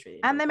good. It was really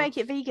and they make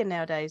it vegan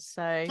nowadays,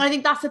 so I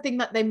think that's the thing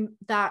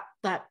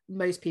that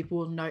most people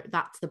will know.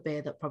 That's the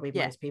beer that probably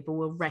most people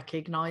will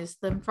recognize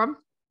them from.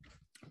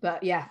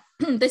 But yeah,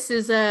 they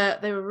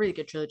were a really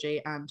good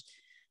trilogy, and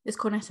this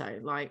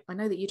Cornetto, like, I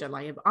know that you don't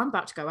like it, but I'm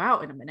about to go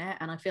out in a minute,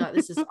 and I feel like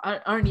this is I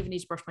don't even need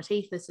to brush my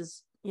teeth. This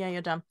is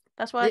you're done.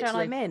 That's why I don't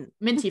like mint.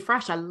 Minty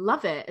fresh. I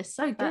love it. It's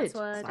so good. That's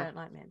why I don't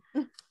like mint.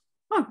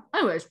 Oh,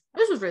 anyways,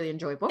 this was really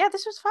enjoyable. Yeah,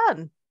 this was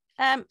fun.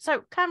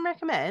 So can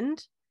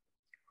recommend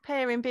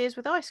pairing beers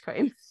with ice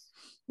cream.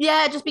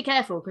 Yeah, just be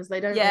careful because they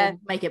don't all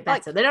make it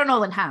better. They don't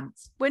all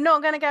enhance. We're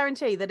not going to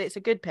guarantee that it's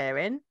a good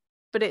pairing,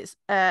 but it's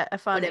a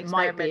fun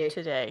experiment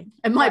to do.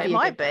 It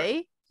might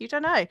be. You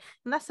don't know,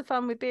 and that's the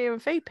fun with beer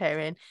and food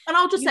pairing. And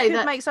I'll just say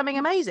that make something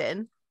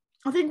amazing.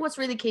 I think what's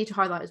really key to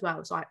highlight as well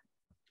is, like,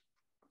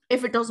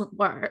 if it doesn't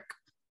work,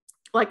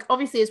 like,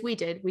 obviously, as we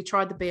did, we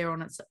tried the beer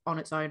on its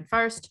own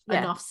first,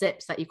 enough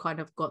sips that you kind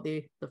of got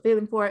the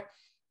feeling for it.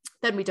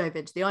 Then we dove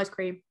into the ice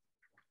cream,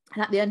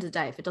 and at the end of the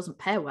day, if it doesn't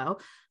pair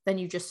well, then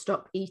you just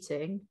stop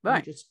eating.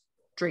 Right. You just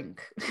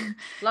drink.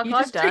 Like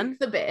I've done. Drink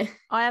the beer.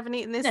 I haven't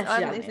eaten this.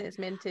 I haven't eaten this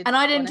minted. And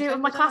I didn't do it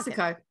with my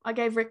Classico. I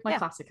gave Rick my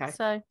Classico.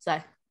 So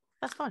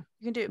that's fine.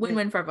 You can do it.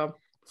 Win-win for everyone.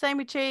 Same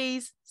with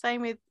cheese.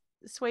 Same with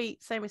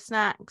sweet. Same with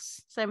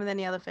snacks. Same with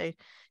any other food.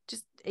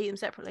 Just eat them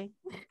separately.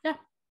 Yeah.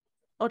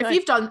 If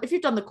you've done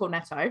the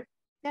Cornetto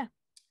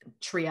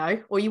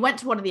trio, or you went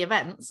to one of the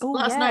events,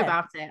 let us know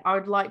about it. I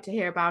would like to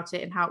hear about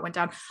it and how it went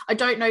down. I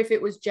don't know if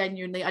it was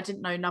genuinely, I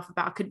didn't know enough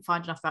about, I couldn't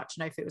find enough about to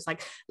know if it was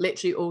like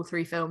literally all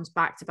three films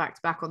back to back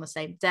to back on the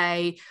same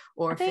day,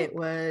 or if it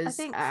was, I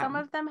think some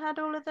of them had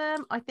all of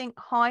them. I think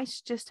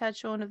Heist just had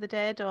Shaun of the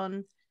Dead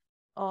on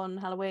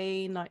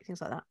Halloween, like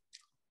things like that.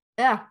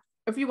 Yeah,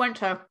 if you went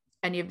to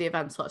any of the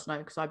events, let us know,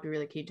 because I'd be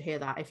really keen to hear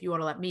that. If you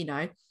want to let me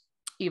know,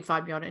 you can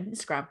find me on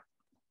Instagram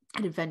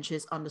at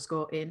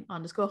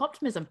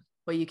adventures_in_optimism,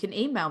 or you can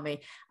email me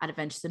at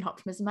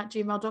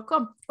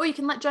adventuresinoptimism@gmail.com, or you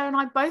can let Joe and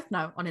I both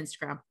know on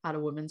Instagram at A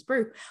Woman's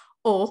Brew,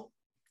 or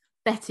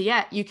better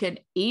yet, you can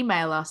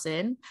email us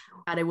in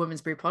at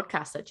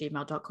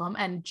awomansbrewpodcast@gmail.com.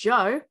 And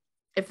Joe,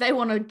 if they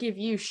want to give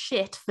you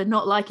shit for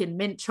not liking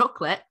mint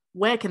chocolate,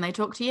 where can they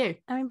talk to you?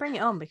 I mean, bring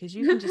it on, because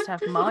you can just have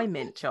my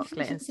mint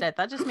chocolate instead.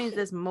 That just means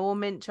there's more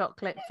mint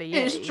chocolate for you.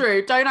 It's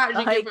true. Don't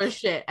actually give a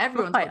shit.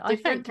 Everyone's got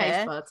different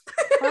taste buds.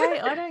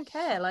 Right, I don't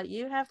care. Like,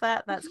 you have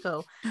that. That's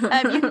cool. You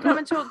can come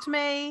and talk to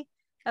me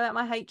about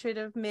my hatred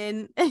of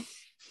mint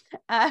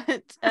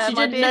at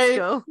my beer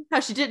school. How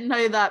she didn't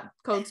know that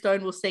Cold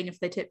Stone will sing if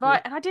they tip you.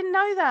 Right, and I didn't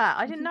know that.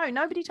 I didn't know.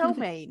 Nobody told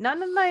me.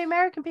 None of the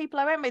American people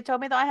I went with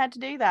told me that I had to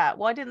do that.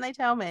 Why didn't they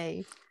tell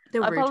me?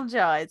 I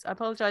apologise. I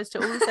apologise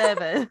to all the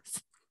servers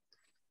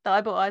that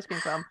I bought ice cream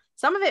from.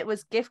 Some of it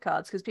was gift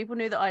cards, because people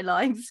knew that I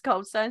liked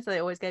Cold Stone, so they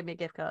always gave me a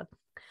gift card.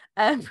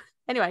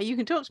 Anyway, you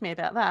can talk to me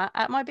about that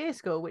at my beer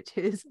school, which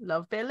is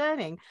Love Beer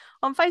Learning,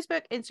 on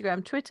Facebook,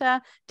 Instagram,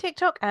 Twitter,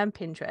 TikTok, and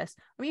Pinterest.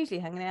 I'm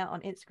usually hanging out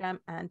on Instagram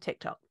and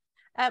TikTok.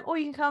 Or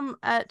you can come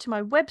to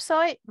my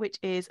website, which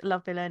is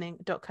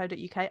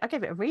lovebeerlearning.co.uk. I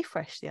gave it a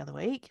refresh the other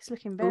week. It's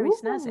looking very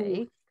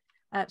snazzy.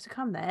 So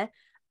come there.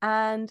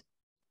 And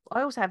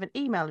I also have an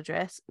email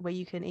address where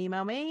you can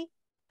email me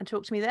and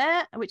talk to me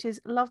there, which is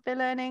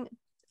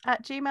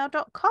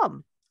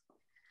lovebeerlearning@gmail.com.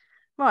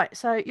 Right,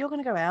 so you're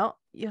going to go out.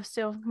 You're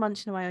still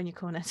munching away on your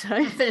Cornetto.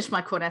 I finished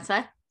my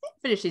Cornetto.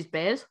 Finish these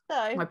beers,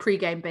 my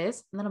pre-game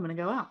beers, and then I'm going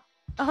to go out.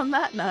 On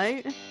that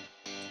note,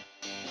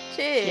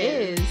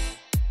 cheers.